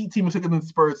took that Heat team and took it to the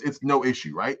Spurs, it's no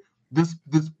issue, right? This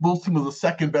Bulls team was the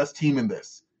second best team in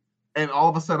this. And all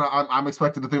of a sudden, I'm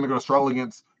expected to think they're going to struggle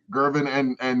against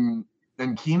Gervin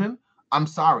and Keenan. I'm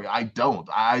sorry, I don't.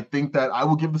 I think that I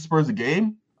will give the Spurs a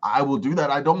game. I will do that.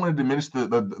 I don't want to diminish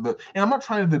and I'm not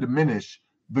trying to diminish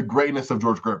the greatness of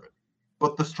George Gervin,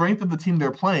 but the strength of the team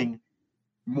they're playing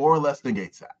more or less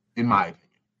negates that, in my opinion.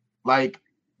 Like,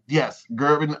 yes,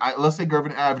 let's say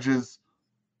Gervin averages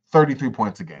 33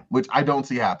 points a game, which I don't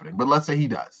see happening, but let's say he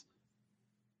does.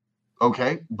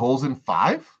 Okay, Bulls in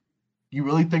 5? You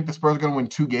really think the Spurs are going to win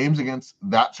 2 games against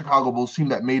that Chicago Bulls team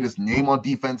that made his name on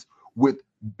defense with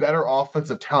better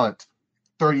offensive talent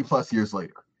 30 plus years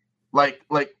later? Like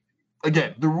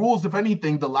again, the rules, if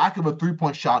anything, the lack of a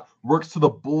 3-point shot works to the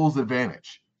Bulls'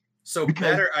 advantage. So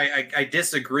I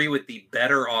disagree with the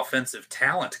better offensive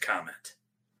talent comment.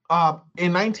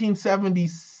 In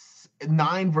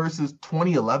 1979 versus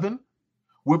 2011,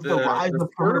 with the rise of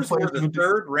Spurs were the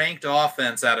third-ranked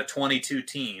offense out of 22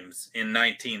 teams in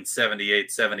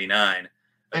 1978-79.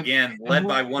 Again, led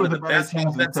by one of the best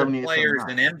offensive players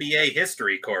in NBA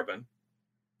history, Corbin.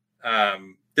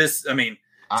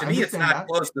 To me, it's not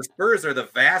close. The Spurs are the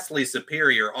vastly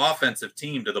superior offensive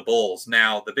team to the Bulls.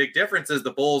 Now, the big difference is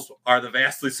the Bulls are the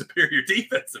vastly superior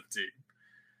defensive team.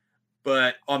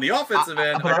 But on the offensive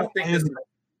end, I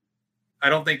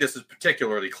don't think this is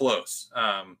particularly close.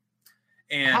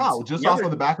 And how? Just off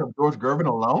of the back of George Gervin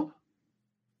alone?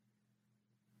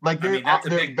 Like, that's a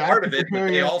big part of it. But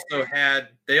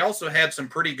they also had some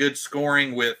pretty good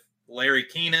scoring with Larry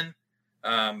Keenan.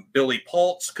 Billy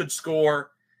Pultz could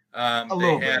score. A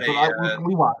little bit.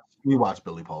 We watched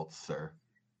Billy Pultz, sir.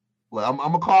 Well, I'm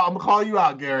gonna call you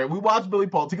out, Garrett. We watched Billy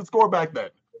Pultz. He could score back then.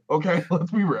 Okay,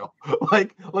 let's be real.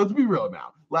 Let's be real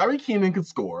now. Larry Keenan could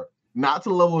score, not to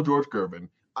the level of George Gervin.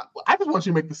 I just want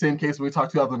you to make the same case when we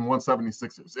talk 2001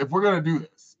 76ers. If we're gonna do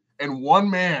this, and one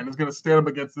man is gonna stand up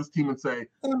against this team and say,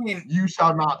 "You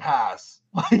shall not pass,"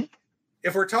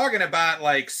 if we're talking about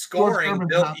scoring,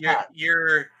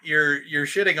 you're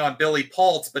shitting on Billy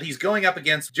Pultz, but he's going up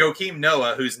against Joakim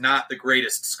Noah, who's not the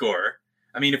greatest scorer.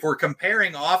 I mean, if we're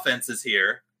comparing offenses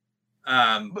here,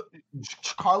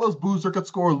 Carlos Boozer could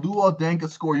score, Luol Deng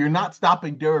could score. You're not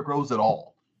stopping Derrick Rose at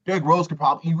all. Derrick Rose could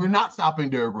you're not stopping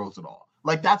Derrick Rose at all.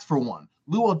 That's for one.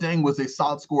 Luol Deng was a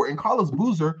solid scorer, and Carlos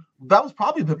Boozer, that was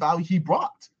probably the value he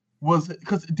brought, was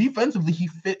because defensively he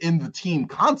fit in the team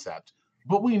concept.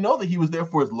 But we know that he was there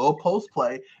for his low post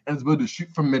play and his ability to shoot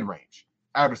from mid-range.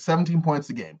 Averaged 17 points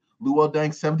a game. Luol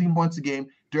Deng, 17 points a game.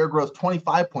 Derrick Rose,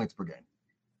 25 points per game.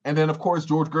 And then, of course,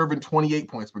 George Gervin, 28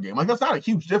 points per game. That's not a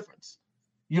huge difference.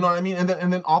 You know what I mean? And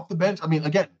then off the bench,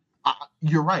 again,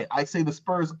 you're right. I say the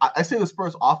Spurs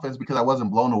offense because I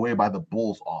wasn't blown away by the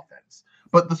Bulls offense.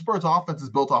 But the Spurs offense is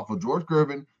built off of George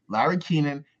Gervin, Larry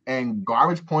Keenan, and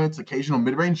garbage points, occasional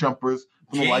mid-range jumpers.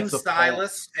 James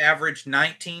Silas averaged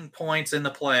 19 points in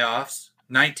the playoffs,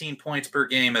 19 points per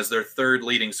game as their third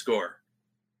leading scorer.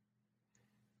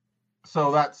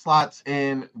 So that slots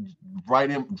in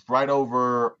right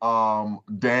over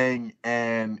Deng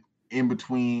and in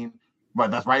between.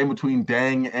 Right, that's right in between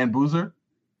Deng and Boozer.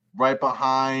 Right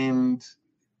behind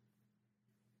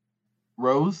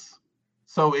Rose.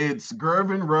 So it's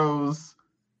Gervin, Rose,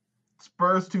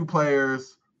 Spurs 2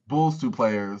 players, Bulls 2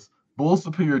 players, Bulls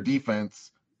superior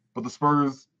defense, but the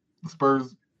Spurs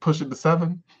push it to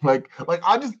 7. Like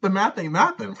the math ain't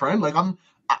mathing, friend. Like I'm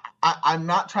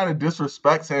not trying to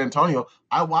disrespect San Antonio.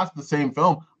 I watched the same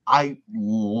film. I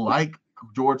like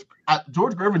George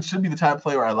Gervin should be the type of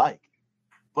player I like.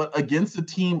 But against a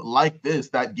team like this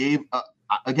that gave,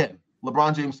 again,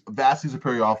 LeBron James, vastly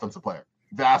superior offensive player.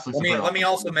 Vastly superior. Let me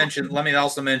also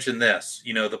mention this.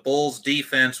 You know, the Bulls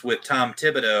defense with Tom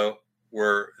Thibodeau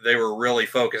were really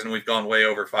focused, and we've gone way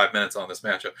over 5 minutes on this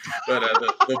matchup. But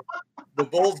the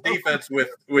Bulls defense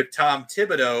with Tom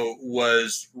Thibodeau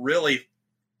was really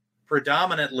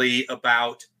predominantly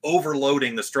about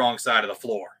overloading the strong side of the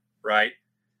floor, right?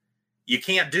 You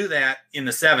can't do that in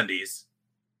the 70s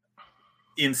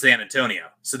in San Antonio.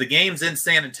 So the games in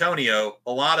San Antonio,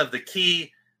 a lot of the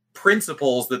key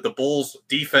principles that the Bulls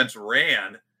defense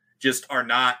ran just are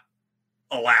not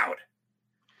allowed.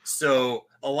 So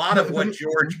a lot of what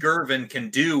George Gervin can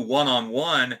do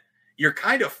one-on-one, you're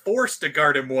kind of forced to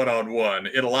guard him one-on-one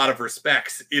in a lot of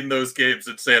respects in those games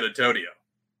in San Antonio.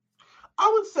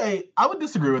 I would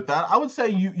disagree with that. I would say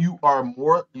you are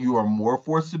more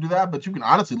forced to do that, but you can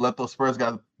honestly let those Spurs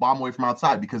guys bomb away from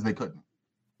outside because they couldn't.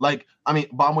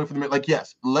 Bomb away from the mid.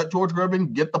 Yes, let George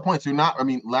Gervin get the points.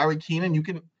 Larry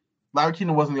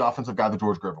Kenon wasn't the offensive guy that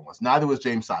George Gervin was. Neither was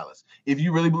James Silas. If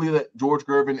you really believe that George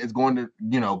Gervin is going to,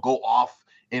 go off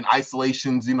in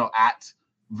isolations, at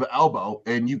the elbow,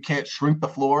 and you can't shrink the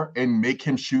floor and make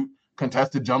him shoot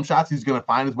contested jump shots, he's going to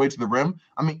find his way to the rim.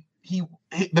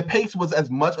 The pace was as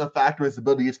much a factor as the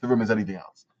ability to get to the rim as anything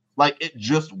else. It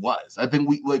just was. I think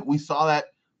we saw that.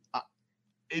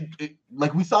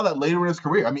 We saw that later in his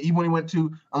career. Even when he went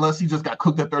to, unless he just got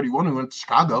cooked at 31 and went to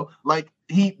Chicago,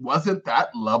 he wasn't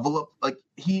that level of,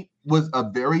 he was a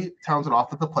very talented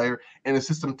offensive player and a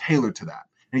system tailored to that.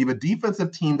 And you have a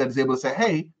defensive team that is able to say,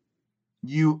 hey,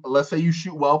 let's say you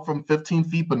shoot well from 15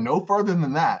 feet, but no further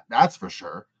than that, that's for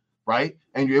sure, right?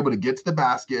 And you're able to get to the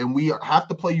basket, and we have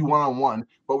to play you one-on-one,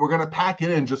 but we're going to pack it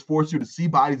in and just force you to see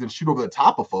bodies and shoot over the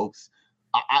top of folks.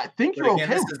 I think you're okay.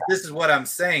 This is what I'm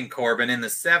saying, Corbin. In the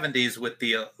 70s, with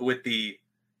the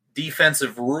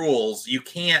defensive rules, you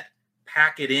can't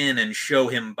pack it in and show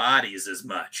him bodies as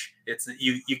much. It's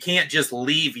you can't just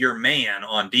leave your man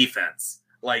on defense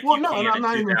can in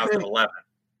 2011.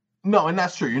 No, and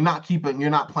that's true. You're not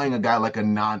playing a guy like a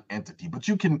non-entity, but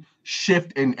you can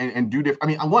shift and do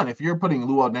different. If you're putting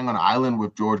Luol Deng on an island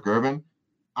with George Gervin,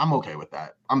 I'm okay with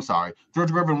that. I'm sorry. George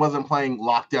Gervin wasn't playing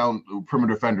lockdown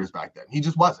perimeter defenders back then. He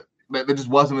just wasn't. There just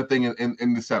wasn't a thing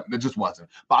in the set. It just wasn't.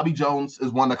 Bobby Jones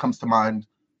is one that comes to mind.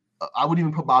 I would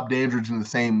even put Bob Dandridge in the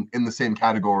same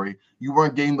category. You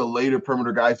weren't getting the later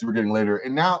perimeter guys you were getting later.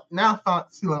 And now I'm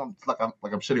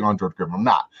shitting on George Gervin. I'm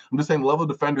not. I'm just saying level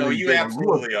defender. No, you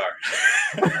absolutely are.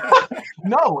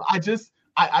 No,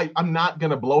 I'm not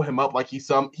gonna blow him up like he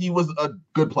was a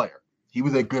good player. He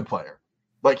was a good player.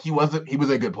 He was a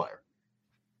good player.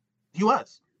 He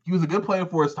was a good player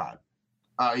for his time.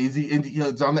 He's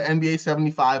on the NBA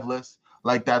 75 list.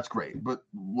 That's great. But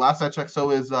last I checked,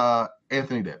 so is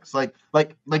Anthony Davis.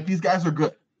 These guys are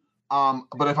good.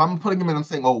 But if I'm putting him in, I'm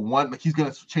saying, he's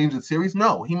going to change the series.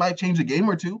 No, he might change a game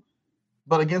or two.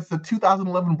 But against the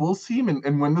 2011 Bulls team,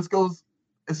 and when this goes,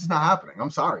 it's just not happening. I'm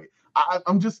sorry.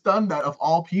 I'm just stunned that of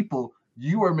all people,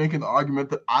 you are making the argument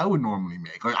that I would normally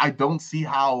make. I don't see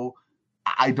how.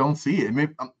 I don't see it.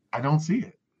 I don't see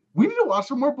it. We need to watch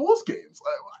some more Bulls games.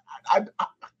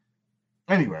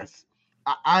 Anyways,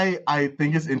 I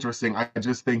think it's interesting. I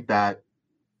just think that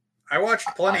I watched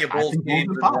plenty of Bulls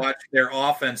games and watched their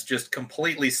offense just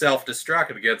completely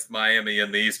self-destruct against Miami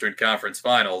in the Eastern Conference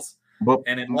Finals.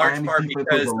 And in large part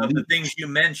because of the things you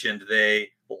mentioned, they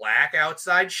lack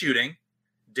outside shooting.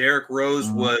 Derrick Rose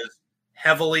was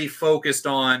heavily focused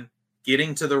on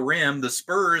getting to the rim. The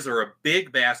Spurs are a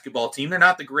big basketball team. They're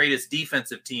not the greatest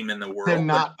defensive team in the world. They're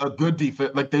not a good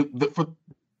defense.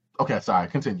 Okay, sorry,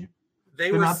 continue.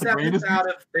 They were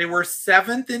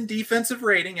seventh in defensive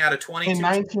rating out of 22. In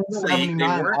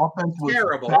 1979, offense was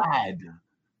terrible. Bad.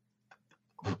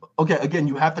 Okay, again,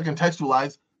 you have to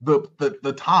contextualize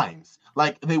the times.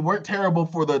 They weren't terrible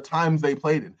for the times they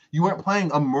played in. You weren't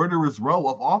playing a murderer's row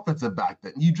of offensive back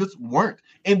then. You just weren't.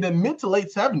 In the mid to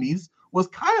late 70s, was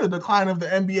kind of the decline of the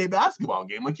NBA basketball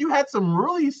game. You had some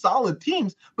really solid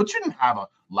teams, but you didn't have a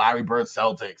Larry Bird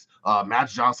Celtics,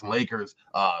 Magic Johnson Lakers,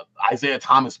 Isaiah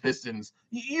Thomas Pistons.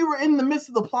 You were in the midst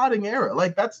of the plotting era.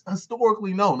 That's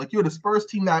historically known. You had a Spurs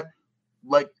team that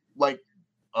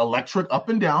electric up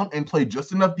and down and played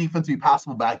just enough defense to be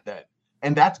passable back then.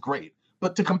 And that's great.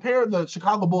 But to compare the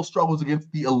Chicago Bulls struggles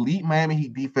against the elite Miami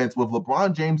Heat defense with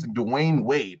LeBron James and Dwayne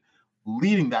Wade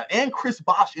leading that and Chris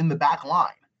Bosh in the back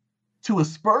line, to a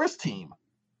Spurs team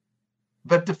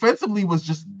that defensively was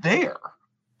just there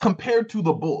compared to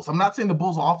the Bulls. I'm not saying the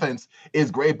Bulls offense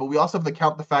is great, but we also have to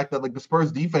count the fact that like the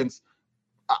Spurs defense,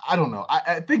 I don't know.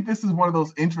 I think this is one of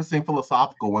those interesting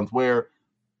philosophical ones where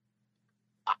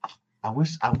I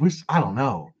wish, I don't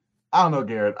know,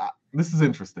 Garrett. This is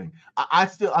interesting.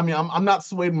 I'm not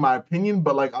swayed in my opinion,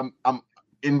 but like I'm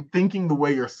in thinking the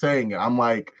way you're saying it. I'm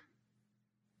like,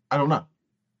 I don't know.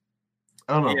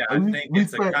 Yeah, I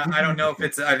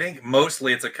think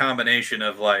mostly it's a combination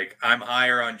of like, I'm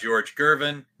higher on George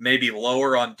Gervin, maybe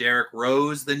lower on Derrick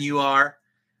Rose than you are.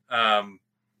 I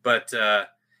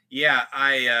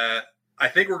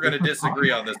think we're going to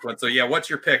disagree on this one. So yeah, what's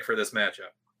your pick for this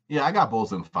matchup? Yeah, I got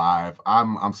Bulls in 5.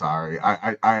 I'm sorry.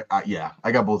 I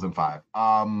got Bulls in 5.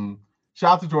 Shout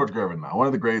out to George Gervin, though. One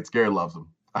of the greats. Gary loves him.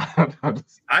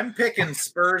 I'm picking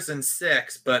Spurs in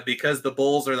 6, but because the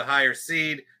Bulls are the higher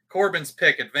seed, Corbin's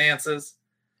pick advances.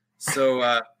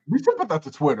 So we should put that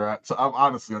to Twitter. So I'm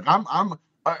honestly like I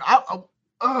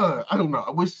don't know.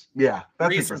 I wish. Yeah, that's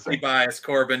recency bias,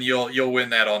 Corbin. You'll win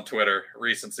that on Twitter.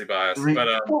 Recency bias.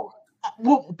 We'll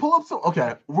pull up some.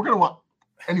 Okay, we're gonna watch.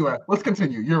 Anyway, let's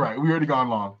continue. You're right. We already gone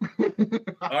long.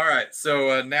 All right.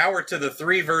 So now we're to the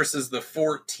 3 versus the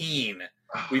 14.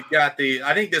 We've got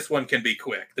I think this one can be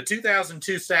quick. The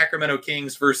 2002 Sacramento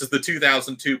Kings versus the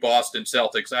 2002 Boston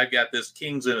Celtics. I've got this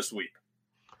Kings in a sweep.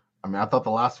 I mean, I thought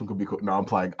the last one could be quick. No, I'm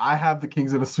playing. I have the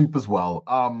Kings in a sweep as well.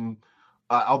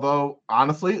 Although,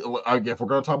 honestly, if we're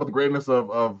going to talk about the greatness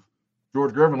of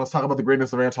George Gervin, let's talk about the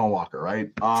greatness of Antoine Walker, right?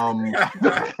 I'm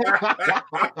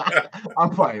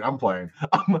playing.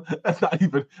 That's not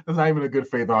even a good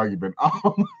faith argument.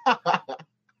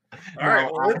 All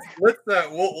right, well,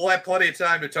 we'll have plenty of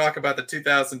time to talk about the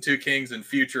 2002 Kings in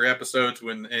future episodes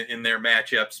when in their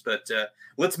matchups. But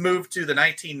let's move to the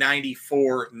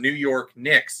 1994 New York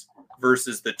Knicks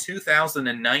versus the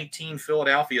 2019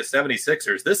 Philadelphia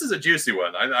 76ers. This is a juicy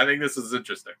one. I think this is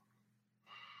interesting.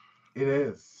 It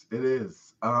is.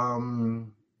 Excuse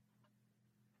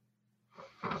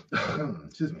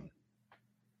me.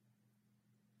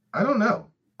 I don't know.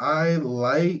 I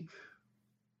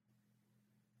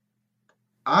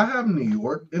have New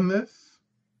York in this,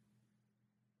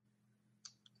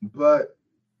 but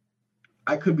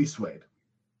I could be swayed.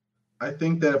 I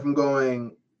think that if I'm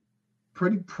going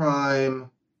pretty prime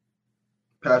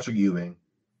Patrick Ewing,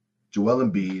 Joel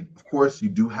Embiid, of course you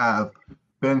do have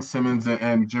Ben Simmons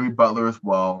and Jimmy Butler as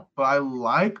well, but I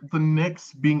like the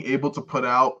Knicks being able to put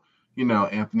out,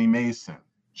 Anthony Mason,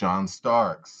 John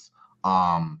Starks,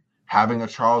 having a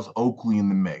Charles Oakley in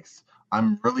the mix.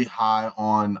 I'm really high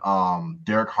on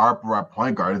Derek Harper at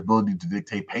point guard, his ability to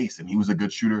dictate pace, and he was a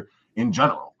good shooter in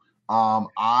general.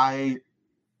 I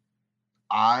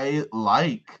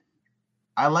like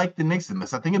the Knicks in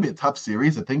this. I think it'd be a tough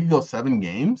series. I think it goes 7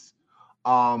 games.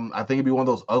 I think it'd be one of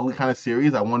those ugly kind of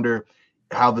series. I wonder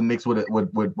how the Knicks would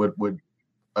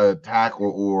attack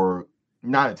or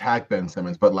not attack Ben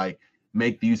Simmons, but like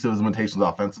make the use of his limitations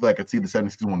offensively. I could see the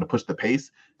 76ers wanting to push the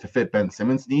pace to fit Ben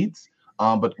Simmons' needs.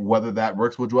 But whether that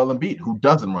works with Joel Embiid, who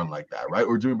doesn't run like that, right?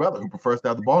 Or Jimmy Butler, who prefers to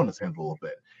have the ball in his hands a little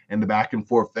bit, and the back and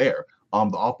forth there. The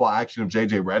off-ball action of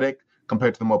JJ Redick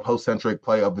compared to the more post-centric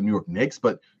play of the New York Knicks.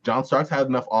 But John Starks had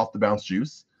enough off-the-bounce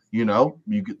juice. You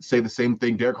could say the same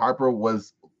thing. Derek Harper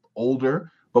was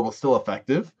older, but was still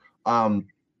effective. And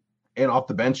off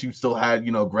the bench, you still had,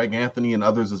 Greg Anthony and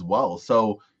others as well.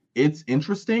 So it's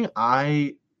interesting.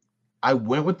 I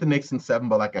went with the Knicks in 7,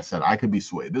 but like I said, I could be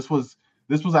swayed. This was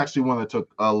actually one that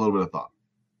took a little bit of thought.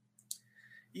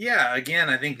 Yeah, again,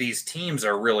 I think these teams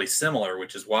are really similar,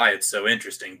 which is why it's so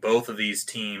interesting. Both of these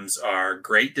teams are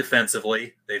great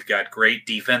defensively. They've got great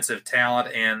defensive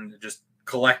talent, and just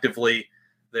collectively,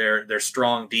 they're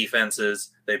strong defenses.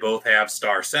 They both have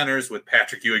star centers with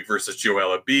Patrick Ewing versus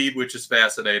Joel Embiid, which is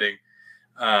fascinating.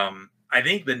 I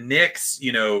think the Knicks,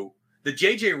 the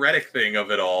JJ Redick thing of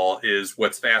it all is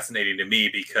what's fascinating to me,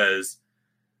 because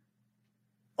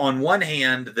on one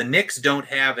hand, the Knicks don't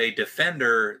have a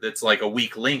defender that's like a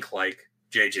weak link like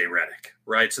JJ Redick,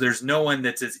 right? So there's no one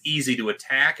that's as easy to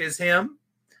attack as him.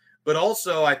 But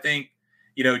also, I think,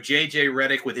 JJ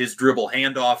Redick with his dribble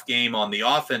handoff game on the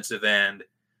offensive end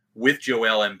with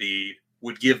Joel Embiid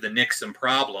would give the Knicks some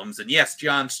problems. And yes,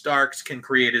 John Starks can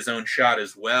create his own shot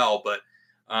as well. But,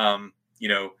 I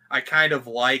kind of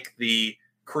like the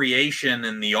creation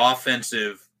and the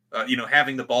offensive,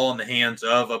 having the ball in the hands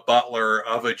of a Butler,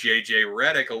 of a JJ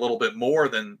Redick a little bit more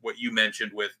than what you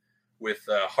mentioned with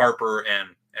Harper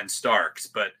and Starks.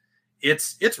 But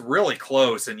it's really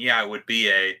close. And yeah, it would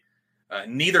be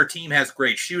neither team has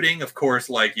great shooting. Of course,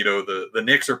 the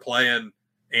Knicks are playing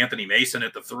Anthony Mason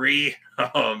at the 3,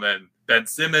 and Ben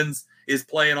Simmons is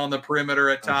playing on the perimeter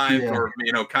at times, or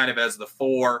kind of as the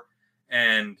 4,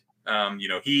 and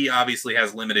he obviously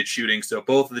has limited shooting, so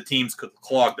both of the teams could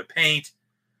clog the paint.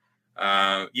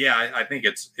 I think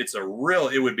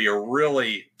it would be a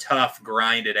really tough,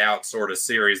 grinded out sort of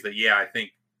series that, I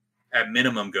think at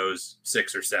minimum goes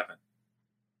 6 or 7.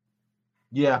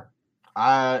 Yeah,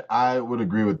 I would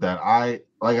agree with that.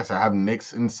 Like I said, I have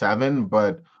Knicks in 7,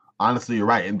 but honestly, you're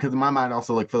right. And because in my mind,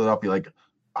 also like Philadelphia, like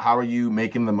how are you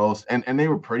making the most? And they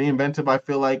were pretty inventive, I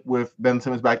feel like, with Ben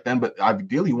Simmons back then. But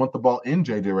ideally, you want the ball in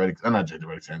JJ Redick's, not JJ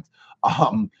Redick's hands. You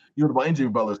want the ball in Jimmy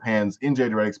Butler's hands, in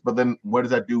JJ Redick's. But then what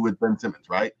does that do with Ben Simmons,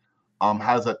 right?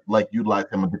 How does that like utilize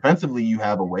him? And defensively, you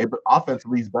have a way, but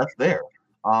offensively, he's best there.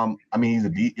 He's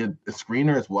a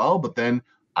screener as well. But then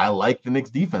I like the Knicks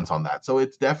defense on that. So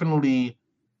it's definitely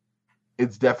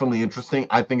interesting.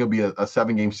 I think it'll be a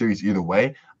 7-game series either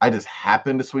way. I just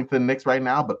happen to swing to the Knicks right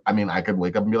now, but I mean, I could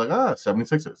wake up and be like,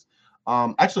 76ers.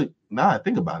 Actually, now I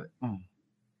think about it.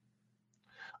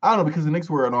 I don't know, because the Knicks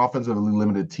were an offensively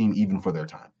limited team even for their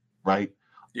time, right?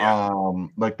 Yeah.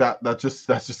 That's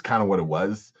just kind of what it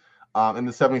was. And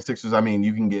the 76ers, I mean,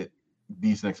 you can get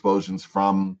decent explosions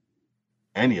from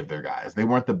any of their guys. They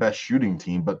weren't the best shooting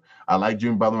team, but I like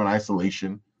Jimmy Butler in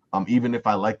isolation. Even if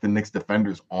I like the Knicks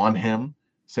defenders on him,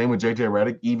 same with JJ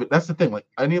Redick. Even that's the thing, like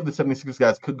any of the 76ers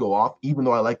guys could go off, even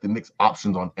though I like the Knicks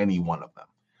options on any one of them.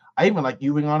 I even like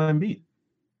Ewing on Embiid.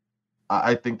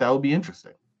 I think that would be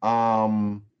interesting. I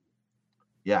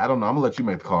don't know. I'm gonna let you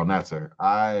make the call on that, sir.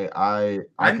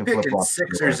 I'm picking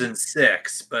Sixers in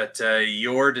 6, but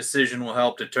your decision will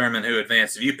help determine who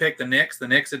advances. If you pick the Knicks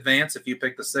advance. If you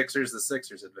pick the Sixers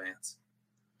advance.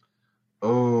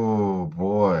 Oh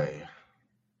boy.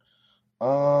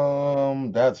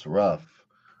 That's rough.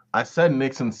 I said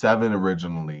Knicks in 7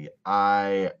 originally.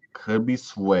 I could be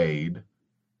swayed.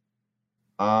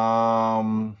 No,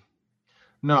 I'm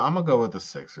gonna go with the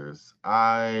Sixers.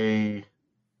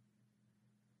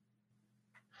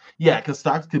 Because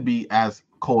Stocks could be as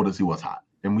cold as he was hot,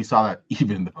 and we saw that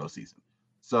even in the postseason.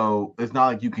 So it's not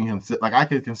like you can I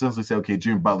could consistently say, okay,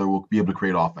 Jimmy Butler will be able to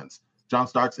create offense. John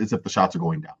Starks is if the shots are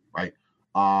going down, right?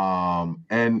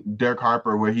 And Derek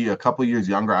Harper, where he a couple years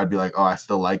younger, I'd be like, I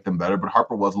still like them better. But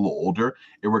Harper was a little older.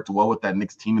 It worked well with that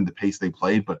Knicks team and the pace they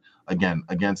played. But again,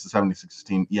 against the 76ers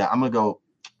team, I'm going to go.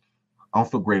 I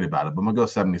don't feel great about it, but I'm going to go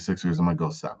 76ers. I'm going to go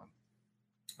 7.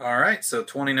 All right, so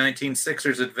 2019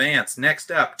 Sixers advance.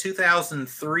 Next up,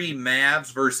 2003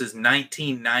 Mavs versus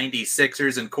 1990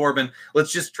 Sixers. And Corbin,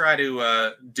 let's just try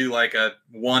to do like a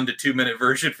 1 to 2 minute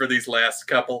version for these last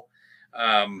couple.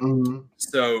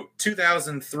 So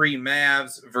 2003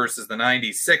 Mavs versus the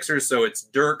 90 Sixers. So it's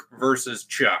Dirk versus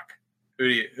Chuck. Who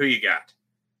you got?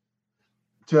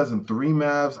 2003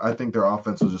 Mavs, I think their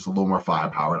offense was just a little more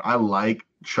firepower. I like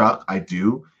Chuck, I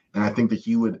do, and I think that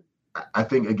he would. I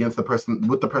think against the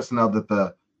personnel that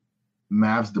the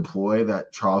Mavs deploy,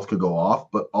 that Charles could go off.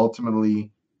 But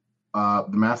ultimately, the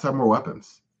Mavs have more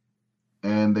weapons,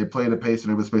 and they play at a pace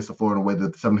and able to space the floor in a way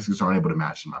that the 76ers aren't able to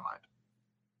match, in my mind.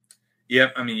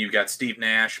 Yep, I mean, you've got Steve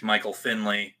Nash, Michael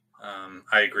Finley.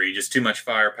 I agree, just too much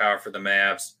firepower for the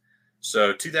Mavs.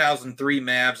 So 2003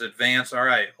 Mavs advance. All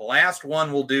right, last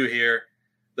one we'll do here.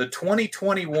 The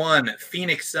 2021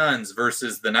 Phoenix Suns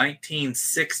versus the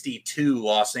 1962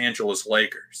 Los Angeles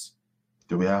Lakers.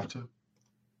 Do we have to?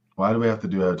 Why do we have to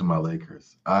do that to my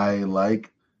Lakers? I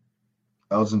like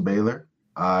Elgin Baylor.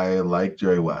 I like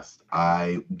Jerry West.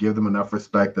 I give them enough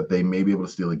respect that they may be able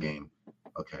to steal a game.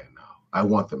 Okay, no. I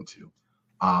want them to.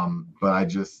 But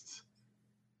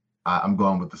I'm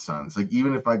going with the Suns. Like,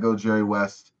 even if I go Jerry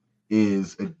West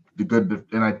is he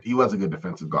was a good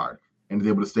defensive guard. And is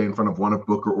able to stay in front of one of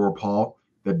Booker or Paul,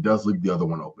 that does leave the other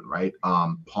one open, right?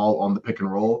 Paul on the pick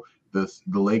and roll, the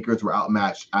Lakers were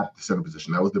outmatched at the center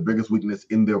position. That was the biggest weakness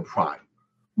in their prime,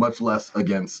 much less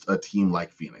against a team like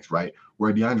Phoenix, right?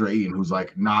 Where DeAndre Ayton, who's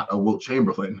like not a Wilt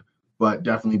Chamberlain, but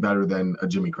definitely better than a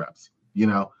Jimmy Krebs,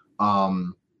 I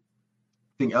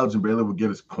think Elgin Baylor would get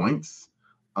his points.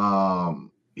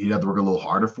 He'd have to work a little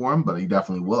harder for him, but he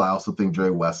definitely will. I also think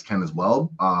Jerry West can as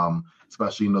well,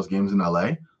 especially in those games in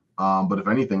LA. But if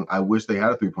anything, I wish they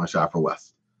had a 3-point shot for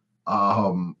West.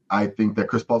 I think that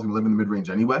Chris Paul's going to live in the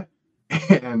mid-range anyway,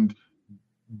 and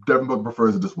Devin Booker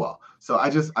prefers it as well. So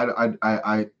I can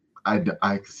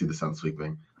see the Suns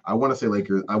sweeping. I want to say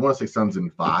Lakers. I want to say Suns in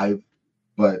 5,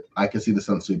 but I can see the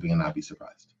Suns sweeping and not be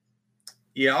surprised.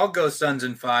 Yeah, I'll go Suns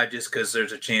in 5 just because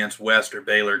there's a chance West or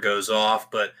Baylor goes off.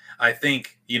 But I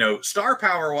think, star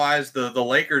power-wise, the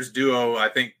Lakers duo, I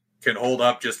think, can hold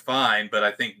up just fine, but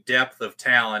I think depth of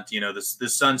talent,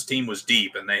 this Suns team was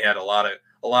deep, and they had a lot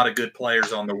of good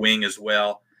players on the wing as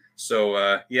well.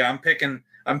 So yeah, I'm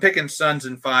picking Suns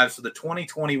in 5. So the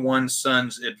 2021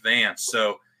 Suns advance.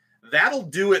 So that'll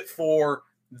do it for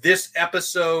this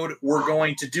episode. We're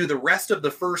going to do the rest of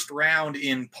the first round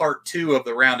in part 2 of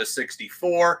the round of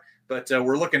 64. But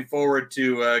we're looking forward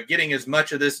to getting as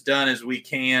much of this done as we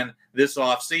can this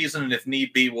off season, and if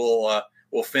need be, we'll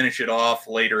finish it off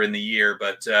later in the year.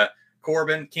 But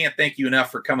Corban, can't thank you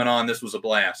enough for coming on. This was a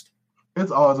blast.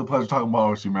 It's always a pleasure talking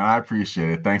ball with you, man. I appreciate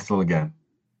it. Thanks still again.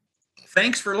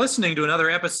 Thanks for listening to another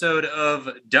episode of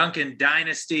Duncan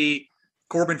Dynasty.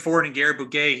 Corban Ford and Garrett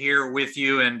Bouguet here with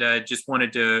you, and just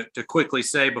wanted to quickly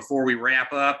say before we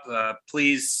wrap up,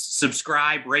 please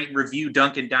subscribe, rate, and review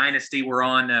Duncan Dynasty. We're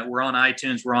on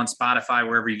iTunes, we're on Spotify,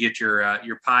 wherever you get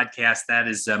your podcast. That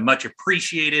is much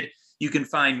appreciated. You can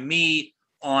find me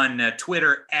on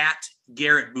Twitter at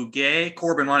Garrett Bouguet.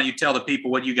 Corban, why don't you tell the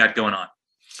people what you got going on?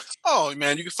 Oh,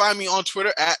 man, you can find me on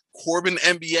Twitter at Corban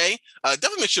NBA.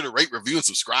 Definitely make sure to rate, review, and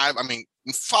subscribe. I mean,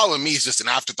 following me is just an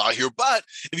afterthought here. But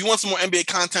if you want some more NBA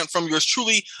content from yours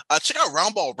truly, check out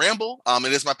Roundball Ramble.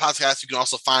 It is my podcast. You can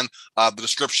also find the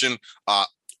description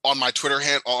on my Twitter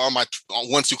handle,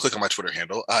 once you click on my Twitter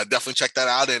handle. Definitely check that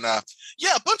out. And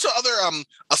yeah, a bunch of other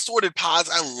assorted pods.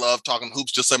 I love talking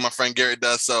hoops just like my friend Garrett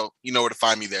does. So you know where to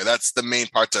find me there. That's the main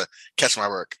part to catch my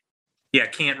work. Yeah,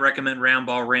 can't recommend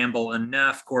Roundball Ramble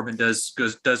enough. Corban does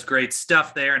great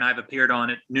stuff there, and I've appeared on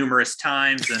it numerous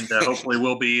times, and hopefully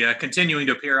we'll be continuing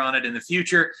to appear on it in the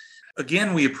future.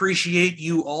 Again, we appreciate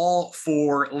you all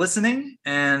for listening,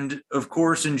 and of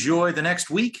course, enjoy the next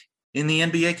week in the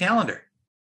NBA calendar.